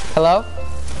 Hello?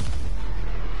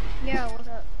 Yeah, what's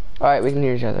up? Alright, we can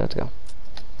hear each other. Let's go.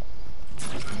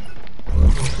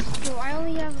 So I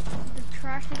only have the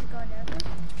trashiest gun ever.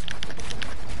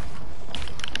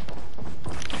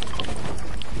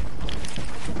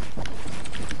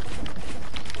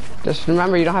 Just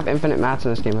remember, you don't have infinite mats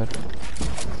in this game mode.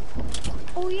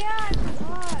 Oh yeah, I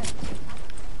forgot.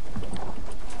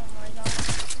 Oh my god.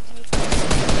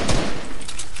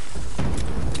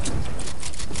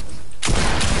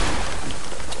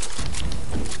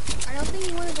 I don't think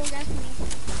you want to go against me.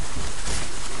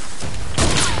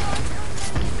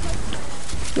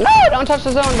 No! Don't touch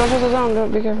the zone! Don't touch the zone!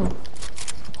 Don't, be careful.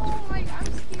 Oh my god, I'm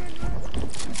scared, bro.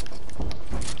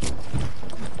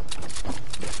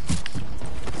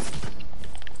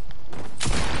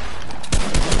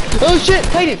 Oh shit!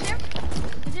 Titan!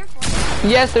 Is there fall?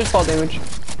 Yes, there's fall damage.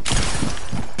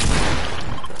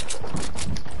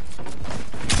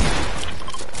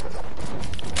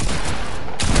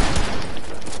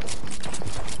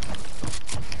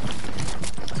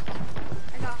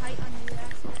 I got height on you,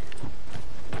 that's it.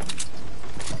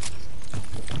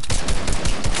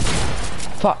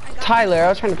 Fuck. Tyler, I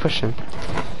was trying to push him.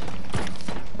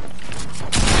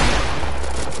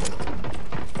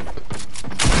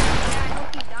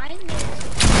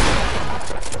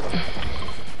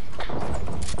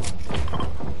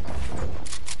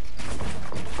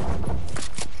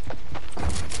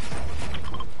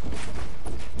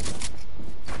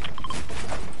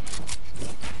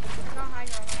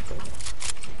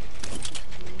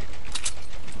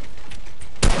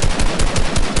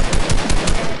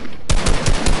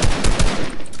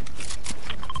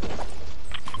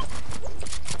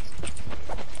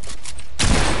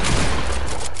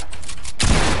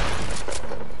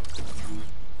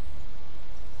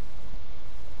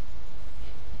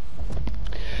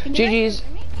 GG's.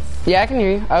 Yeah, I can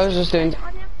hear you. I was just doing.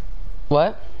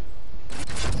 What?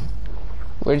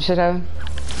 What did you say, Tyler?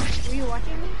 Were you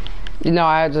watching me? No,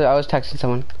 I was texting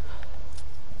someone.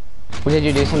 What did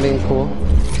you do? Something cool?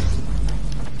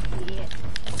 Yeah.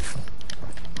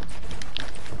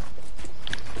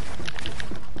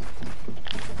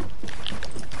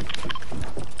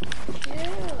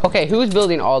 Chill. Okay, who's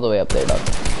building all the way up there, though?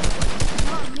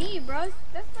 Not me, bro.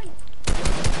 That's like.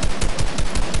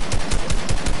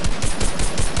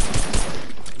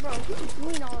 Bro, who's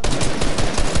doing all of this?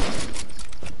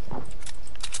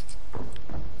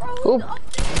 Bro, Who? who's up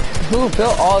there? Who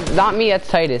built all? Not me. That's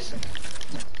Titus.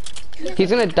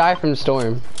 He's gonna die from the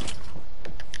storm.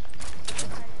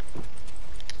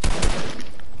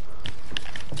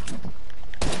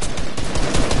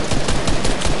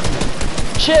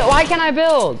 Shit! Why can't I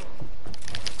build?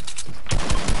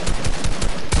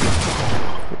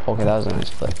 Okay, that was a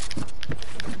nice play.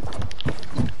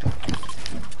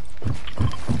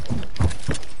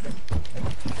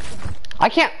 I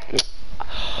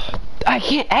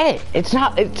can't edit. It's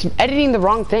editing the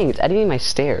wrong thing. It's editing my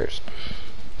stairs.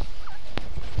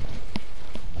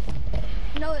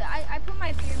 No, I put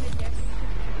my pyramid there.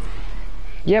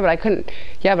 Yeah, but I couldn't.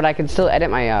 Yeah, but I can still edit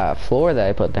my floor that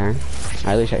I put there.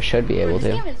 At least I should be able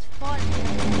This to. game is fun.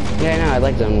 Yeah, I know. I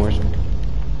like Zone Wars.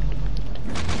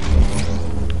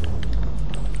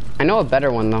 I know a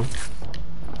better one though.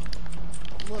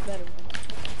 What better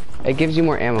one? It gives you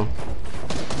more ammo.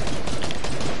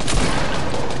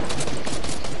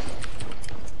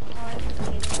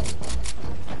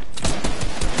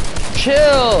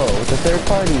 Chill with the third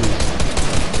party.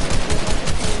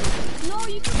 No,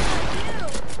 you cannot do.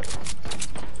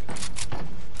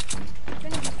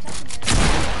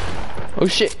 Oh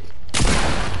shit.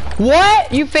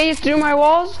 What? You phased through my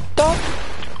walls? Dog?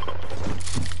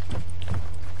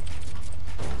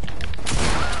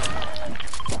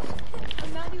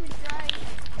 I'm not even trying.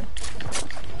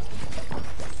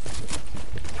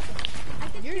 I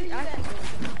can You're do that.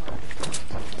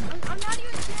 I'm not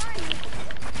even trying.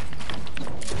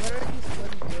 What are you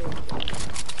supposed to do?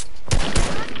 I'm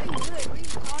not even good. What are you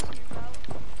talking about?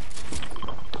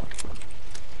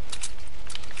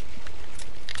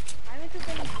 I haven't took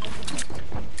any.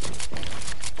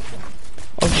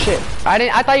 Oh shit.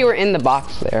 I thought you were in the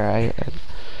box there.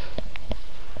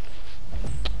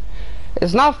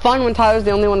 It's not fun when Tyler's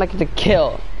the only one that gets to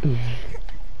kill.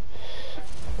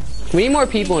 We need more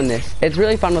people in this. It's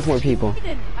really fun with more people. You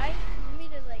need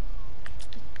to like.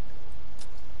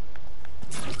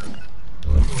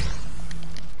 Oh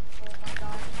my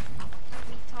god.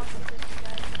 We talked to this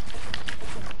guy.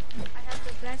 I have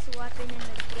the best weapon in the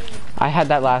game. I had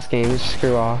that last game.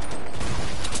 Screw off.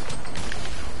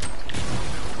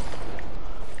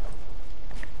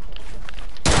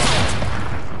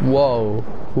 Whoa.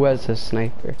 Who has a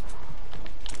sniper?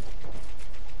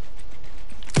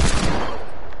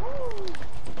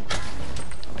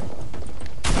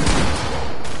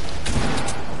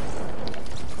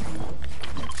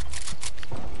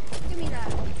 Give me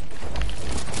that.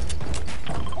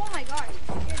 Oh my god.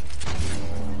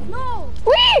 No!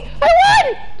 Wee! I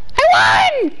won! I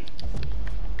won!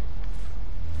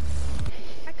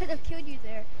 I could have killed you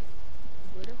there.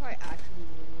 What if I actually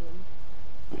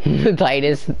win?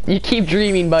 Titus, you keep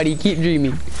dreaming, buddy. Keep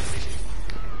dreaming.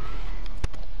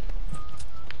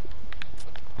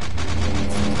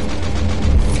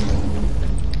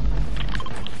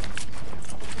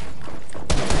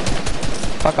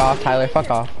 Fuck off, Tyler. Fuck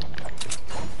off.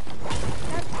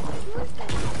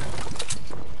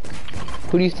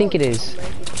 Who do you think it is?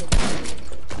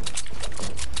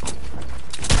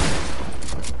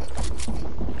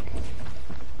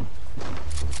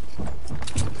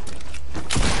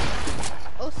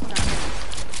 Oh snap!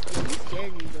 You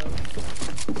scared me, bro.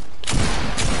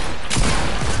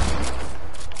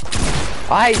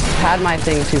 I had my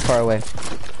thing too far away.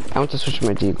 I want to switch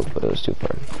my deagle, but it was too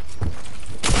far.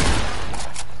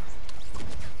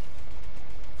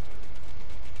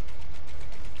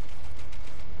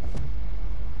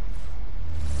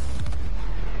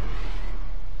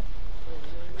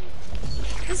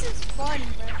 This is fun,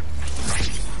 bro.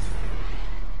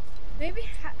 Maybe,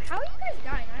 how are you guys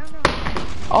dying? I don't know.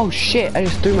 Oh shit, I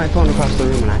just threw my phone across the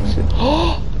room and accident.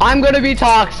 I'm gonna be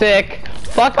toxic!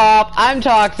 Fuck off, I'm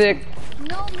toxic!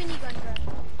 No minigun drive.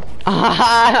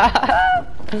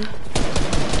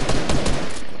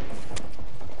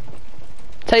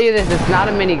 Tell you this, it's not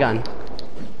a minigun.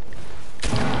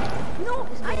 No,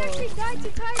 I actually died to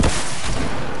Titus.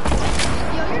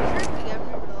 Yo, you're tripping. I'm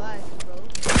relax, bro.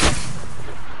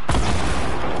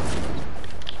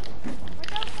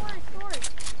 Watch out for my sword.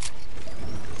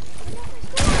 Watch out for my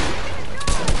sword. You're gonna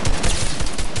die.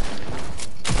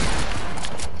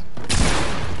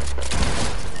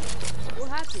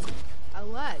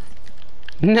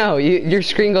 No, your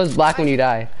screen goes black when you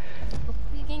die.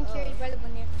 You're getting carried by the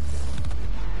one there.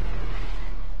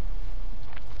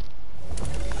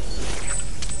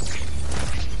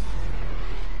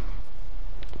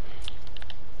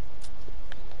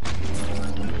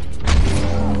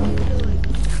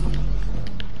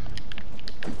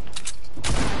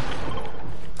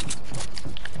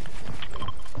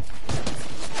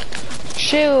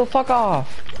 Chill, fuck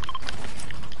off.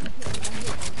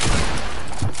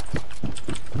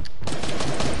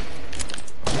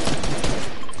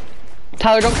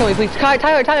 Tyler, don't kill me, please.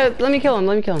 Tyler, let me kill him,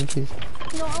 please.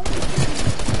 No, I want to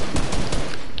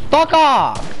Fuck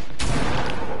off!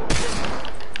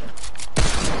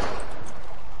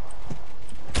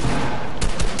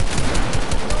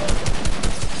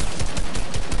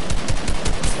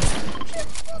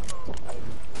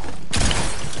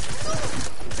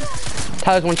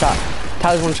 Tyler's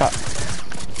one shot.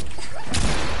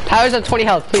 Tyler's at 20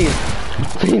 health, please.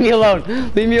 Leave me alone.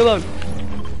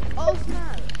 Oh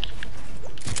snap!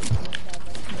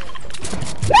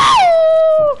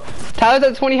 No! Tyler's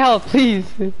at 20 health, please.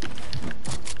 I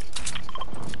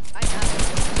got it.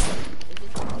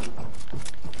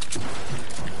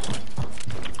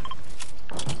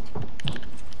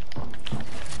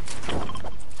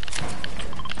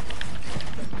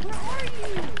 Where are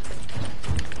you?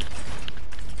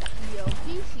 Yo,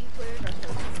 PC players are so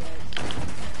good.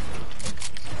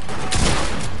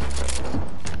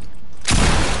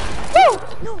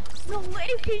 Woo! No way,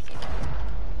 PC.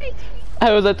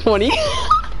 I was at 20.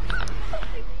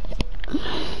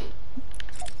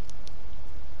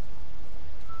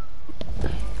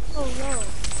 Oh no.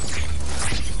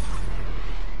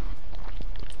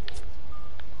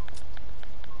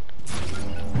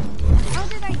 How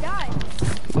did I die?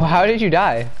 Well, how did you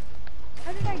die?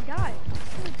 How did I die?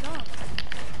 So dumb.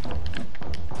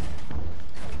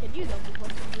 Did you know before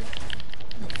me?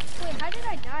 Wait, how did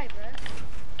I die, bruh?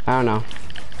 I don't know.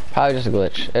 Probably just a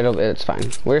glitch. It's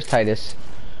fine. Where's Titus?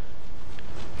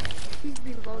 He's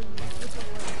below you. What's the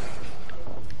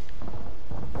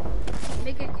word?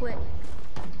 Make it quick.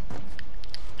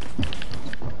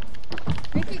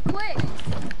 Make it quick.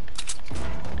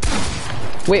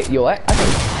 Wait, you what?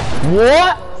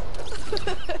 What?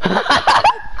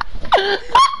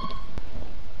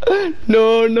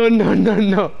 No.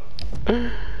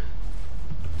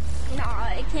 Nah,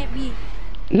 it can't be.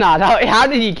 Nah, how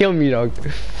did he kill me, dog?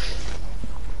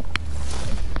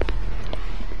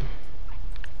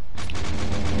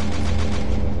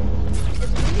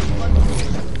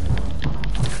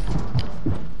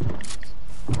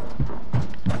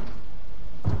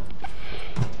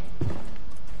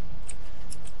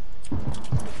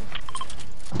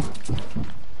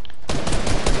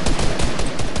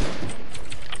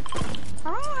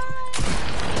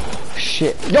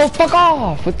 Shit. No, fuck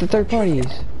off with the third parties.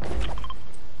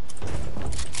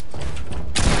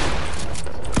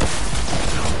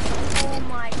 Oh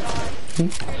my god.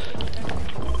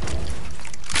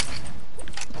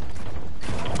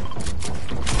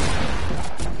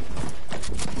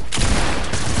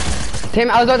 Damn,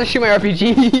 I was about to shoot my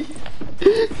RPG.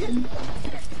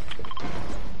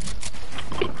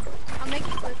 I'll make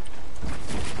it quick.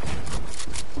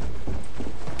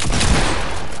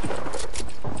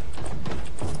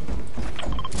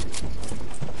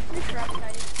 You're trapped,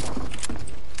 Titus.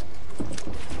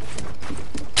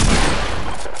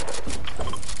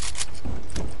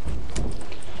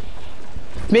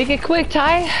 Make it quick,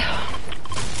 Ty.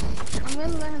 I'm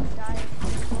gonna let him die.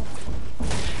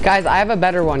 Guys, I have a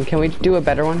better one. Can we do a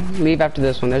better one? Leave after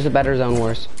this one. There's a better Zone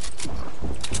Wars.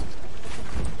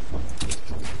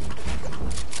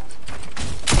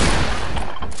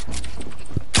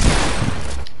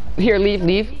 Here,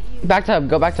 leave. Back to hub.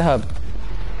 Go back to hub.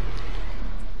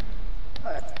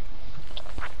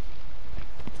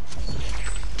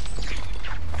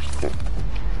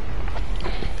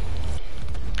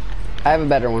 I have a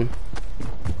better one.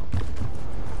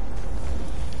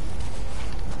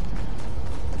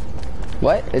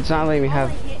 What? It's not letting me All have.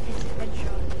 I hit is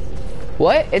headshot.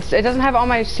 What? It doesn't have all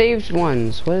my saved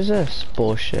ones. What is this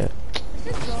bullshit?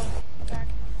 Let's just go back.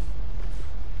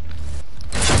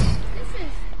 This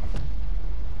is...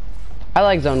 I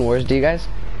like Zone Wars. Do you guys?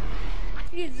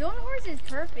 Dude, Zone Wars is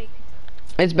perfect.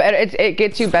 It's better. It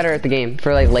gets you better at the game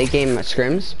for like late game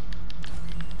scrims.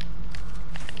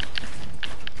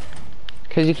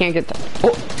 Cause you can't get the.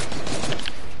 Oh.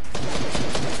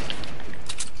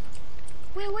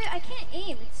 Wait, I can't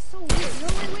aim. It's so weird. No,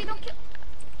 wait, don't kill.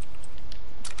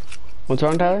 What's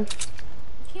wrong, Tyler?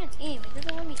 I can't aim. It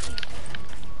doesn't let me aim.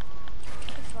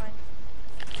 It's fine.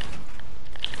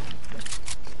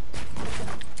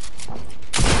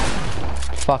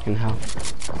 Fucking hell. Are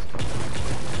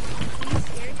you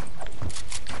scared?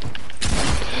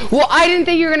 Well, I didn't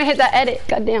think you were gonna hit that edit.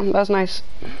 God damn, that was nice.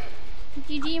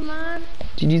 GG, man.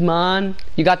 GG's man.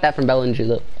 You got that from Bellinger,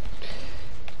 look.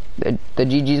 The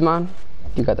GG's man?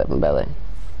 You got that from Belly.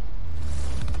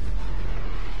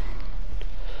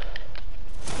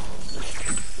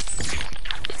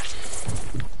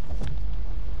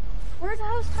 Where the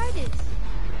hell's Titus?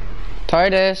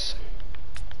 Titus.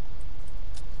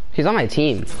 He's on my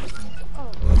team.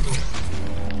 Oh.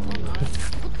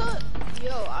 What the?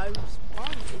 Yo, I responded.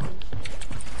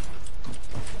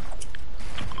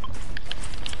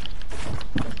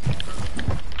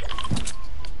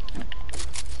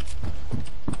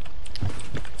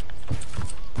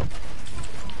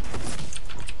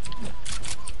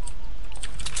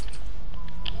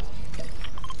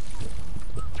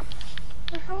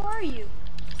 How are you?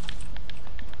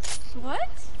 What?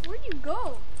 Where'd you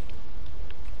go?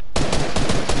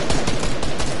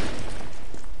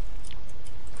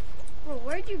 Bro,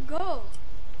 where'd you go?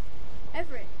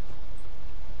 Everett.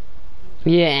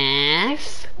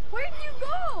 Yes. Where'd you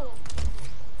go?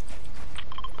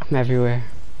 I'm everywhere.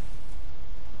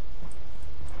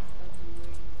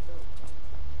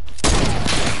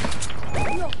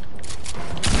 No.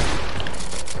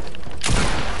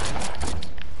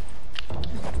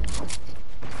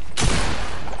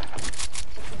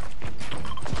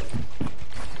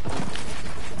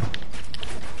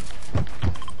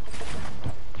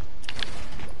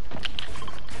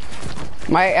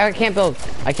 I can't build.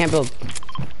 I can't build.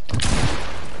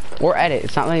 Or edit.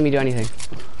 It's not letting me do anything.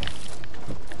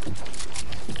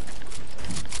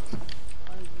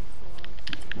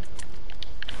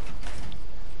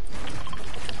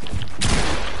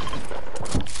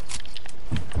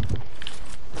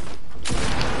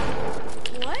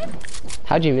 What?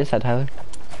 How'd you miss that, Tyler?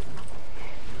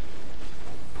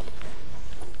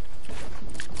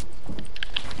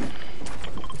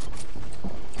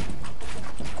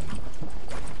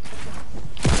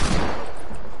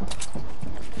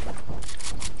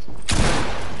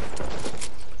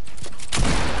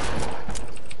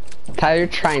 Tyler, you're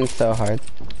trying so hard.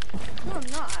 No,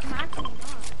 I'm not. I'm actually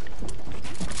not.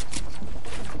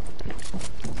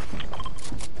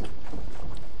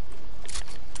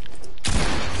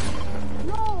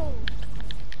 No.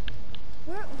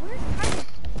 Where's Titus?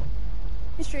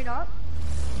 He's straight up.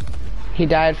 He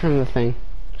died from the thing.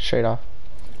 Straight off.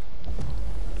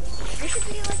 There should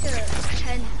be like a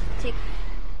 10-tick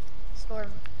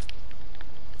storm.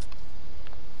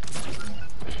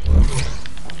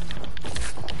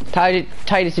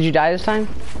 Titus, did you die this time?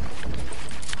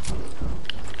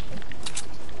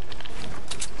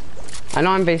 I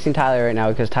know I'm facing Tyler right now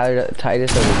because Titus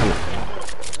doesn't come up.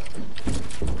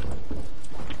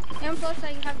 Yeah, I'm close.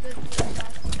 I have good shots.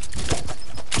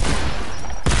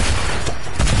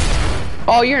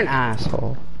 Oh, you're an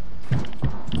asshole.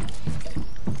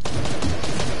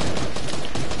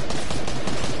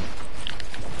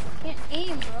 Can't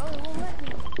aim, bro. It won't let me.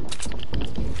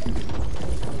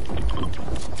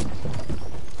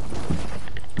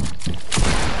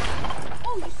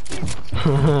 Oh, you scared.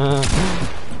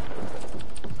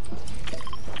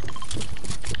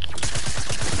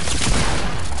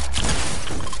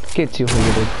 Get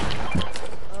 200.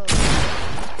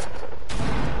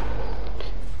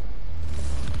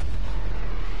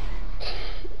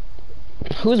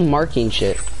 Who's marking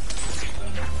shit?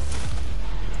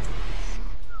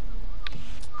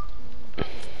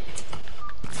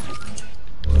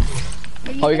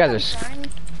 Oh, you guys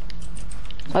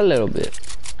are a little bit.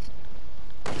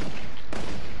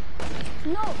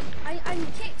 No, I can't.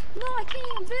 No, I can't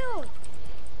even build.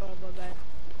 Oh, my bad.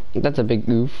 That's a big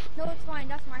goof. No, it's fine.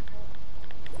 That's my fault.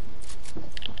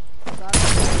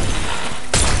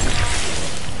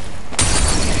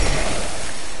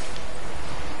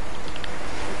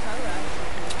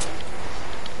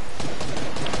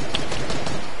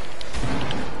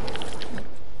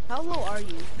 How low are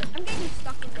you? I'm getting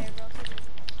stuck in there, bro.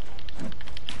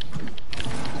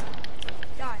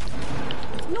 Die.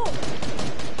 No.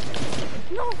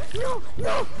 No, no,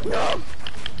 no, no.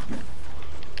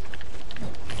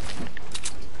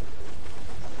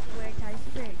 Where Ty's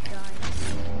great, guys.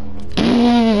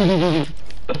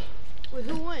 Wait,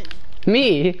 who won?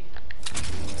 Me?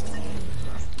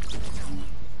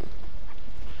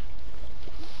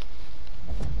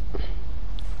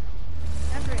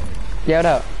 Everett, Yeah, what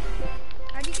up?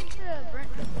 how do you get to Brent?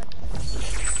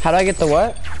 How do I get the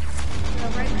what?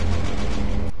 Right.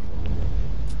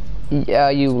 Yeah,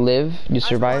 you live, you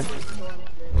survive.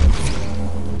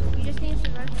 You just need to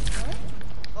survive the floor?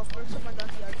 Oh, first time I got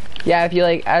the argument. Yeah, if you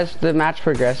like, as the match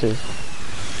progresses.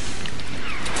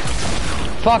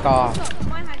 Fuck off. So,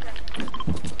 my high ground.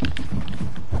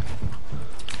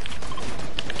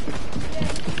 Yeah,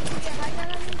 high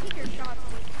ground on me, take your shot,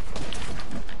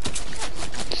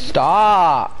 please.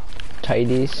 Stop.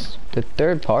 Tighties. The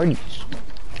third parties.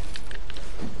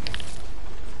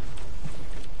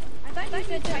 I thought you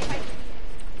said tight.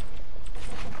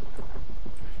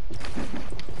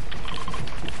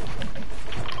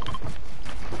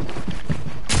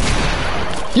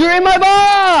 You're in my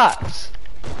box!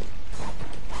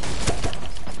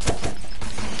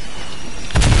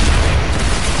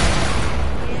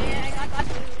 Yeah, I got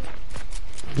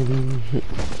you.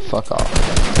 Fuck off.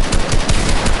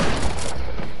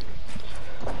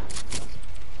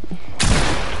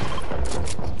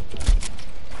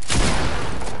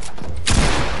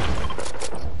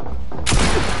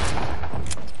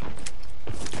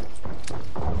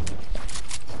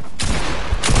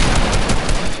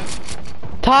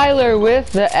 Tyler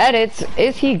with the edits.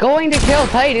 Is he going to kill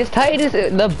Titus? Titus,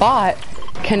 the bot,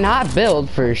 cannot build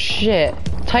for shit.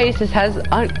 Titus is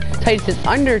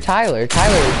under Tyler.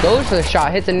 Tyler goes for the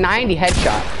shot, hits a 90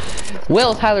 headshot.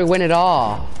 Will Tyler win it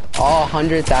all? All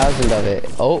 100,000 of it.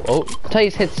 Oh,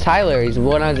 Titus hits Tyler. He's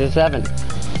 107.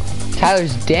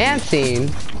 Tyler's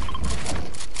dancing.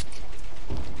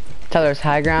 Tyler's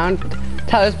high ground.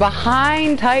 Tyler's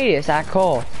behind Titus at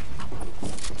Cole.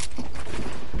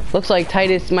 Looks like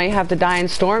Titus might have to die in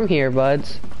storm here,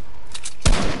 buds.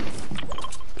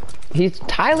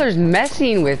 Tyler's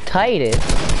messing with Titus.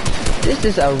 This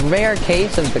is a rare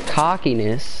case of the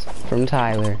cockiness from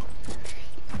Tyler.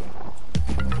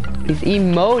 He's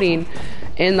emoting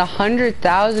in the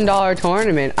 $100,000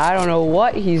 tournament. I don't know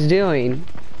what he's doing.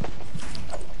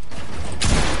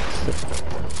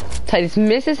 Titus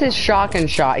misses his shotgun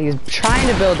shot. He's trying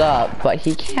to build up, but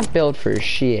he can't build for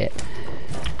shit.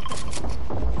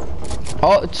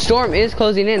 Oh, storm is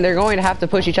closing in. They're going to have to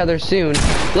push each other soon.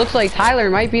 Looks like Tyler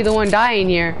might be the one dying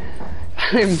here.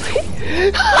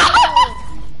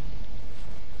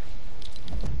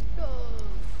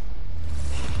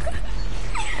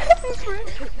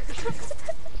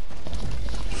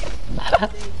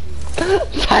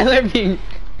 Tyler being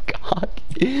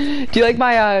cocky. Do you like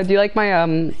my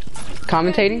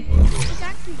commentating? It's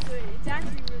actually good. It's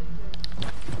actually really good.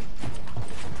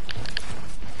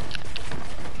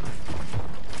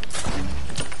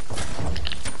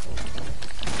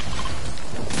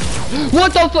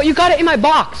 What the fuck? You got it in my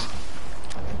box.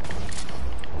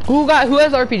 Who has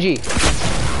RPG?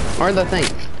 Or the thing?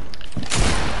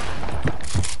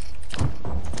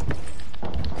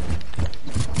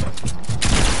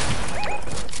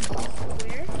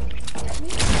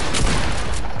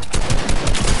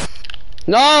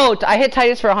 No, I hit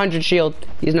Titus for 100 shield.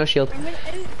 He has no shield. I'm gonna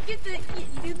do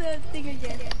the thing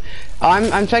again. Oh,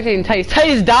 I'm spectating Titus.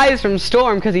 Titus dies from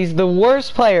storm because he's the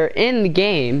worst player in the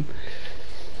game.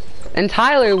 And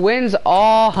Tyler wins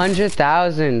all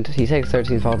 100,000. He takes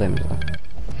 13 fall damage.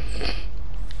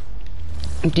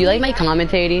 Do you like my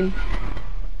commentating?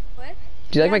 What?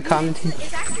 Do you like my commentating?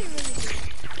 It's actually really good.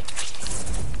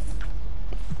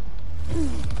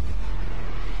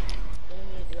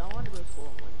 I want to go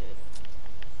full one day.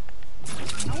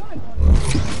 I wanna go.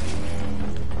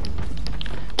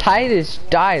 Titus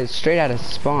dies straight out of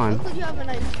spawn. Look like you have a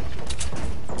nice.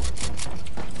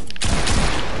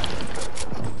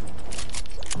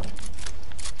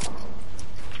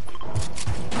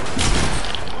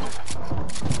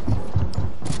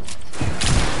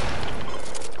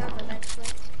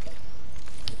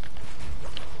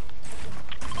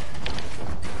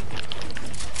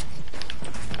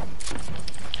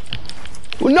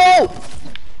 No!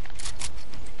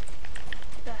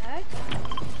 The heck?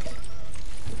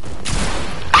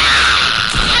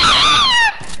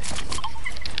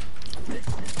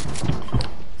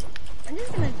 I'm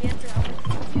just gonna dance around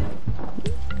with you.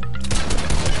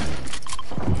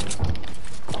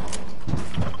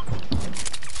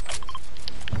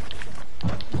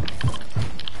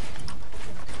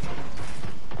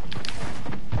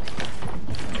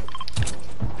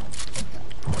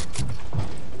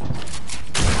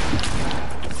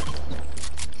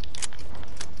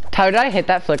 How did I hit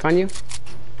that flick on you? No,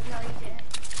 you didn't.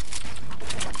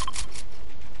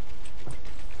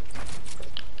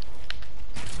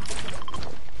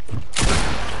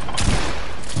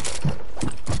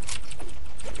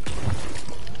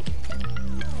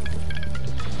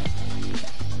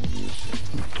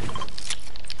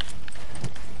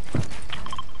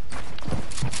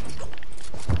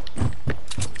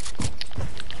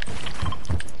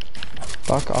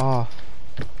 Fuck off.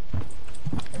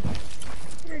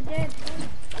 You're dead.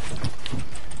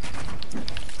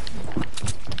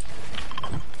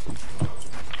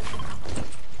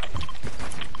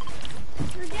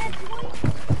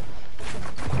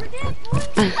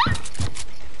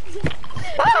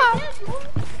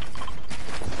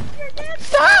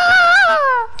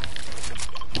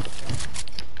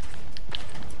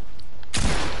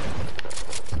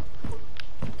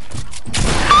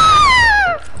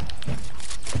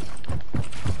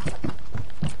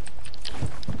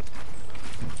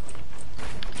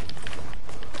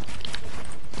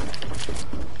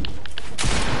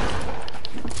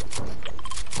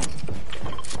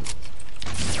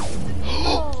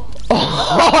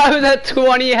 I was at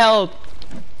 20 health.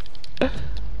 That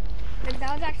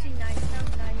was actually nice. That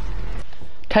was nice.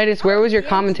 Titus, where was your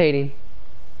commentating?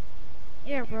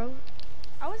 Yeah, bro.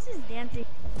 I was just dancing.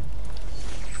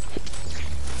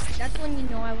 That's when you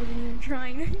know I wasn't even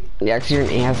trying. Yeah, 'cause you're an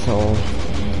asshole.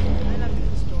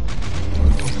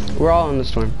 We're all in the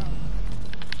storm.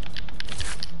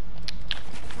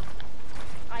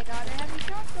 I got a heavy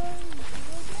shotgun.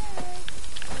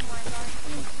 Oh my god.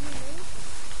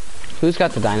 Who's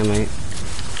got the dynamite?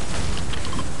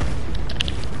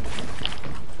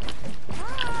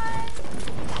 Hi.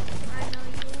 I know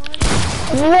you want it.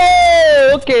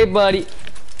 Whoa! Okay, buddy.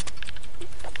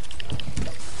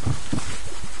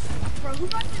 Bro, who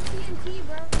got the TNT,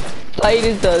 bro?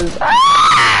 Titus does. I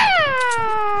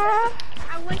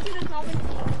want you to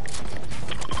commentate.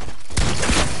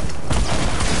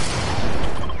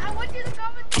 I want you to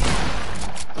commentate.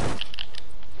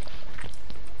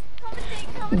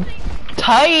 Commentate.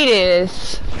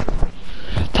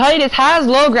 Titus has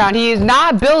low ground. He is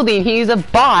not building. He's a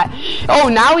bot. Oh,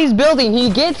 now he's building. He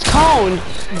gets coned.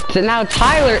 So now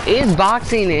Tyler is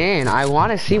boxing in. I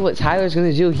want to see what Tyler's going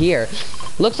to do here.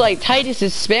 Looks like Titus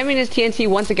is spamming his TNT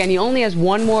once again. He only has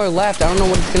one more left. I don't know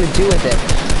what he's going to do with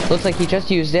it. Looks like he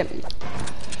just used it.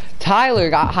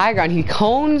 Tyler got high ground. He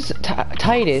cones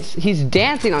Titus. He's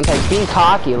dancing on Titus, being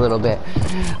cocky a little bit.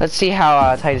 Let's see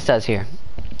how Titus does here.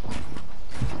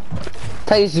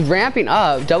 Titus is ramping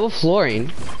up, double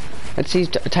flooring. Let's see,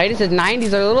 Titus's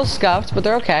 90s are a little scuffed, but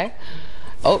they're okay.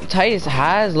 Oh, Titus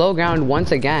has low ground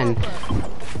once again.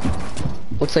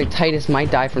 Looks like Titus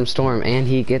might die from storm, and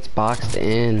he gets boxed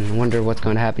in. Wonder what's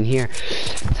going to happen here.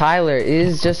 Tyler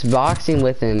is just boxing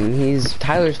with him.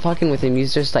 Tyler's fucking with him.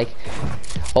 He's just like,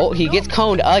 oh, he gets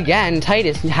coned again.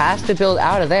 Titus has to build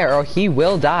out of there, or he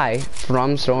will die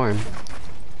from storm.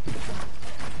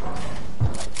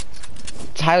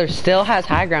 Tyler still has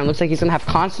high ground. Looks like he's gonna have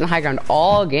constant high ground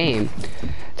all game.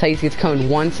 Titus gets coned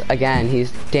once again.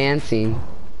 He's dancing.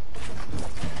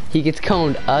 He gets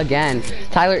coned again.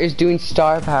 Tyler is doing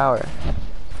star power.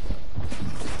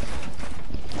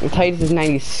 Titus is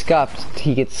 90 scuffed.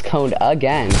 He gets coned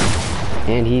again.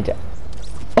 And he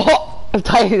oh!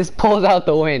 Titus pulls out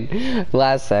the win.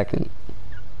 Last second.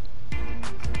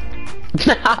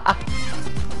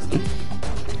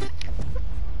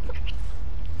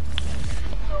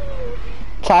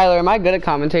 Tyler, am I good at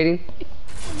commentating?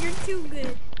 You're too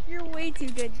good. You're way too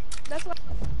good. That's why.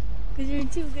 Because you're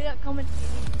too good at commentating.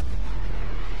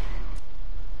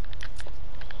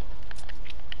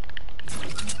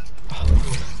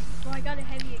 Oh, I got a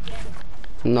heavy again.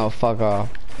 No, fuck off.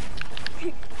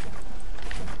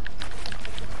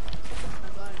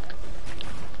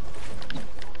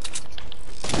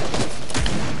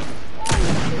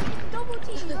 Oh, double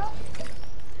team, bro.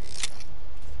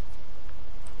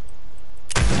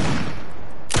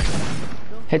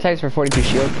 Hit Titus for 42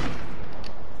 shield.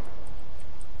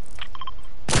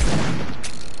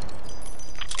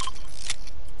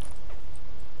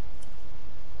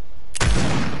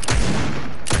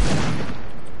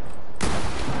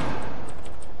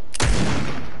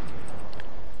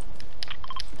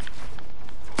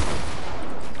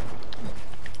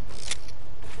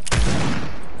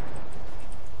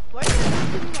 Why are you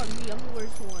picking on me? I'm the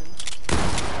worst one.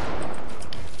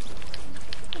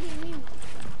 What do you mean?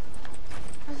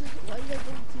 Why are you guys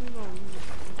picking on me?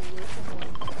 I'm the worst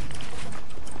one.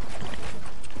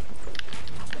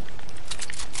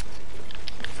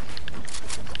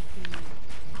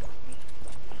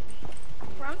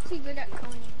 Bro, I'm too good at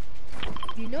coning.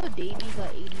 You know Davey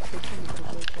got 86 in the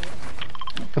football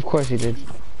club? Of course he did.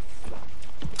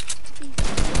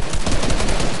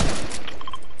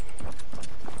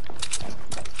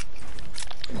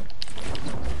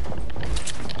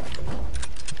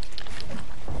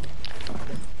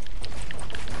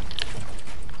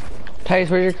 Titus,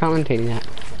 where's your commentating at?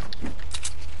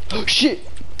 Oh shit!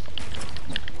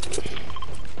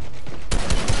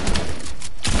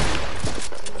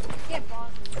 Get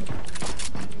boss.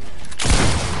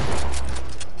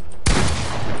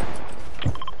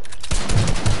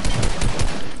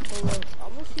 Oh, look,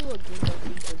 I'm gonna see what game I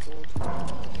beat the gold.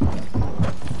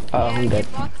 Oh, Yeah, I'm dead.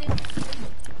 get boxed in.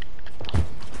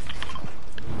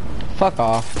 Fuck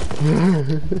off.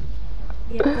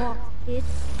 Get boxed, bitch.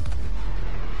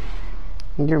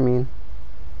 You're mean.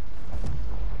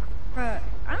 Bruh,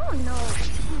 I don't know.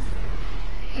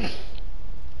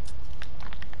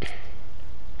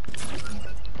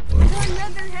 There's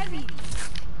another heavy.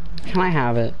 Can I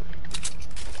have it?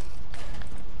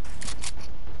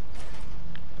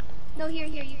 No, here,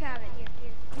 you have it.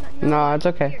 Here. No, it's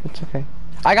okay. Here. It's okay.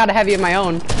 I got a heavy of my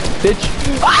own, bitch.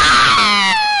 Ah!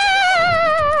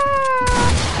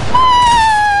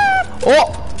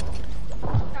 Oh!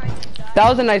 That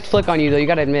was a nice flick on you, though. You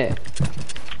gotta admit.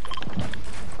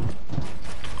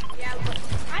 Yeah, but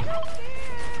I don't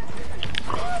care.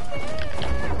 I don't care.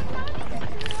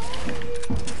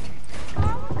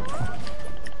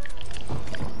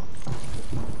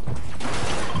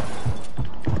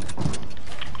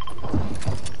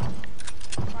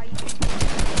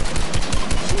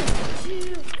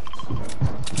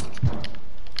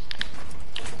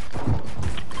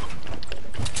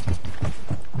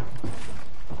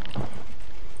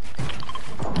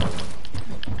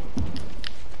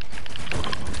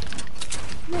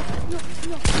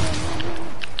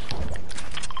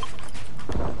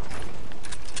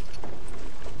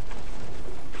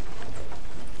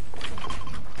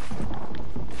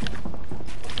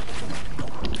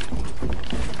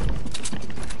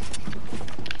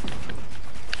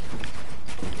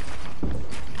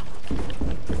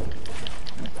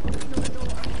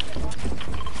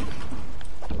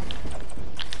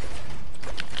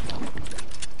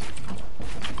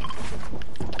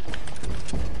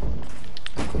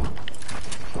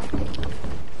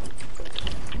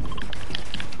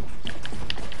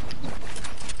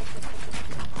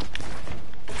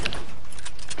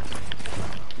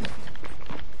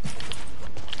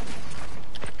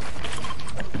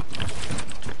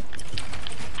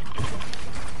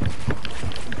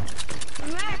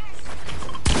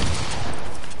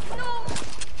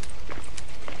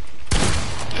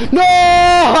 No!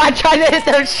 I tried to hit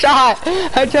the shot!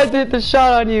 I tried to hit the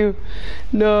shot on you!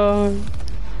 No.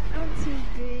 I'm too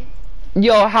good.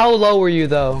 Yo, how low were you,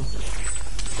 though?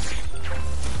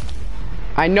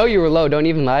 I know you were low, don't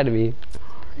even lie to me.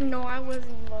 No, I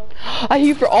wasn't low. I hit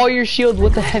you for all your shields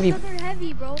with the heavy. Another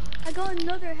heavy, bro. I got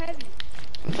another heavy.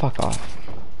 Fuck off.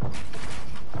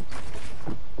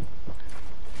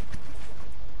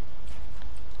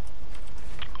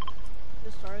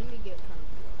 It's starting to get kind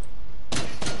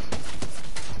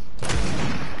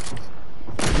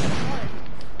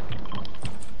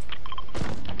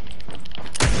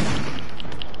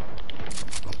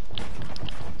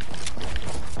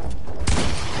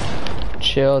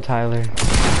Chill, Tyler.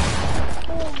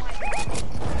 Oh my god.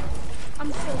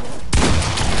 I'm so low.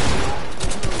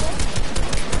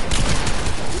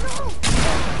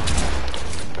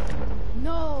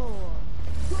 No!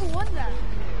 Who won that?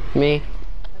 Me?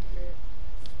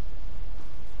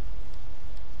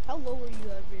 How low were you,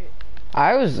 Everett?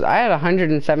 I had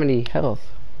 170 health.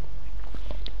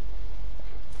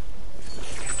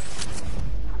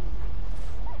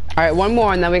 Alright, one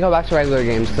more and then we go back to regular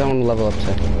games because I want to level up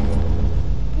to.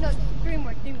 No, three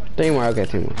more. Three more, okay,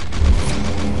 3 more.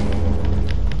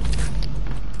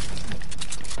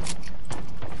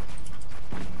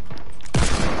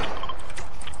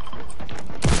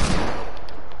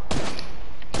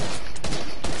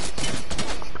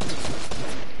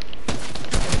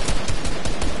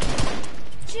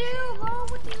 Chill, bro.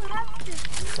 What do you have to do?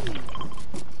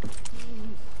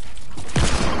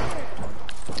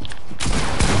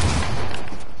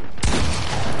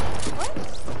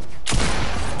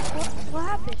 What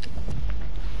happened?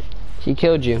 He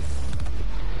killed you.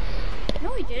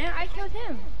 No, he didn't. I killed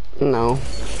him. No.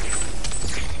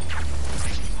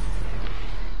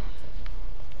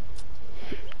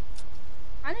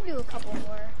 I'm gonna do a couple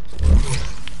more.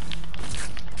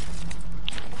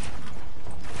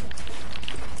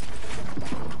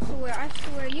 I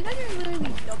swear, you guys are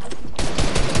literally double.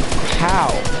 How?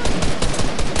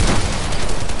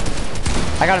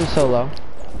 I got him so low.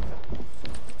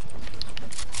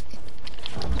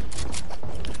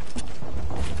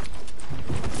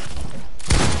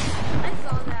 I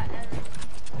saw that.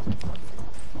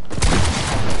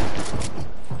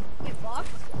 Get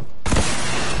boxed?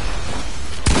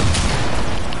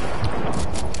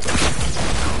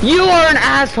 You are an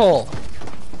asshole!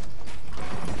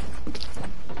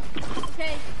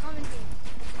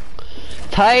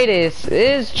 Titus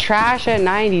is trash at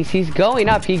 90s. He's going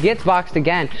up. He gets boxed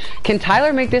again. Can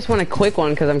Tyler make this one a quick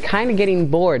one? Because I'm kind of getting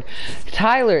bored.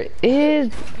 Tyler does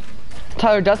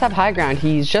have high ground.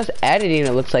 He's just editing,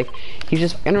 it looks like. He's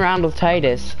just fucking around with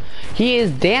Titus. He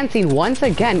is dancing once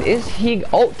again. Is he?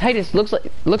 Oh, Titus looks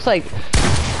like.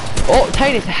 Oh,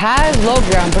 Titus has low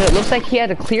ground, but it looks like he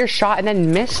had a clear shot and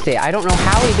then missed it. I don't know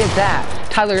how he did that.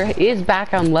 Tyler is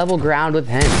back on level ground with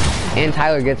him, and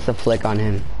Tyler gets the flick on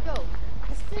him.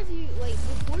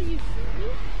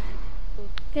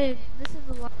 Okay, this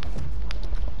is a lot.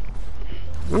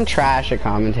 I'm trash at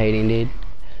commentating, dude.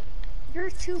 You're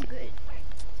too good.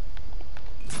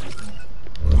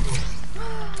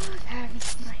 Heavy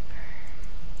sniper.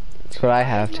 That's what I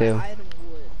have too.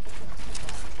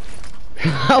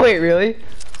 Oh wait, really?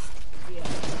 Yeah.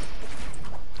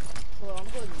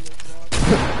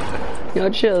 No,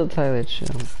 chill, Tyler,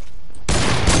 chill.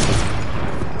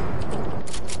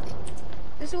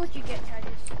 This is what you get, Titus.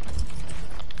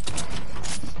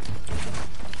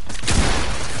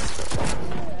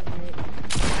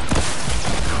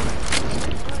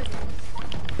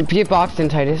 Get boxed in,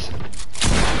 Titus.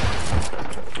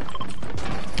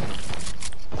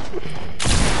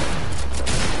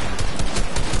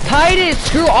 Titus,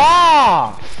 screw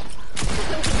off!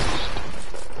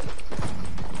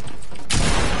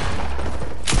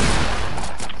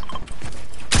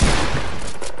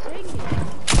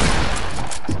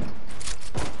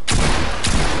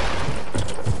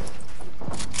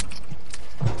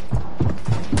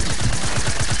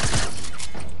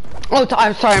 Oh,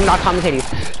 I'm sorry, I'm not commentating.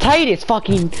 Titus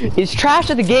fucking is trash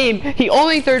at the game. He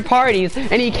only third parties,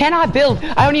 and he cannot build.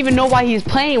 I don't even know why he's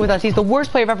playing with us. He's the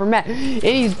worst player I've ever met. And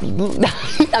he's...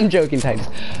 I'm joking, Titus.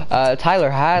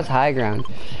 Tyler has high ground.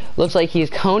 Looks like he's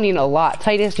coning a lot.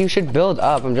 Titus, you should build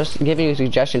up. I'm just giving you a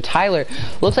suggestion. Tyler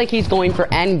looks like he's going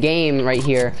for end game right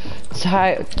here.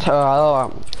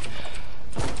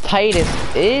 Titus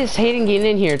is hating getting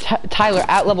in here. Tyler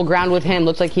at level ground with him.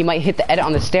 Looks like he might hit the edit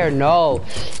on the stair. No,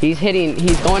 he's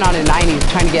going on in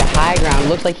 90s, trying to get high ground.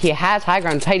 Looks like he has high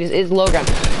ground. Titus is low ground.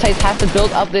 Titus has to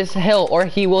build up this hill or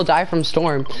he will die from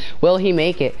storm. Will he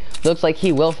make it? Looks like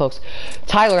he will, folks.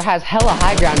 Tyler has hella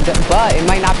high ground, but it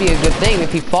might not be a good thing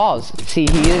if he falls. See,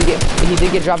 he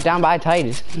did get dropped down by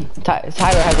Titus.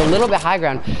 Tyler has a little bit high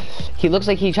ground. He looks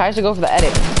like he tries to go for the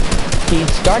edit. He's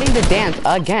starting to dance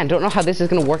again. Don't know how this is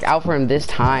going to work out for him this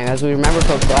time. As we remember,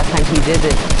 folks, the last time he did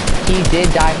this, he did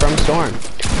die from storm.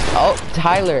 Oh,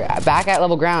 Tyler, back at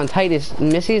level ground. Titus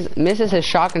misses his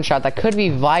shotgun shot. That could be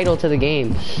vital to the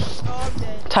game.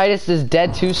 Titus is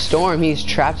dead to storm. He's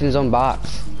trapped in his own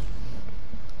box.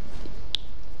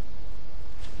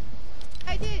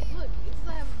 I did. Look, it's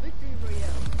like a victory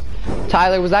royale.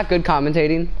 Tyler, was that good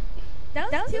commentating? That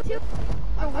was too.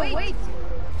 Oh, wait.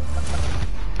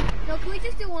 No, can we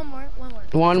just do one more?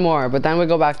 One more, but then we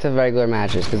go back to regular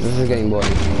matches because this is getting boring.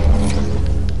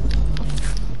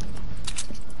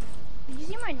 Did you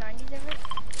see my 90s ever?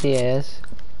 Yes.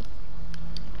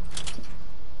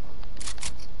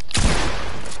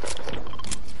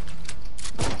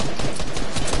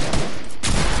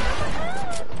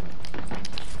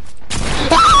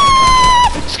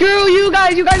 Screw you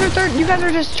guys! You guys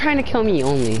are just trying to kill me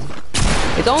only.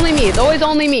 It's only me. It's always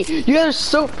only me. You guys are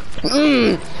so.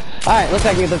 Alright, looks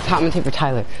like we have the commentate for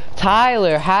Tyler.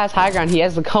 Tyler has high ground. He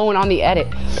has the cone on the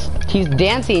edit. He's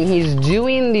dancing. He's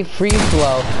doing the free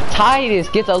flow. Titus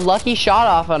gets a lucky shot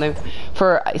off on him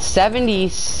for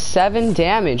 77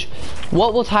 damage.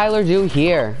 What will Tyler do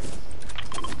here?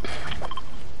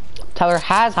 Tyler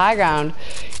has high ground.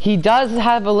 He does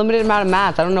have a limited amount of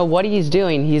mats. I don't know what he's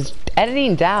doing. He's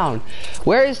editing down.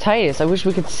 Where is Titus? I wish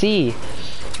we could see.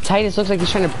 Titus looks like he's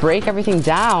trying to break everything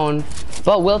down,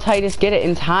 but will Titus get it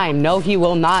in time? No, he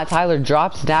will not. Tyler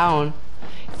drops down.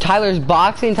 Tyler's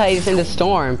boxing Titus into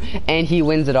storm, and he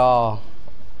wins it all.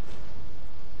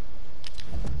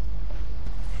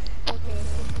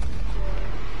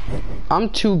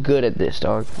 I'm too good at this,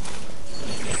 dog.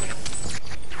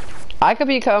 I could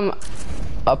become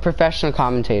a professional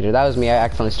commentator. That was me. I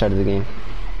accidentally started the game.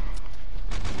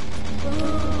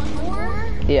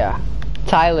 Yeah.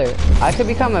 Tyler, I could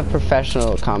become a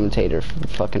professional commentator for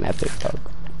fucking epic, dog.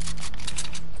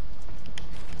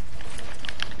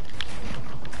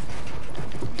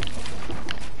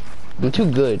 I'm too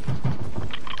good.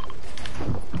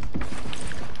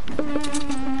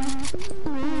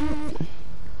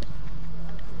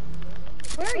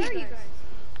 Where are you guys?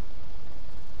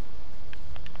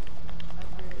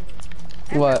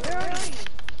 What? Where are you?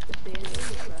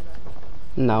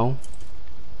 No.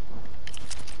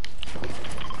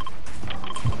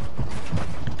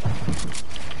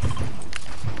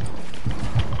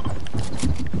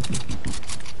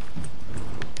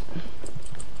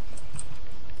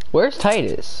 Where's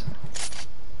Titus?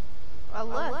 I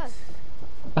left.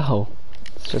 Oh,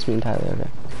 it's just me and Tyler, okay.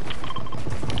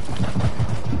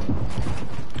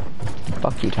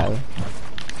 Fuck you, Tyler.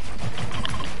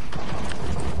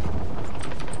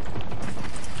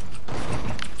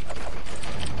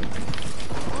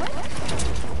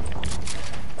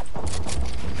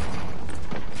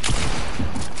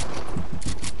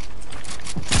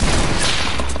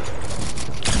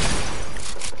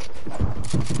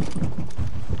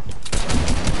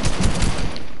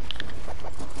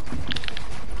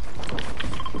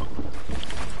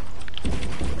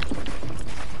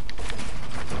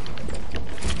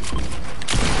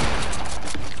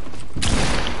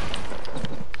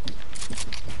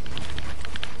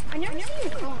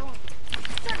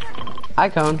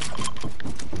 Icon.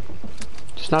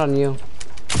 It's not on you.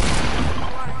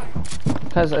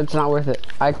 Because it's not worth it.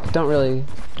 I don't really...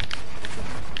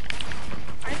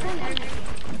 I found everything.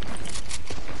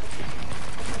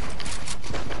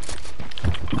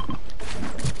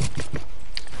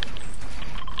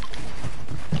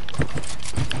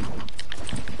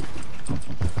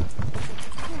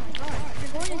 Oh my god,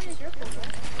 you're going into circles, right?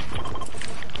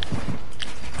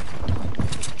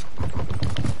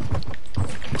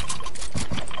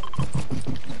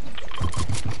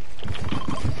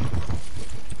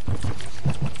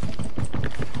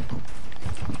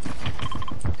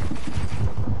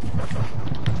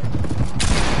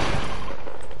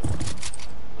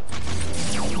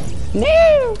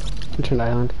 No! Returned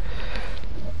island.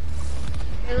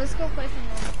 Hey, let's go play some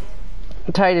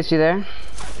more. Titus, you there?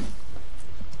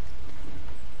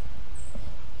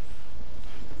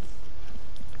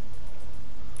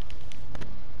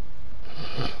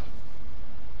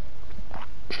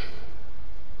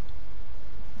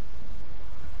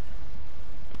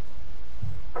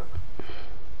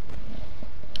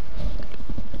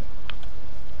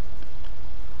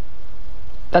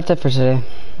 That's it for today.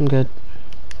 I'm good.